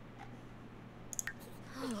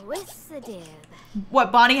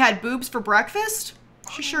 What, Bonnie had boobs for breakfast?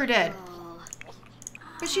 She sure did.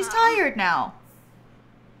 But she's tired now.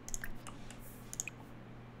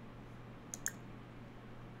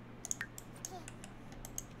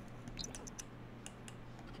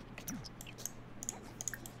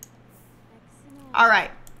 All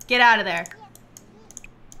right, get out of there.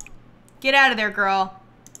 Get out of there, girl.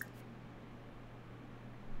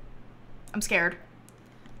 I'm scared.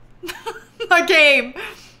 My game.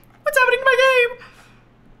 What's happening to my game?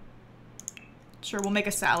 Sure, we'll make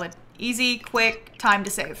a salad. Easy, quick, time to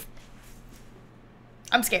save.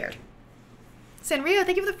 I'm scared. Sanrio,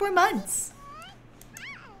 thank you for the 4 months.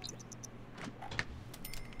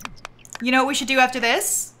 You know what we should do after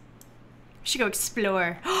this? We should go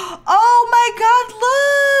explore. Oh my god,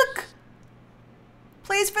 look!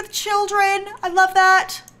 Plays for the children. I love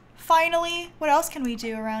that. Finally. What else can we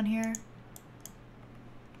do around here?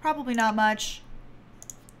 Probably not much.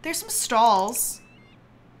 There's some stalls.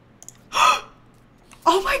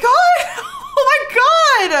 Oh my god! Oh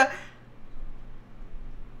my god!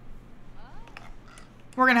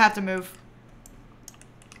 We're gonna have to move.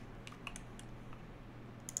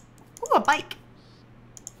 Ooh, a bike.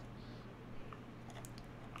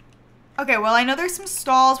 Okay, well, I know there's some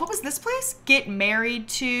stalls. What was this place? Get married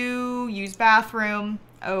to, use bathroom.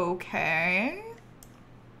 Okay.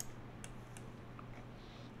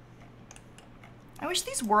 I wish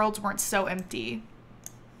these worlds weren't so empty.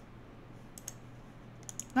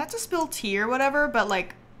 Not to spill tea or whatever, but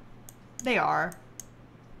like, they are.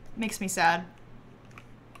 Makes me sad.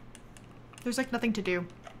 There's like nothing to do.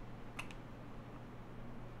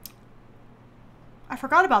 I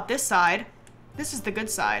forgot about this side. This is the good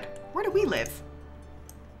side. Where do we live?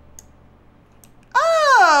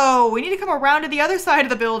 Oh, we need to come around to the other side of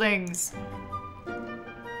the buildings.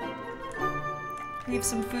 We have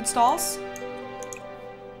some food stalls.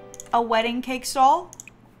 A wedding cake stall.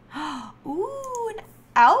 Ooh, an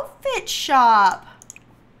outfit shop.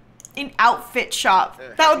 An outfit shop.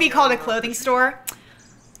 That would be called a clothing store.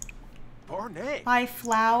 Buy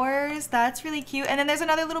flowers. That's really cute. And then there's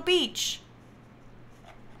another little beach.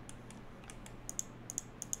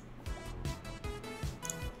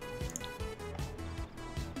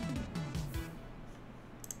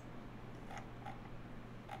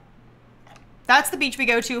 That's the beach we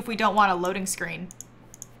go to if we don't want a loading screen.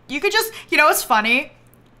 You could just, you know what's funny?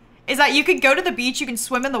 Is that you could go to the beach, you can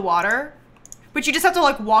swim in the water, but you just have to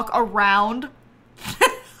like walk around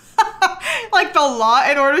like the lot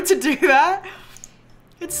in order to do that.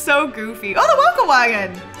 It's so goofy. Oh, the welcome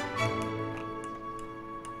wagon!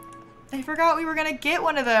 I forgot we were gonna get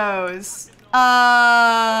one of those.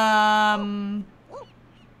 Oh.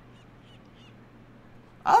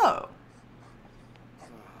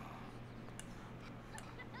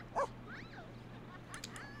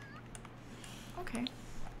 Okay.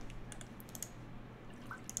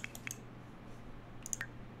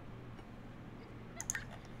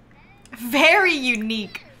 Very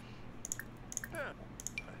unique.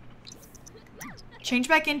 Change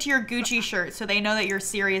back into your Gucci shirt so they know that you're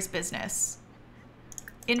serious business.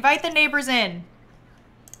 Invite the neighbors in.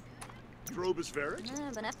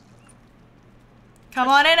 Come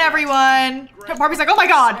on in, everyone. Barbie's like, oh my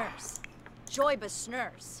god. Joybus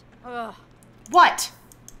nurse. What?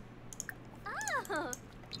 Oh.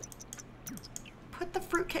 Put the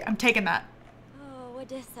fruitcake. I'm taking that. Oh,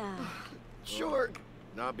 what is that? Sure.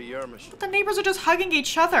 Not be Yermish. The neighbors are just hugging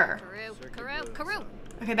each other. Karoo.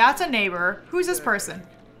 Okay, that's a neighbor. Who's this person?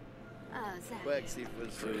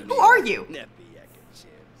 Who are you?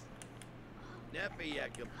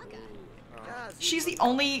 She's the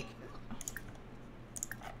only...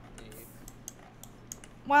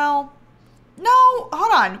 Well... No,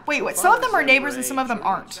 hold on. Wait, what? Some of them are neighbors and some of them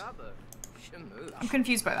aren't. I'm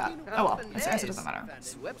confused by that. Oh well, I guess it doesn't matter.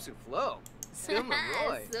 Sul.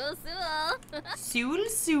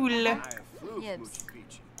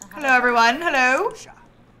 Hello, everyone. Hello.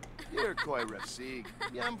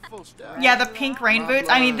 Yeah, the pink rain boots.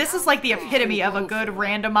 I mean, this is like the epitome of a good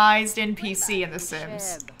randomized NPC in The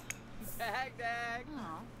Sims.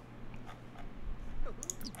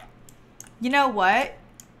 You know what?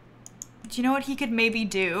 Do you know what he could maybe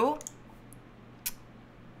do?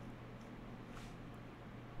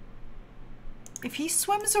 If he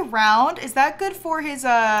swims around, is that good for his,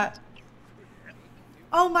 Oh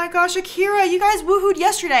my gosh, Akira, you guys woohooed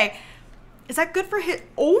yesterday. Is that good for his...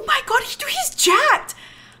 Oh my god, he's jacked!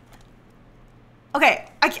 Okay,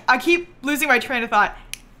 I keep losing my train of thought.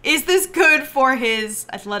 Is this good for his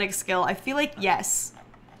athletic skill? I feel like yes.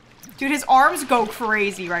 Dude, his arms go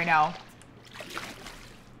crazy right now.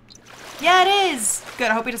 Yeah, it is. Good,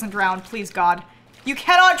 I hope he doesn't drown, please God. You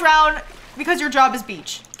cannot drown because your job is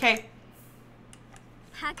beach, okay?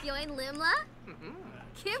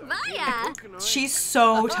 She's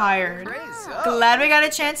so tired. Glad we got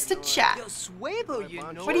a chance to chat. What are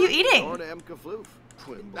you eating?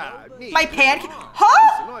 My pancake?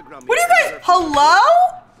 Huh? What are you guys? Hello?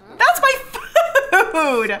 That's my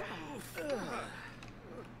food.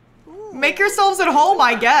 Make yourselves at home,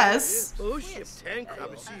 I guess.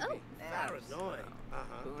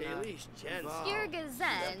 Delish, Jen.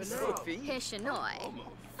 Skirgazen. Hishanoi.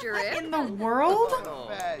 Drip. In the world?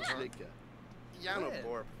 Vajlika. Yano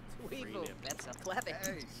Borb. Weevil, that's a plebby.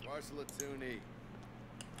 Hey, Swarslatuni.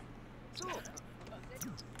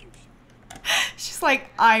 She's like,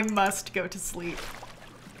 I must go to sleep.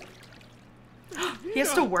 He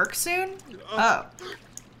has to work soon? Oh.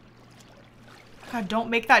 God, don't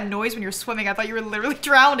make that noise when you're swimming. I thought you were literally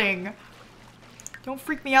drowning. Don't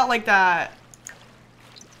freak me out like that.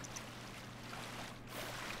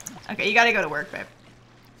 Okay, you gotta go to work, babe.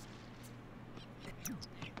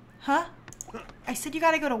 Huh? I said you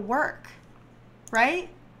gotta go to work. Right?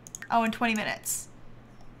 Oh, in 20 minutes.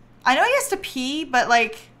 I know he has to pee, but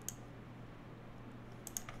like...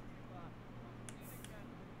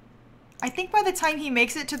 I think by the time he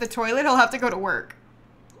makes it to the toilet, he'll have to go to work.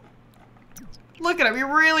 Look at him. He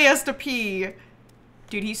really has to pee.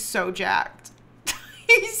 Dude, he's so jacked.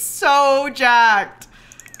 He's so jacked.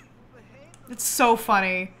 It's so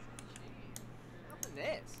funny.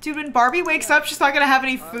 Dude, when Barbie wakes up, she's not gonna have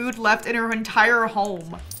any food left in her entire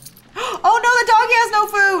home. Oh no, the doggy has no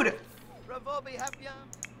food!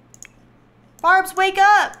 Barbs, wake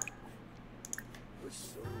up!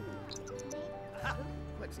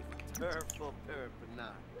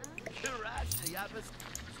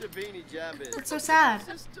 That's so sad.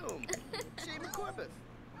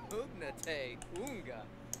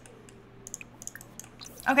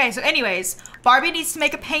 Okay, so anyways, Barbie needs to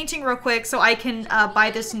make a painting real quick so I can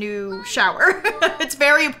buy this new shower. It's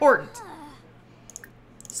very important.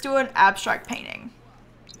 Let's do an abstract painting.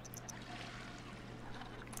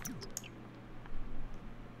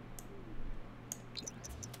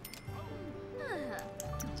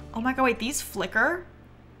 Oh my god, wait, these flicker?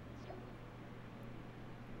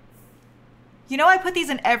 You know I put these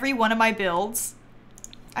in every one of my builds?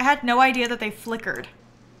 I had no idea that they flickered.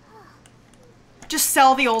 Just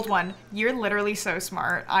sell the old one. You're literally so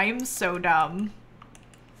smart. I am so dumb.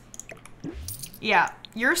 Yeah,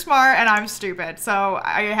 you're smart and I'm stupid. So,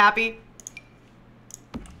 are you happy?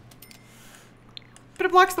 But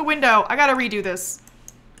it blocks the window. I gotta redo this.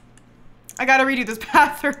 I gotta redo this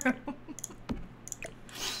bathroom.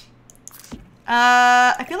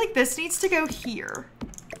 I feel like this needs to go here.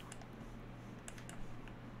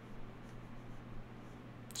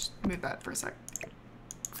 Just move that for a sec.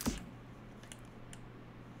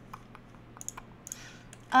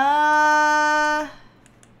 Oh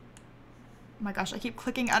my gosh, I keep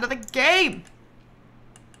clicking out of the game.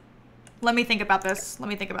 Let me think about this. Let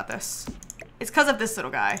me think about this. It's because of this little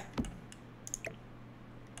guy.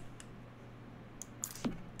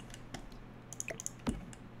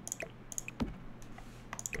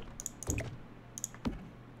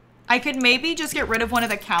 I could maybe just get rid of one of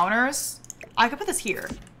the counters. I could put this here.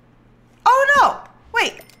 Oh no!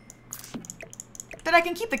 Wait. Then I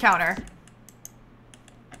can keep the counter.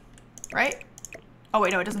 Right? Oh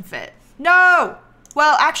wait, no, it doesn't fit. No!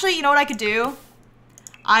 Well, actually, you know what I could do?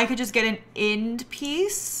 I could just get an end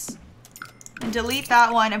piece and delete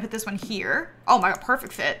that one and put this one here. Oh my god,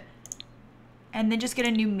 perfect fit. And then just get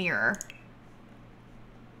a new mirror.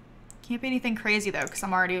 Can't be anything crazy though, because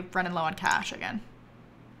I'm already running low on cash again.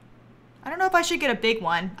 I don't know if I should get a big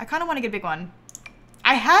one. I kind of want to get a big one.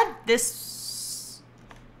 I had this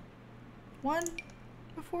one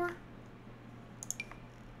before.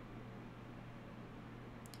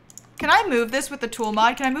 Can I move this with the tool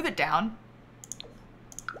mod? Can I move it down?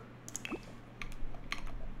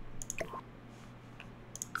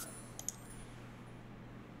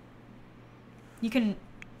 You can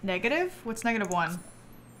negative? What's -1?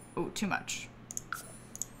 Oh, too much.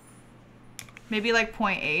 Maybe like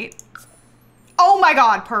 0.8. Oh my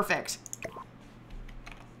god, perfect.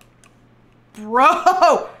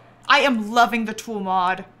 Bro, I am loving the tool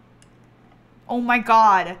mod. Oh my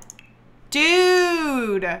god.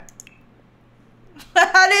 Dude.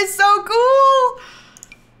 That is so cool.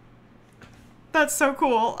 That's so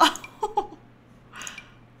cool.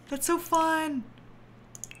 That's so fun.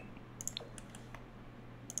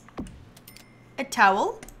 A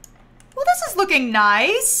towel? Well, this is looking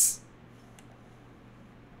nice.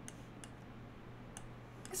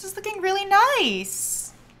 This is looking really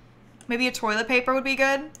nice. Maybe a toilet paper would be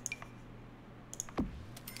good.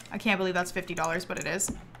 I can't believe that's $50, but it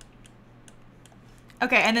is.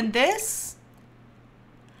 Okay, and then this.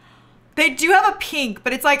 They do have a pink,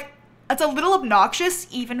 but it's like, it's a little obnoxious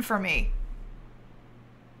even for me.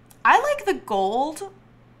 I like the gold.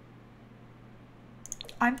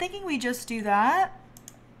 I'm thinking we just do that.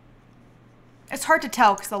 It's hard to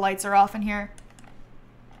tell because the lights are off in here.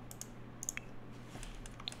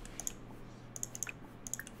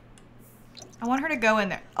 I want her to go in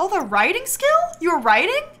there. Oh, the writing skill? You were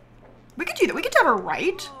writing? We could do that. We could have her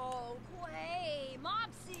write. Oh, Quay,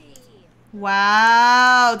 Mopsy.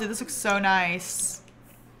 Wow, dude, this looks so nice.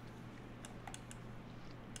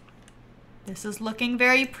 This is looking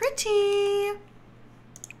very pretty.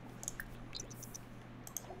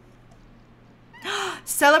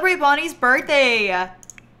 Celebrate Bonnie's birthday.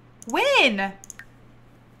 When?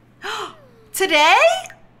 Today?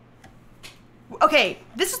 Okay,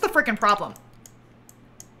 this is the freaking problem.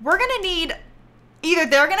 We're gonna need, either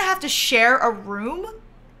they're gonna have to share a room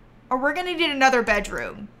or we're gonna need another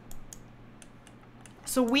bedroom.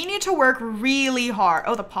 So we need to work really hard.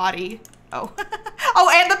 Oh, the potty. Oh. Oh,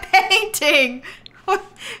 and the painting.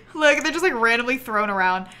 Look, they're just like randomly thrown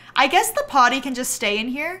around. I guess the potty can just stay in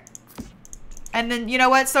here. And then, you know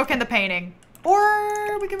what? So can the painting.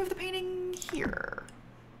 Or we can move the painting here.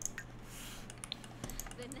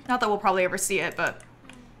 Not that we'll probably ever see it, but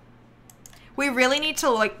we really need to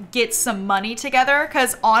like get some money together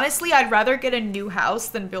because honestly, I'd rather get a new house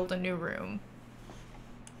than build a new room.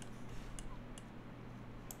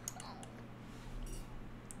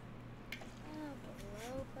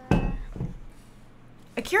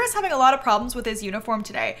 Akira's having a lot of problems with his uniform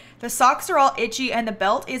today. The socks are all itchy and the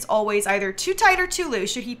belt is always either too tight or too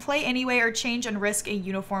loose. Should he play anyway or change and risk a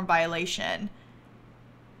uniform violation?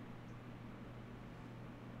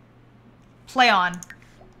 Play on.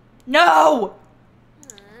 No!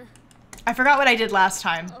 I forgot what I did last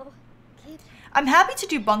time. I'm happy to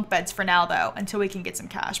do bunk beds for now though, until we can get some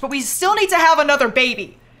cash. But we still need to have another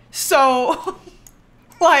baby. So,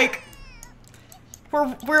 like,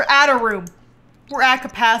 we're at a room. We're at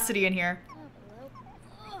capacity in here.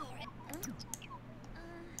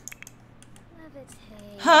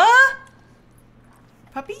 Huh?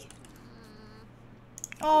 Puppy?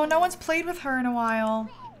 Oh, no one's played with her in a while.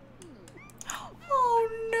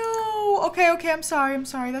 Oh no. Okay, okay, I'm sorry, I'm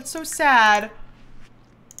sorry. That's so sad.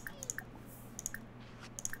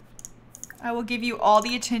 I will give you all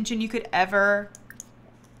the attention you could ever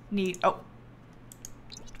need. Oh.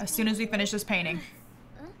 As soon as we finish this painting.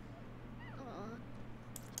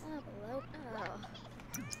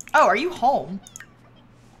 Oh, are you home?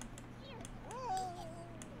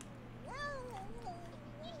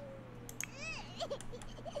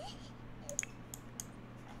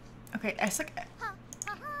 Okay, I suck.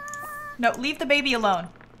 No, leave the baby alone.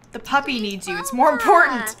 The puppy needs you. It's more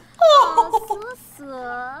important.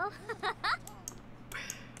 Oh.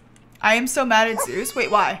 I am so mad at Zeus.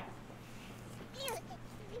 Wait, why?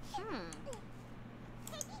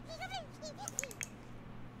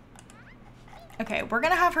 Okay, we're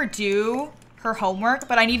gonna have her do her homework,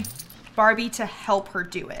 but I need Barbie to help her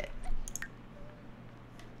do it.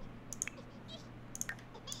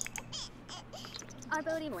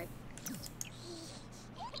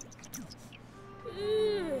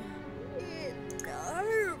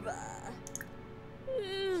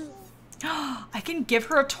 I can give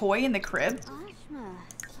her a toy in the crib.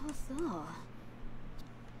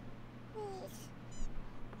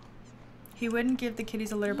 He wouldn't give the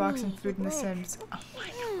kitties a litter box and food in the Sims. Oh my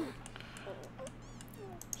god.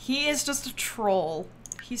 He is just a troll.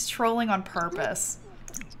 He's trolling on purpose.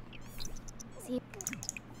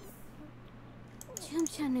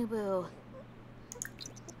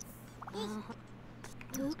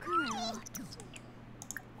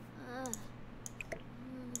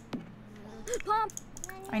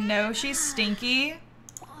 I know she's stinky.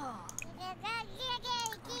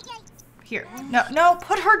 Here. No, no,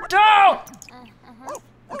 put her down!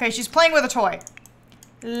 Okay, she's playing with a toy.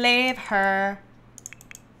 Leave her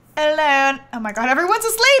alone. Oh my god, everyone's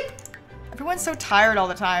asleep! Everyone's so tired all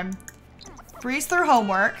the time. Breeze through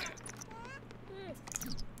homework.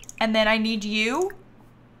 And then I need you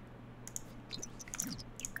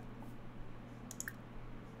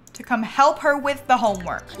to come help her with the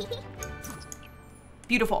homework.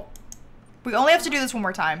 Beautiful. We only have to do this one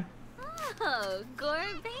more time. Oh,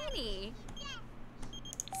 Gorbani.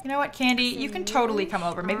 You know what, Candy? You can totally come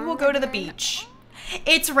over. Maybe we'll go to the beach.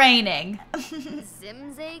 It's raining.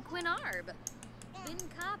 Sims a Quinarb. Bin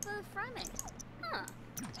Kappa from it. Huh.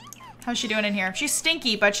 How's she doing in here? She's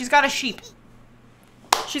stinky, but she's got a sheep.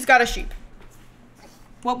 She's got a sheep.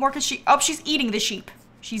 What more could she? Oh, she's eating the sheep.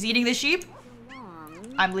 She's eating the sheep.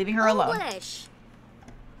 I'm leaving her alone.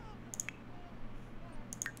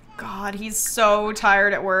 God, he's so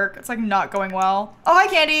tired at work. It's like not going well. Oh, hi,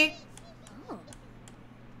 Candy.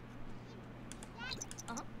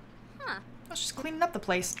 Oh, she's cleaning up the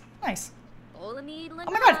place. Nice. Oh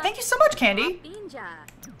my god, thank you so much, Candy.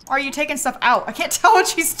 Are you taking stuff out? I can't tell what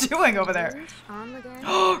she's doing over there.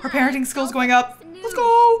 Her parenting skills going up. Let's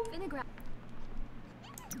go.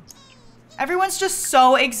 Everyone's just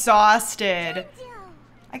so exhausted.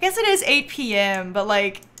 I guess it is 8 p.m., but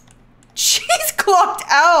like, she's clocked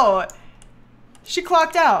out. She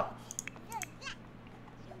clocked out.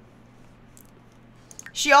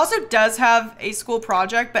 She also does have a school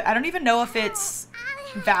project, but I don't even know if it's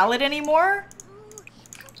valid anymore.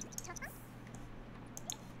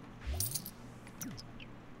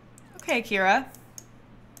 Okay, Kira.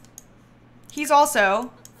 He's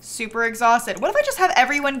also super exhausted. What if I just have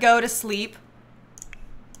everyone go to sleep?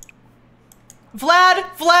 Vlad!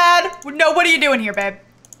 No, what are you doing here, babe?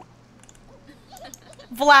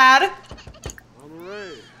 Vlad?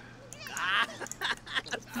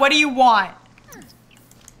 What do you want?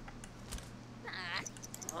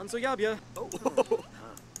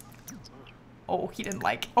 Oh, he didn't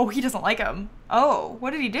like. Oh, he doesn't like him. Oh, what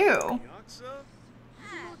did he do?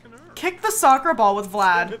 Kick the soccer ball with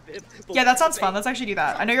Vlad. Yeah, that sounds fun. Let's actually do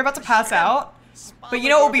that. I know you're about to pass out, but you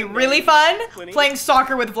know what will be really fun? Playing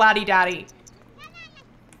soccer with Vladdy Daddy.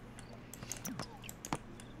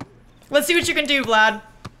 Let's see what you can do, Vlad.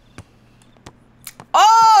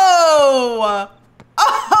 Oh!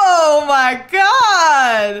 Oh my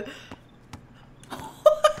god!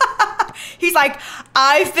 He's like,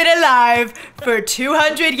 I've been alive for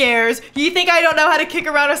 200 years. You think I don't know how to kick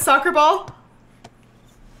around a soccer ball?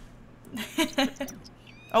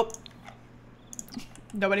 Oh.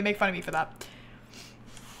 Nobody make fun of me for that.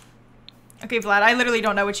 Okay, Vlad, I literally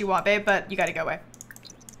don't know what you want, babe, but you gotta go away.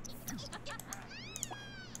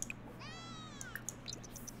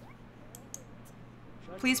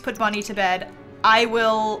 Please put Bunny to bed. I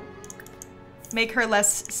will make her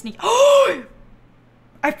less sneaky. Oh!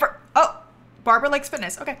 Oh, Barbara likes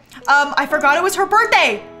fitness. Okay. I forgot it was her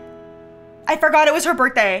birthday. I forgot it was her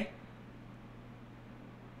birthday.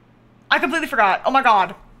 I completely forgot. Oh my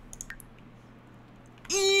god.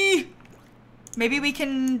 Eee. Maybe we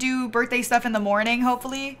can do birthday stuff in the morning,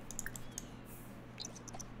 hopefully.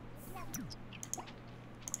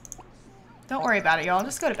 Don't worry about it, y'all.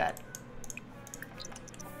 Just go to bed.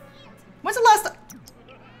 When's the last time?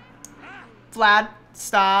 Vlad,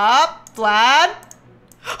 stop. Vlad.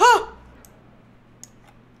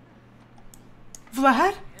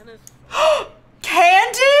 Vlad?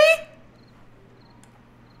 Candy?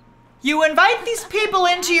 You invite these people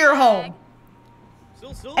into your home.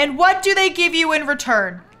 And what do they give you in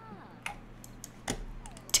return?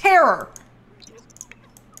 Terror.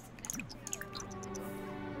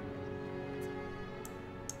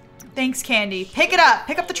 Thanks, Candy. Pick it up.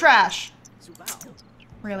 Pick up the trash.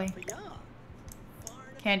 Really?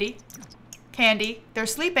 Candy? Candy? They're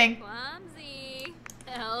sleeping. Clumsy.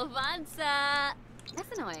 Elvanza.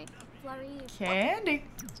 Definitely. Candy.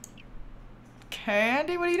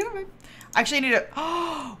 Candy, what are you doing, babe? Actually, I need to...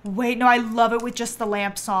 Oh, wait, no, I love it with just the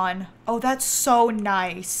lamps on. Oh, that's so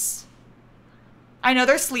nice. I know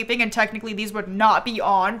they're sleeping, and technically these would not be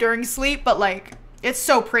on during sleep, but, like, it's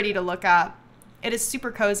so pretty to look at. It is super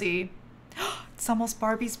cozy. It's almost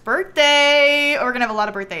Barbie's birthday. Oh, we're gonna have a lot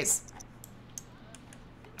of birthdays.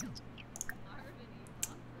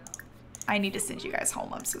 I need to send you guys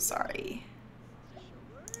home. I'm so sorry.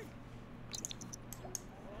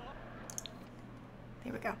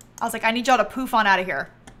 There we go. I was like, I need y'all to poof on out of here.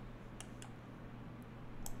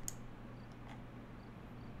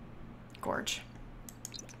 Gorge.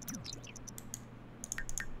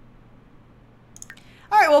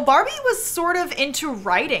 All right, well, Barbie was sort of into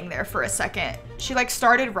writing there for a second. She like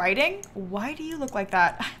started writing. Why do you look like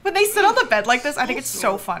that? When they sit on the bed like this, I think it's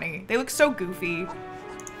so funny. They look so goofy.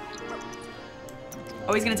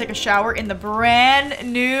 Oh, he's gonna take a shower in the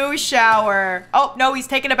brand new shower. Oh, no, he's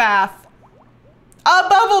taking a bath. A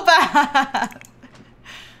bubble bath.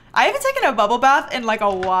 I haven't taken a bubble bath in like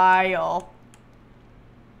a while.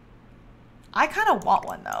 I kind of want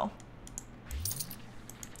one though.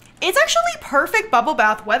 It's actually perfect bubble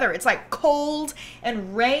bath weather. It's like cold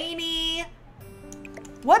and rainy.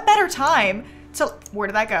 What better time to... Where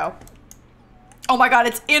did that go? Oh my god,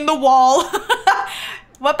 it's in the wall.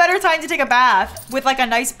 What better time to take a bath with like a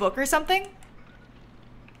nice book or something?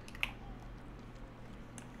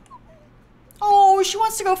 Oh, she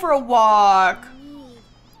wants to go for a walk.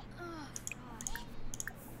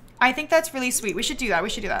 I think that's really sweet. We should do that. We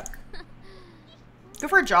should do that. Go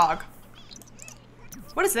for a jog.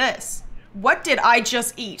 What is this? What did I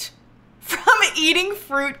just eat? From eating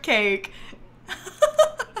fruitcake.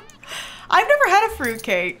 I've never had a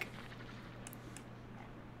fruitcake.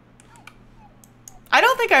 I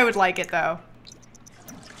don't think I would like it though.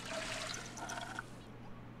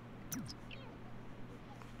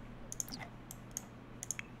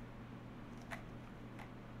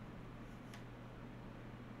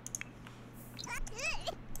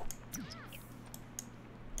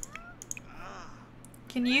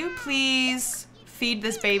 Can you please feed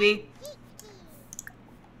this baby?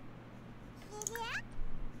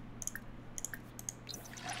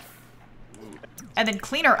 And then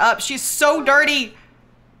clean her up. She's so dirty.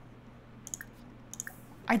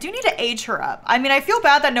 I do need to age her up. I mean, I feel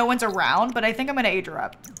bad that no one's around, but I think I'm gonna age her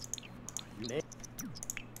up.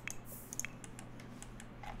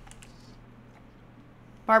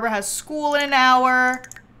 Barbara has school in an hour.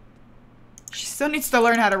 She still needs to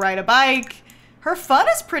learn how to ride a bike. Her fun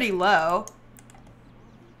is pretty low.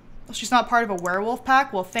 Well, she's not part of a werewolf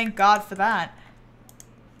pack? Well, thank God for that.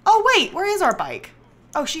 Oh, wait, where is our bike?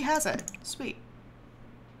 Oh, she has it. Sweet.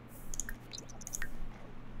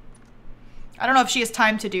 I don't know if she has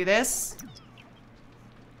time to do this,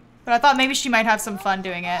 but I thought maybe she might have some fun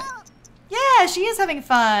doing it. Yeah, she is having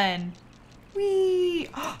fun. Whee!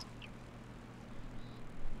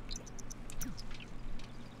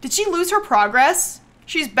 Did she lose her progress?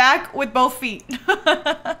 She's back with both feet.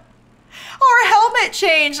 Oh, her helmet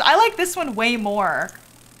changed. I like this one way more.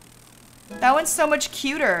 That one's so much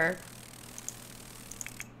cuter.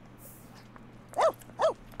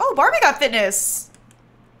 Oh, Barbie got fitness.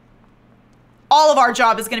 All of our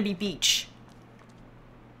job is gonna be beach.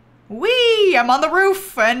 Whee! I'm on the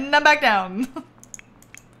roof and I'm back down.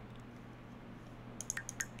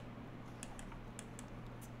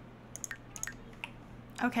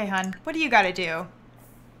 Okay, hun. What do you gotta do?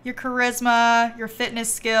 Your charisma, your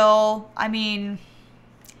fitness skill. I mean,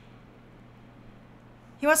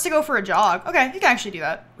 he wants to go for a jog. Okay, you can actually do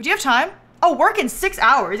that. Would you have time? Oh, work in 6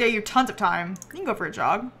 hours. Yeah, you have tons of time. You can go for a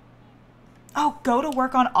jog. Oh, go to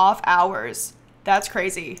work on off hours. That's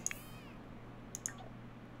crazy.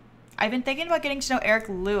 I've been thinking about getting to know Eric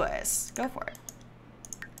Lewis. Go for it.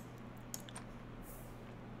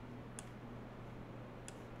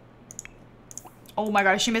 Oh my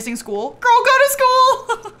God, is she missing school? Girl, go to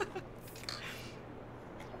school!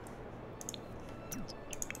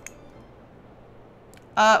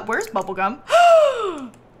 Where's bubblegum?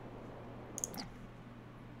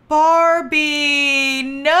 Barbie!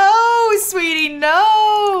 No, sweetie,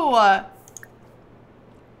 no!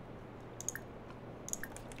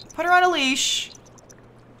 Put her on a leash.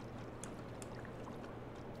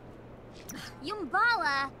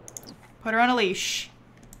 Yumbala. Put her on a leash.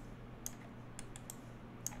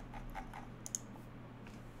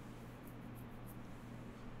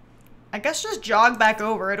 I guess just jog back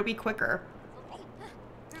over. It'll be quicker.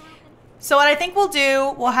 So what I think we'll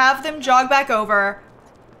do, we'll have them jog back over.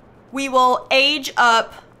 We will age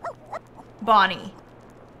up Bonnie.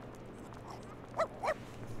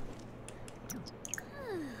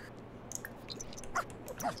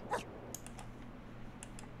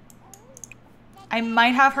 I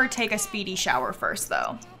might have her take a speedy shower first,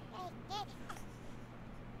 though.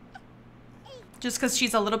 Just because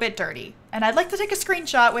she's a little bit dirty. And I'd like to take a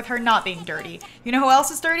screenshot with her not being dirty. You know who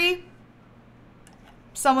else is dirty?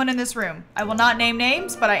 Someone in this room. I will not name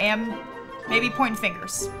names, but I am maybe pointing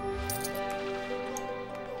fingers.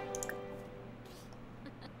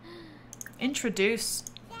 Introduce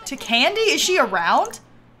to Candy? Is she around?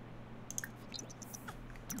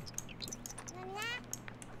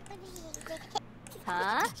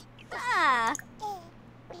 Huh? Ah.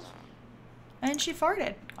 And she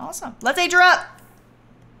farted. Awesome. Let's age her up.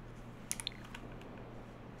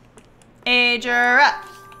 Age her up.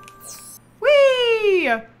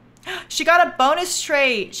 Whee! She got a bonus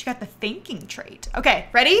trait. She got the thinking trait. Okay,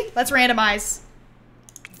 ready? Let's randomize.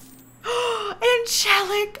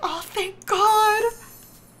 Angelic. Oh, thank God.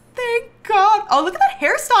 Thank God. Oh, look at that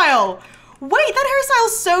hairstyle. Wait, that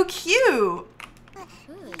hairstyle's so cute.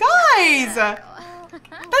 Guys,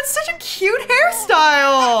 that's such a cute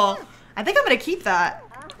hairstyle. I think I'm gonna keep that.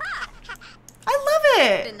 I love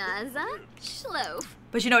it. Benaza. Shlof.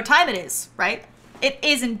 But you know what time it is, right? It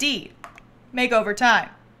is indeed makeover time.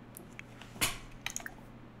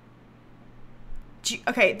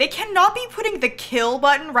 Okay, they cannot be putting the kill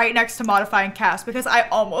button right next to modifying cast because I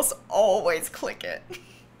almost always click it.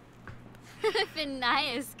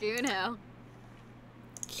 Benaya Skuno.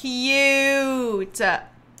 Cute. Does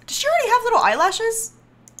she already have little eyelashes?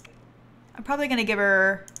 I'm probably gonna give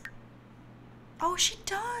her... Oh, she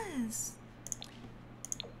does.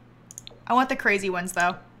 I want the crazy ones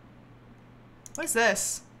though. What is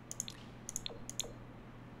this?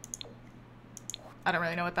 I don't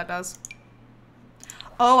really know what that does.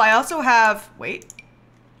 Oh, I also have, wait.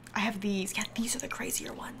 I have these. Yeah, these are the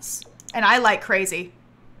crazier ones. And I like crazy.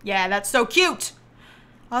 Yeah, that's so cute.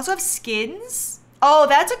 I also have skins. Oh,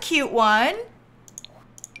 that's a cute one.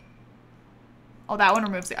 Oh, that one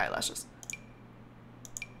removes the eyelashes.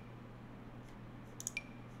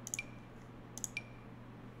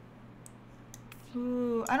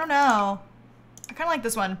 Ooh, I don't know. I kind of like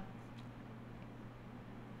this one.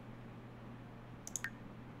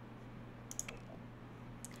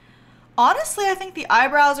 Honestly, I think the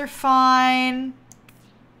eyebrows are fine.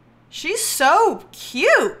 She's so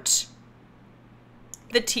cute.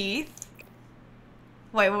 The teeth.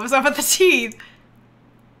 Wait, what was up with the teeth?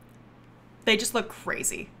 They just look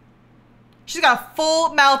crazy. She's got a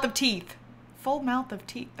full mouth of teeth. Full mouth of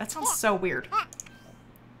teeth. That sounds so weird.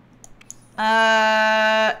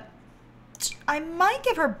 I might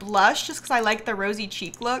give her blush just because I like the rosy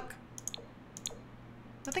cheek look.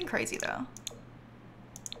 Nothing crazy though.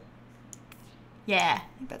 Yeah,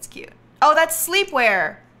 I think that's cute. Oh, that's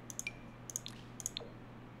sleepwear.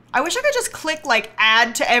 I wish I could just click like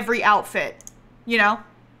add to every outfit, you know?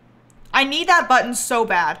 I need that button so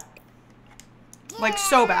bad. Like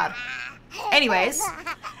so bad. Anyways,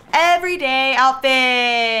 everyday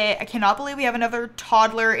outfit. I cannot believe we have another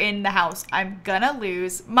toddler in the house. I'm gonna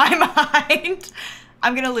lose my mind.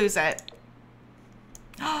 I'm gonna lose it.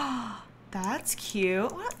 That's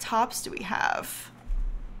cute. What tops do we have?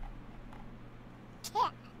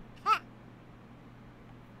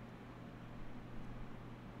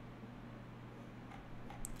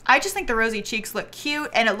 I just think the rosy cheeks look cute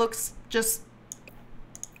and it looks just...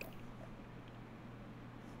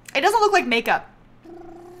 It doesn't look like makeup,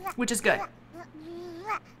 which is good.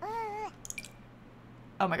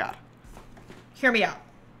 Oh my god. Hear me out.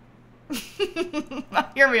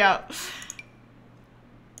 Hear me out.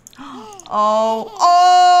 Oh.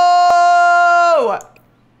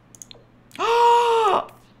 Oh!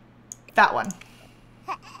 That one.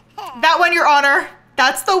 That one, Your Honor.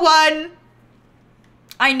 That's the one.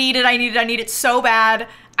 I need it, I need it, I need it so bad.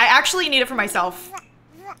 I actually need it for myself.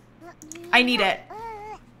 I need it.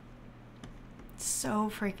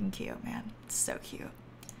 So freaking cute, man. It's so cute.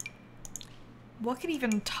 What could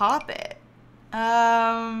even top it?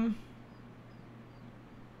 There's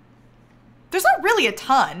not really a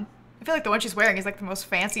ton. I feel like the one she's wearing is like the most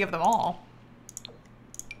fancy of them all.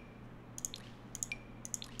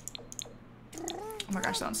 Oh my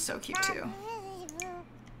gosh, that one's so cute too.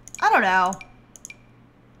 I don't know.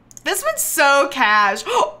 This one's so cash.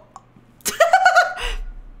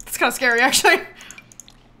 It's kind of scary, actually.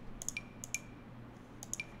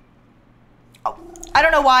 Oh, I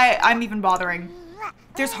don't know why I'm even bothering.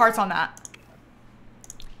 There's hearts on that.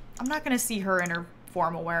 I'm not gonna see her in her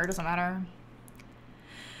formal wear. It doesn't matter.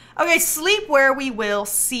 Okay, sleepwear we will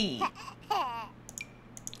see.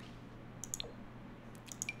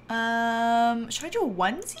 Should I do a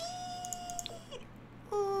onesie?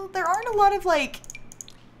 There aren't a lot of like...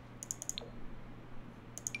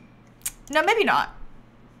 No, maybe not.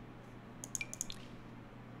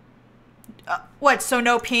 What, so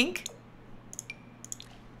no pink?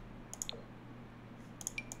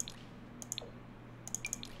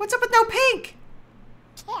 What's up with no pink?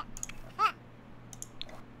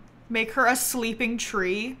 Make her a sleeping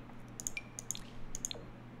tree.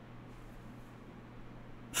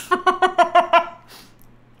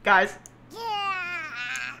 Guys.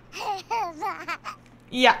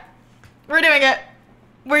 Yeah. We're doing it.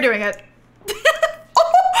 We're doing it.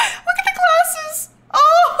 Oh, look at the glasses.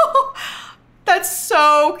 Oh, that's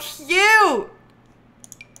so cute.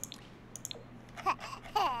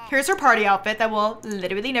 Here's her party outfit that we'll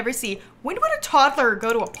literally never see. When would a toddler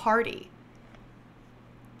go to a party?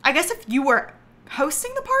 I guess if you were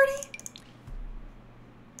hosting the party?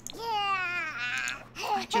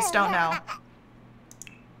 I just don't know.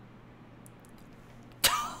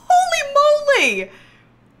 Holy moly!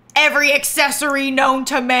 Every accessory known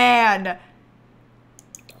to man.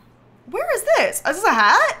 Where is this? Is this a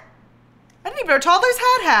hat? I didn't even know toddlers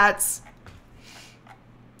had hats.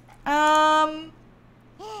 I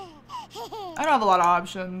don't have a lot of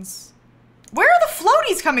options. Where are the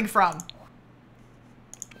floaties coming from?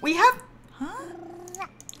 We have... Huh?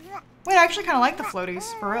 Wait, I actually kind of like the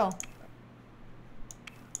floaties, for real.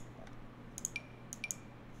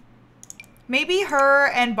 Maybe her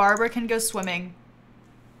and Barbara can go swimming.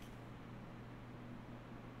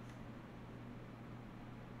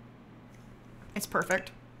 It's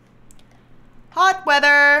perfect. Hot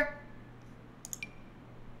weather!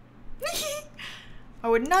 I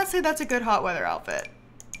would not say that's a good hot weather outfit.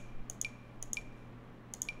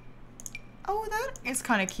 Oh, that is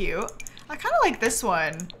kind of cute. I kind of like this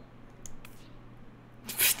one.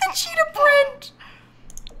 The cheetah print!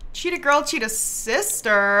 Cheetah girl, cheetah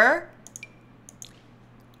sister.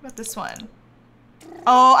 What about this one?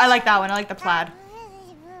 Oh, I like that one. I like the plaid.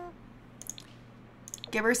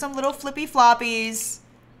 Give her some little flippy floppies.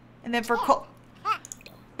 And then for cold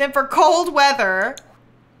weather,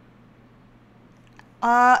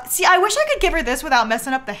 See, I wish I could give her this without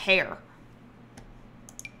messing up the hair.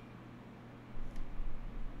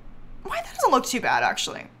 Why, that doesn't look too bad,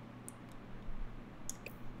 actually.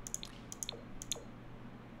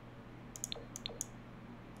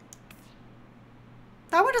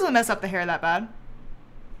 That one doesn't mess up the hair that bad.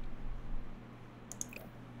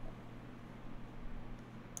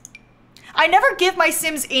 I never give my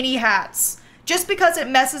Sims any hats, just because it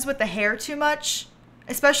messes with the hair too much,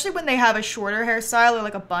 especially when they have a shorter hairstyle or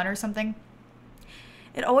like a bun or something.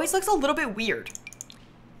 It always looks a little bit weird.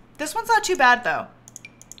 This one's not too bad though.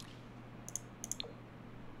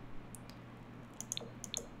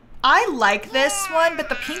 I like this one, but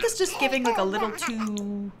the pink is just giving like a little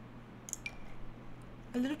too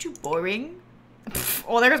boring.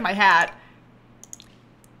 Oh, there's my hat.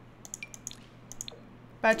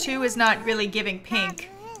 Batu is not really giving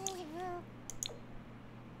pink.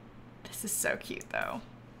 This is so cute though.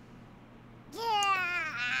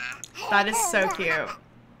 That is so cute.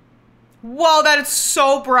 Whoa, that is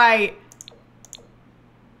so bright.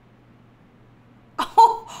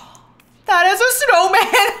 Oh, that is a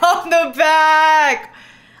snowman on the back.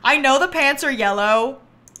 I know the pants are yellow,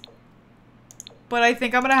 but I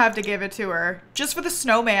think I'm gonna have to give it to her. Just for the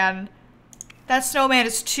snowman. That snowman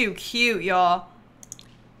is too cute, y'all.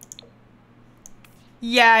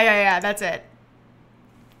 Yeah, that's it.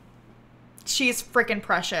 She is freaking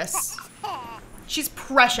precious. She's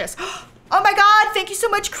precious. Oh my god, thank you so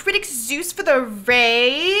much, Critic Zeus, for the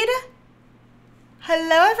raid.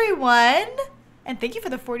 Hello, everyone. And thank you for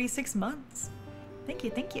the 46 months. Thank you,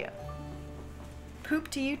 thank you. Poop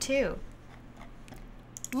to you, too.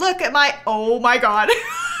 Look at my... Oh my god.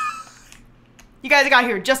 You guys got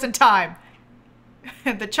here just in time.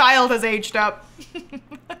 The child has aged up.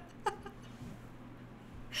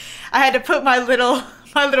 I had to put my little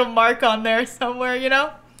mark on there somewhere, you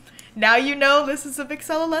know? Now you know this is a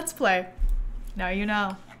Vixella Let's Play. Now you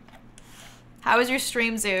know. How was your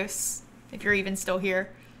stream, Zeus? If you're even still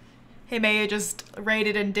here. Hey, Maya just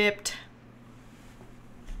raided and dipped.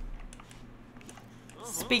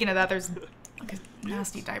 Speaking of that, there's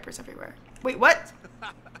nasty diapers everywhere. Wait, what?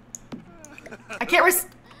 I can't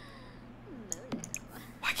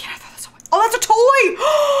Why can't I throw this away? Oh, that's a toy!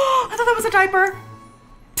 I thought that was a diaper.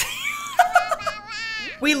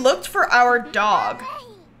 We looked for our dog.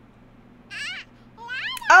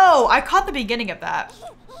 Oh, I caught the beginning of that.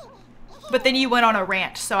 But then you went on a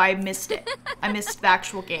rant, so I missed it. I missed the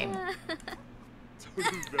actual game.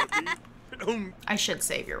 I should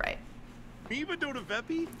save, you're right. You went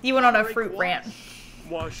on a fruit rant.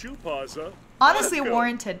 Honestly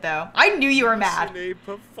warranted, though. I knew you were mad.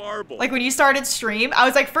 Like, when you started stream, I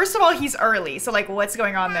was like, first of all, he's early, so like, what's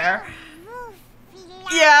going on there?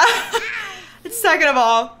 Yeah. Second of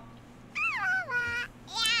all,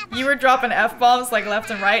 you were dropping F-bombs like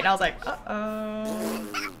left and right, and I was like, uh-oh.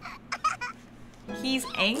 He's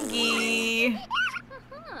angry.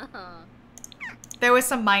 There was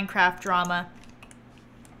some Minecraft drama.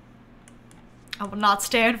 I will not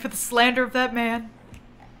stand for the slander of that man.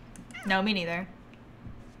 No, me neither.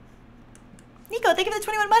 Nico, thank you for the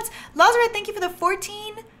 21 months. Lazarus, thank you for the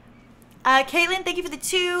 14. Caitlin, thank you for the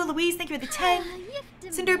 2. Louise, thank you for the 10.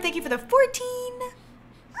 Cinder, thank you for the 14.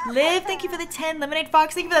 Liv, thank you for the 10. Lemonade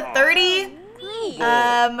Fox, thank you for the 30.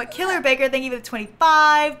 Killer Baker, thank you for the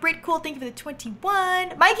 25. Brit Cool, thank you for the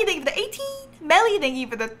 21. Mikey, thank you for the 18. Melly, thank you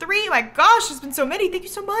for the 3. My gosh, there's been so many. Thank you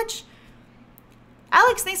so much.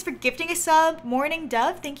 Alex, thanks for gifting a sub. Morning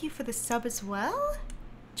Dove, thank you for the sub as well.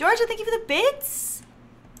 Georgia, thank you for the bits.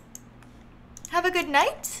 Have a good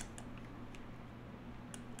night.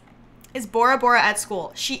 Is Bora Bora at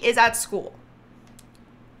school? She is at school.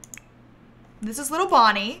 This is little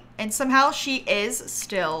Bonnie, and somehow she is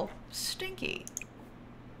still stinky.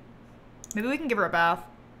 Maybe we can give her a bath.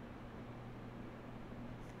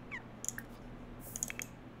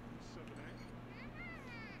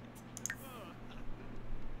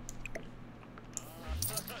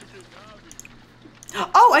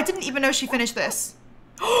 Oh, I didn't even know she finished this.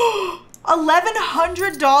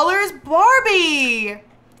 $1,100 Barbie!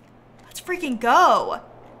 Let's freaking go.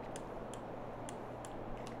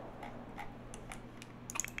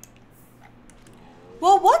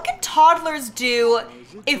 Well, what could toddlers do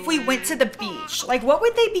if we went to the beach? Like, what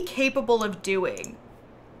would they be capable of doing?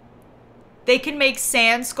 They can make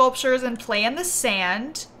sand sculptures and play in the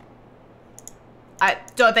sand.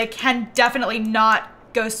 They can definitely not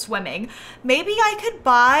go swimming. Maybe I could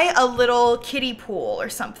buy a little kiddie pool or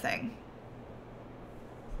something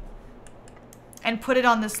and put it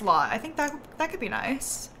on this lot. I think that could be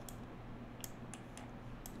nice.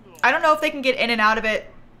 I don't know if they can get in and out of it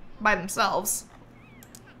by themselves.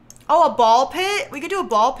 Oh, a ball pit? We could do a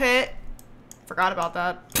ball pit. Forgot about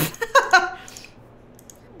that.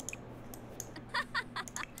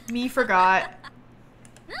 Me forgot.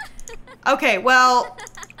 Okay, well,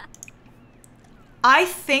 I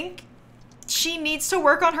think she needs to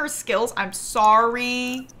work on her skills. I'm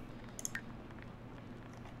sorry.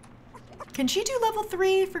 Can she do level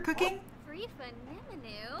 3 for cooking?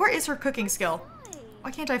 Where is her cooking skill?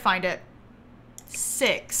 Why can't I find it?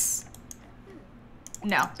 6.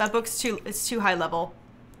 No, that book's it's too high level.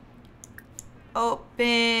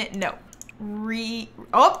 Open, no.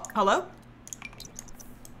 Oh, hello?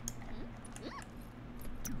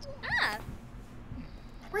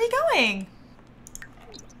 Where are you going?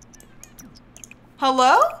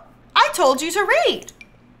 Hello? I told you to read.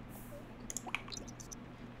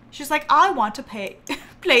 She's like, I want to play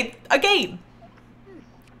a game.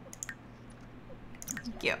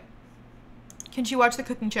 Thank you. Can she watch the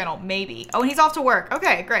cooking channel? Maybe. Oh, and he's off to work.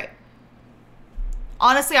 Okay, great.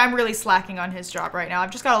 Honestly, I'm really slacking on his job right now. I've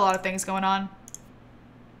just got a lot of things going on.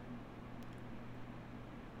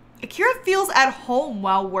 Akira feels at home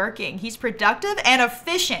while working. He's productive and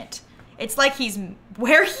efficient. It's like he's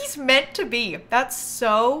where he's meant to be. That's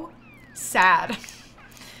so sad.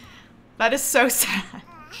 That is so sad.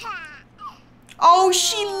 Oh,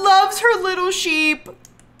 she loves her little sheep.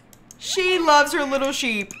 She loves her little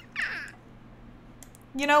sheep.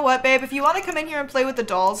 You know what, babe? If you want to come in here and play with the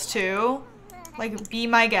dolls too, like, be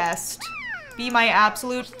my guest. Be my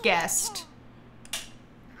absolute guest.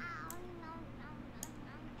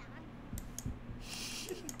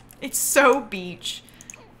 It's so beach.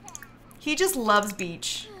 He just loves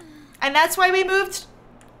beach. And that's why we moved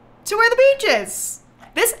to where the beach is.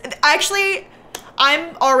 This, actually,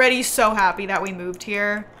 I'm already so happy that we moved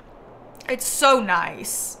here. It's so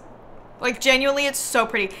nice. Like, genuinely, it's so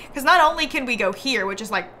pretty. Because not only can we go here, which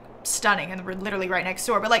is, like, stunning, and we're literally right next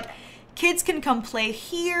door, but, like, kids can come play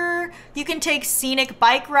here. You can take scenic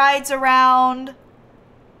bike rides around.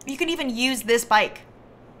 You can even use this bike.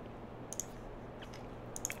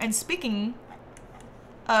 And speaking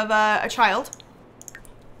of a child,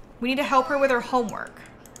 we need to help her with her homework.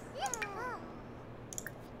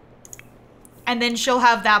 And then she'll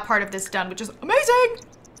have that part of this done, which is amazing.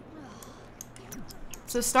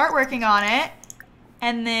 So start working on it.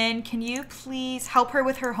 And then can you please help her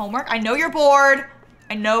with her homework? I know you're bored.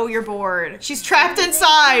 I know you're bored. She's trapped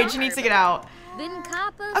inside. She needs to get out.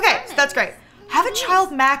 Okay, so that's great. Have a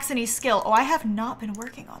child max any skill. Oh, I have not been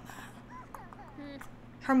working on that.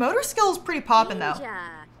 Her motor skill is pretty poppin' though.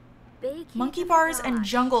 Monkey bars and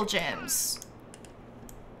jungle gyms.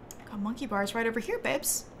 Got monkey bars right over here,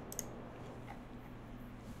 babes.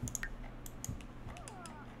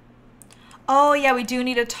 Oh yeah, we do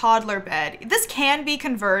need a toddler bed. This can be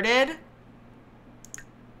converted,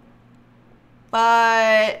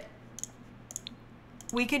 but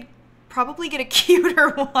we could probably get a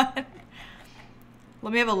cuter one.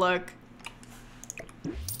 Let me have a look.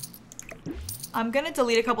 I'm gonna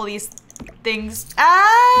delete a couple of these things.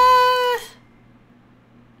 I'll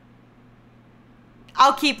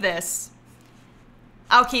keep this.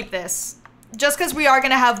 I'll keep this. Just because we are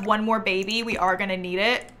gonna have one more baby, we are gonna need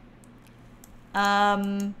it. They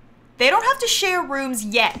don't have to share rooms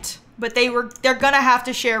yet, but they're gonna have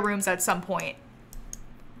to share rooms at some point.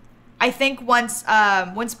 I think once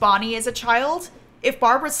Bonnie is a child, if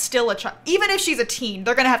Barbara's still a child, even if she's a teen,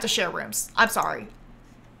 they're gonna have to share rooms. I'm sorry.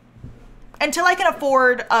 Until I can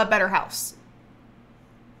afford a better house.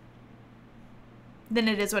 Then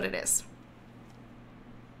it is what it is.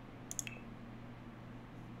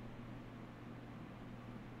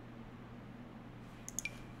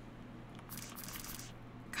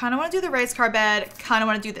 Kind of want to do the race car bed. Kind of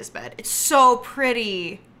want to do this bed. It's so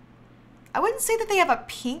pretty. I wouldn't say that they have a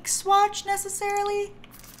pink swatch necessarily.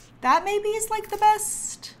 That maybe is like the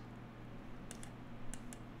best.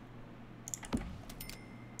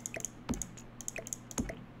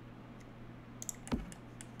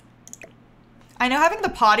 I know having the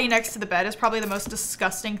potty next to the bed is probably the most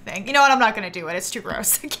disgusting thing. You know what? I'm not going to do it. It's too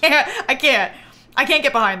gross. I can't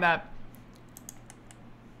get behind that.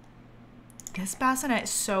 This bassinet is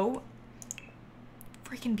so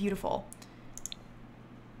freaking beautiful.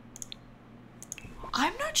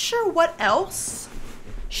 I'm not sure what else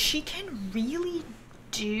she can really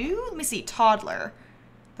do. Let me see. Toddler.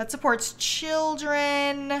 That supports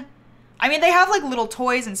children. I mean, they have like little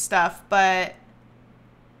toys and stuff, but...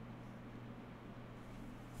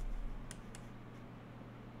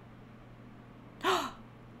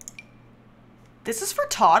 This is for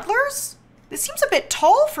toddlers? This seems a bit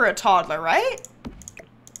tall for a toddler, right?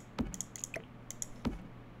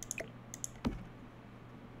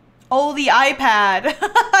 Oh, the iPad. I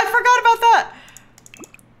forgot about that.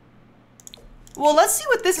 Well, let's see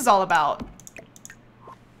what this is all about.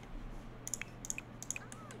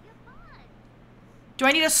 Do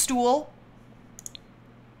I need a stool?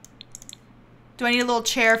 Do I need a little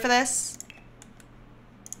chair for this?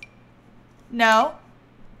 No?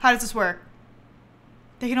 How does this work?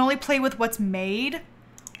 They can only play with what's made?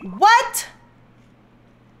 What?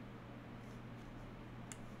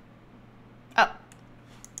 Oh.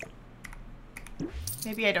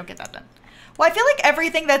 Maybe I don't get that then. Well, I feel like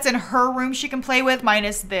everything that's in her room she can play with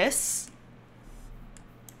minus this.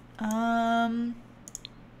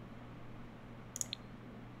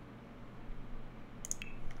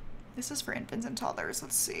 This is for infants and toddlers.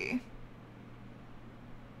 Let's see.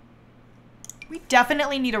 We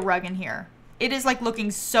definitely need a rug in here. It is like looking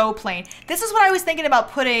so plain. This is what I was thinking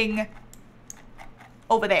about putting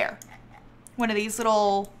over there. One of these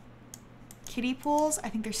little kiddie pools. I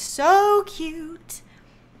think they're so cute.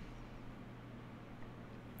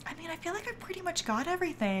 I mean, I feel like I've pretty much got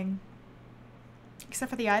everything. Except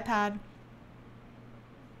for the iPad.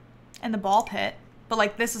 And the ball pit. But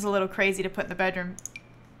like this is a little crazy to put in the bedroom.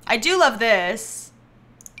 I do love this.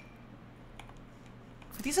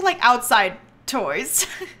 But these are like outside toys.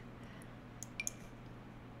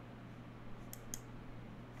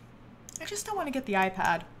 I just don't want to get the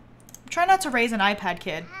iPad. Try not to raise an iPad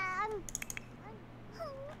kid.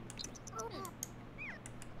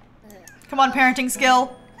 Come on, parenting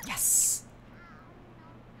skill. Yes.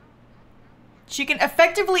 She can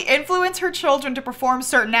effectively influence her children to perform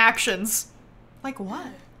certain actions. Like what?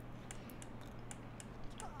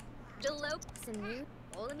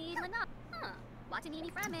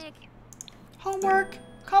 Homework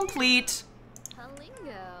complete.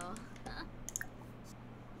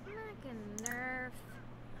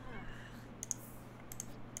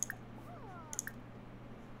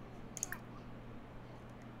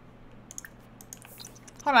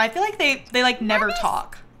 Hold on, I feel like they like never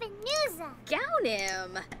talk. Gown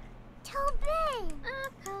him.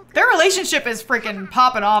 Their relationship is freaking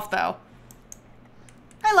popping off though.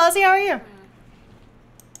 Hi Lozzie, how are you?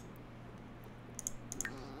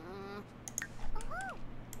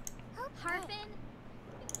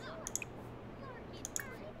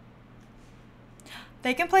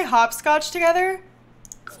 They can play hopscotch together?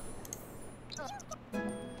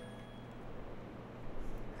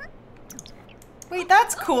 Wait,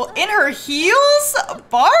 that's cool. In her heels?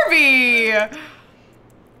 Barbie!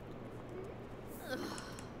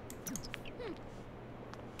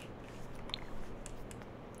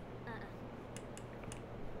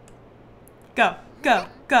 Go, go,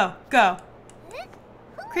 go, go.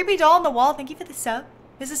 Creepy doll on the wall, thank you for the sub.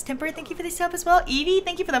 Mrs. Timper, thank you for the sub as well. Evie,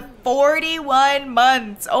 thank you for the 41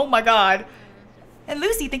 months. Oh my god. And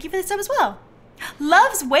Lucy, thank you for the sub as well.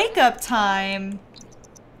 Loves wake up time.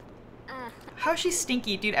 How's she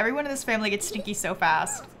stinky? Dude, everyone in this family gets stinky so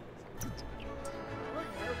fast.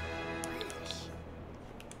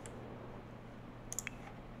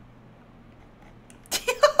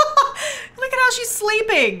 Look at how she's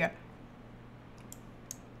sleeping.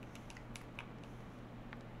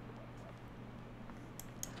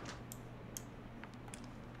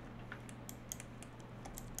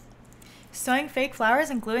 Sewing fake flowers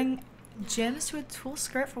and gluing gems to a tulle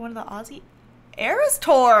skirt for one of the Aussie Eras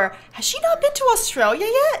tour. Has she not been to Australia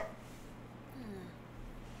yet?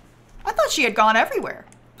 I thought she had gone everywhere.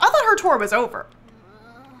 I thought her tour was over.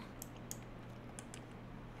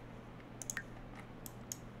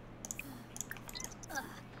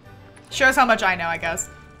 Shows how much I know, I guess.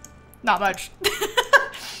 Not much.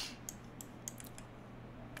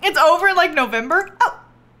 It's over in like November? Oh.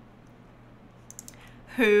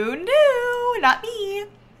 Who knew? Not me.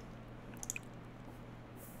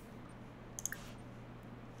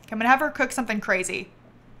 I'm gonna have her cook something crazy.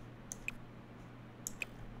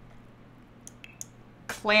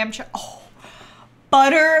 Clam chowder. Oh,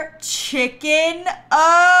 butter chicken.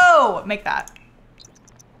 Oh, make that.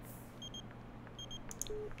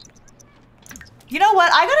 You know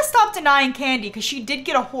what? I gotta stop denying Candy because she did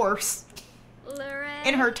get a horse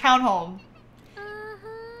in her townhome.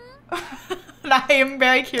 And I am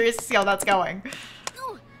very curious to see how that's going.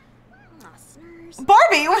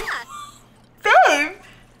 Barbie! Babe!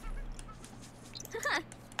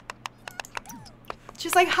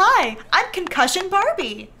 She's like, hi, I'm Concussion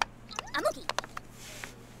Barbie.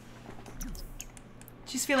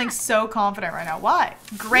 She's feeling so confident right now. Why?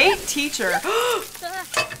 Great teacher.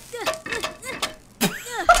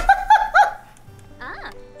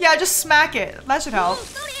 Yeah, just smack it. That should help.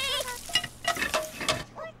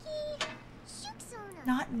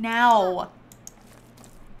 Not now.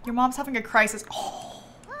 Your mom's having a crisis. Oh.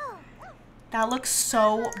 That looks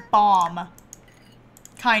so bomb.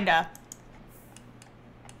 Kinda.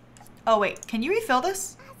 Oh wait, can you refill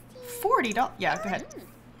this? $40. Yeah, go ahead.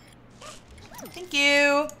 Thank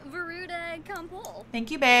you. Veruda Kumpul.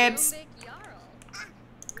 Thank you, babes. Rumbik Jarl.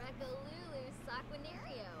 Rekalulu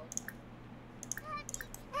Saquinario.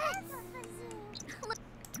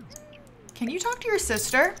 Can you talk to your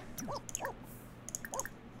sister?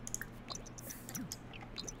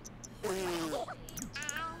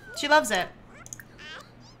 She loves it.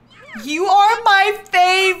 You are my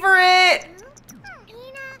favorite.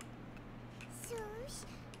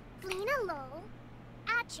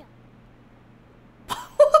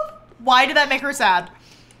 Why did that make her sad?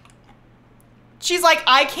 She's like,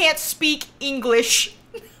 I can't speak English.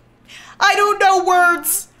 I don't know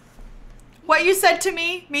words. What you said to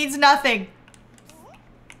me means nothing.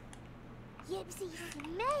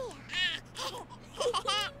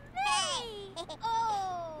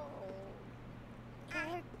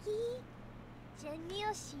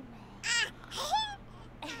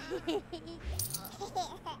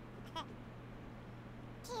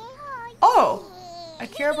 Oh,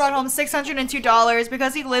 Akira brought home $602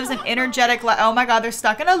 because he lives an energetic oh my god, they're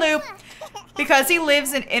stuck in a loop. Because he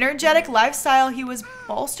lives an energetic lifestyle, he was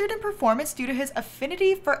bolstered in performance due to his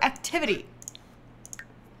affinity for activity.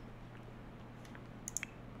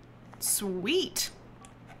 Sweet.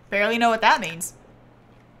 Barely know what that means.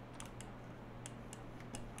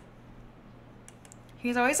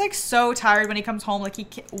 He's always like so tired when he comes home, like he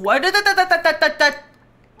can't. What?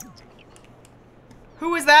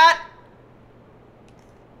 Who is that?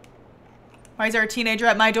 Why is there a teenager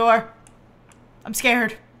at my door? I'm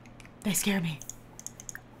scared. They scare me.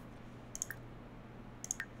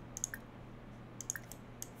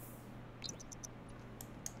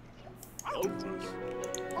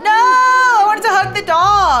 No! I wanted to hug the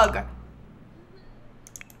dog.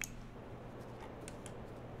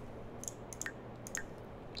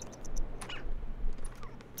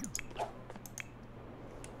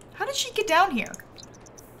 How did she get down here?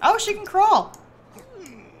 Oh, she can crawl.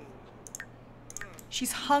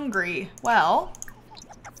 She's hungry. Well,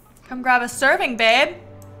 come grab a serving, babe.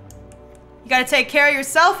 You gotta take care of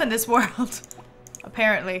yourself in this world.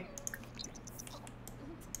 Apparently.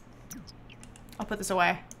 I'll put this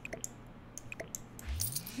away.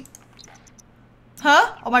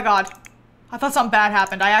 Huh? Oh my god. I thought something bad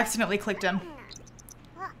happened. I accidentally clicked him.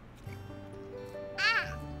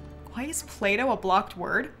 Why is Play-Doh a blocked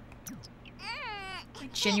word? I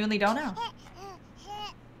genuinely don't know.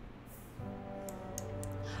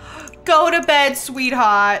 Go to bed,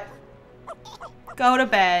 sweetheart. Go to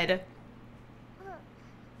bed.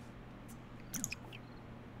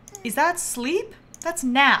 Is that sleep? That's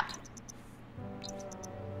nap.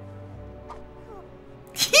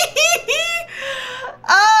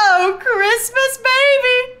 Oh, Christmas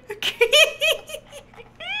baby.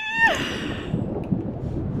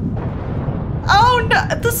 Oh no,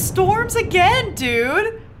 the storms again,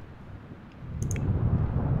 dude.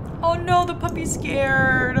 Oh no, the puppy's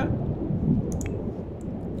scared. I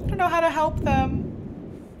don't know how to help them.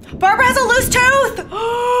 Barbara has a loose tooth!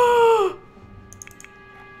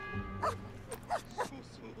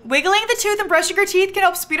 Wiggling the tooth and brushing her teeth can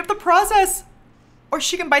help speed up the process. Or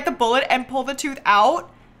she can bite the bullet and pull the tooth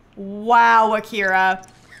out. Wow, Akira.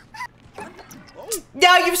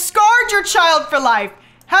 Now you've scarred your child for life.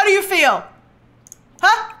 How do you feel?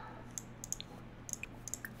 Huh?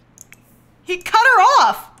 He cut her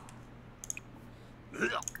off.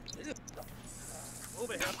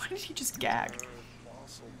 Why did he just gag?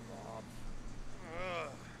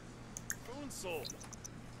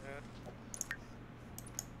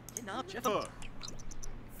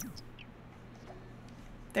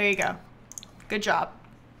 There you go. Good job.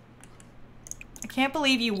 I can't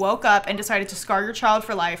believe you woke up and decided to scar your child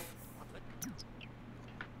for life.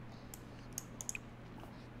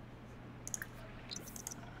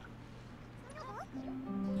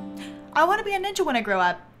 I want to be a ninja when I grow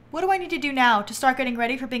up. What do I need to do now to start getting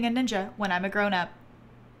ready for being a ninja when I'm a grown-up?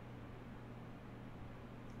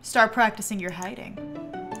 Start practicing your hiding.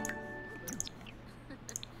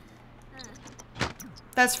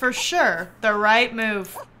 That's for sure the right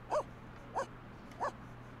move.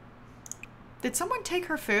 Did someone take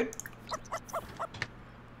her food?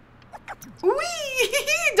 Whee!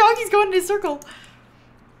 Doggy's going in a circle.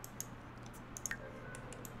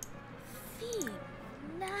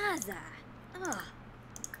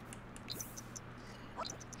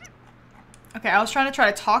 Okay, I was trying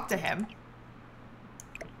to talk to him.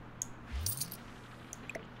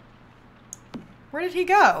 Where did he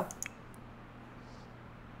go?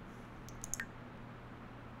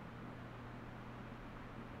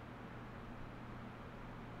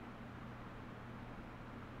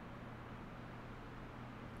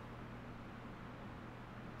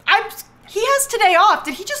 He has today off.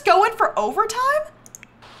 Did he just go in for overtime?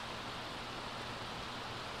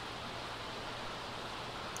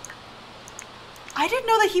 I didn't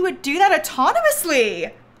know that he would do that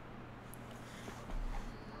autonomously.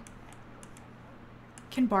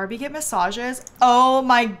 Can Barbie get massages? Oh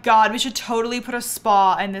my God, we should totally put a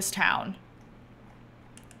spa in this town.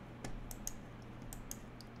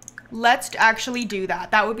 Let's actually do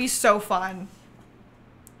that. That would be so fun.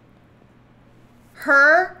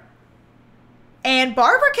 Her and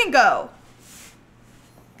Barbara can go.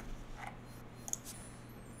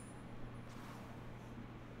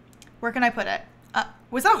 Where can I put it?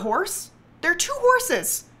 Was that a horse? There are 2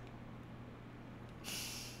 horses.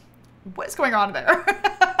 What is going on there?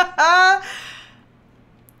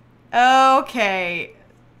 Okay.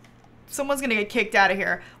 Someone's gonna get kicked out of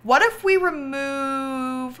here. What if we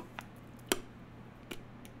remove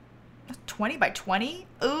 20 by 20?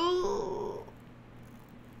 Ooh.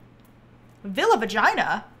 Villa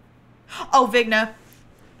Vagina? Oh, Vigna.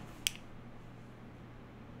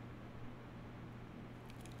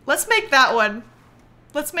 Let's make that one.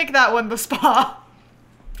 Let's make that one the spa.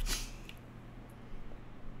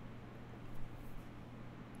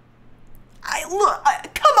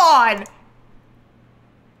 Come on.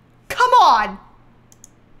 Come on.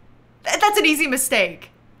 That's an easy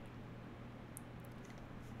mistake.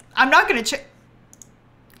 I'm not gonna change.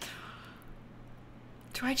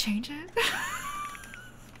 Do I change it?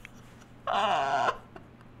 I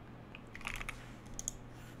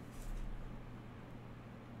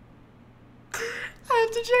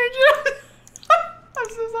have to change it. I'm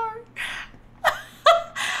so sorry.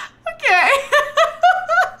 Okay.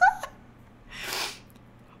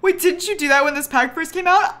 Wait, didn't you do that when this pack first came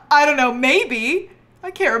out? I don't know, maybe. I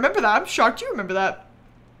can't remember that. I'm shocked you remember that.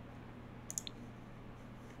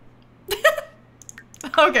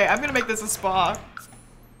 Okay, I'm gonna make this a spa.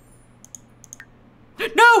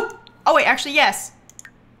 No! Oh wait, actually, yes.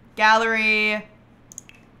 Gallery.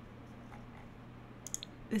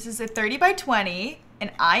 This is a 30 by 20,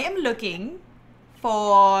 and I am looking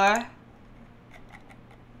for a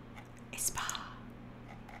spa.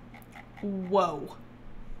 Whoa.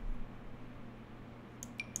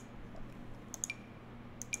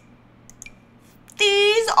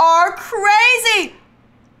 These are crazy.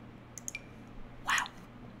 Wow.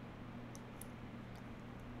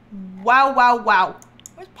 Wow, wow, wow.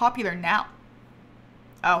 What's popular now?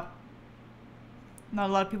 Oh. Not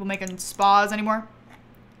a lot of people making spas anymore.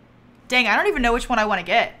 Dang, I don't even know which one I want to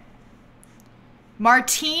get.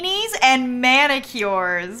 Martinis and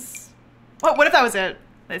manicures. What if that was it?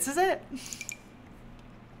 This is it.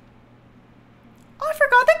 Oh, I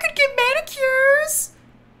forgot they could get manicures.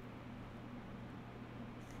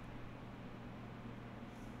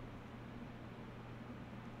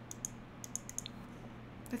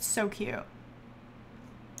 That's so cute.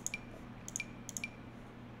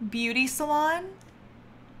 Beauty salon.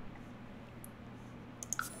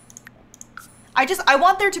 I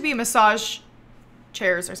want there to be massage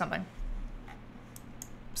chairs or something.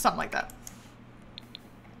 Something like that.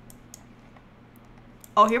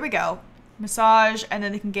 Oh, here we go. Massage, and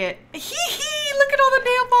then they can get... Hee-hee! Look at all the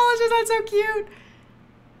nail polishes. That's so cute.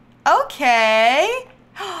 Okay.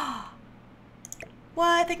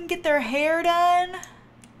 What? They can get their hair done?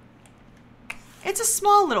 It's a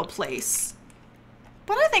small little place.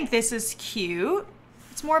 But I think this is cute.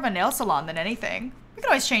 It's more of a nail salon than anything. We can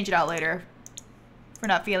always change it out later if we're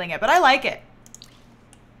not feeling it, but I like it.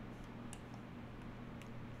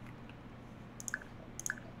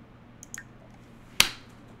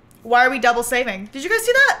 Why are we double saving? Did you guys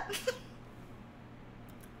see that?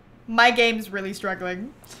 My game's really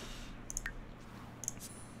struggling.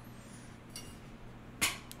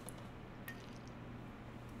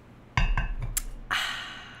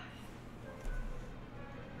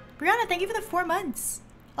 Brianna, thank you for the 4 months.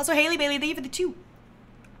 Also, Haley Bailey, thank you for the 2.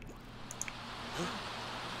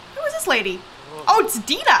 Who is this lady? Oh, it's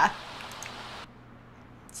Dina.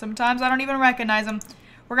 Sometimes I don't even recognize them.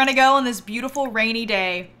 We're gonna go on this beautiful rainy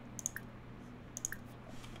day.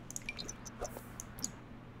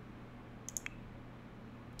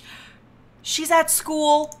 She's at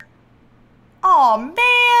school. Aw,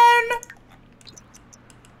 man.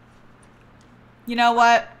 You know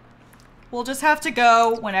what? We'll just have to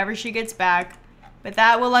go whenever she gets back. But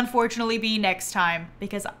that will unfortunately be next time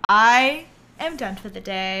because I am done for the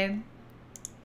day.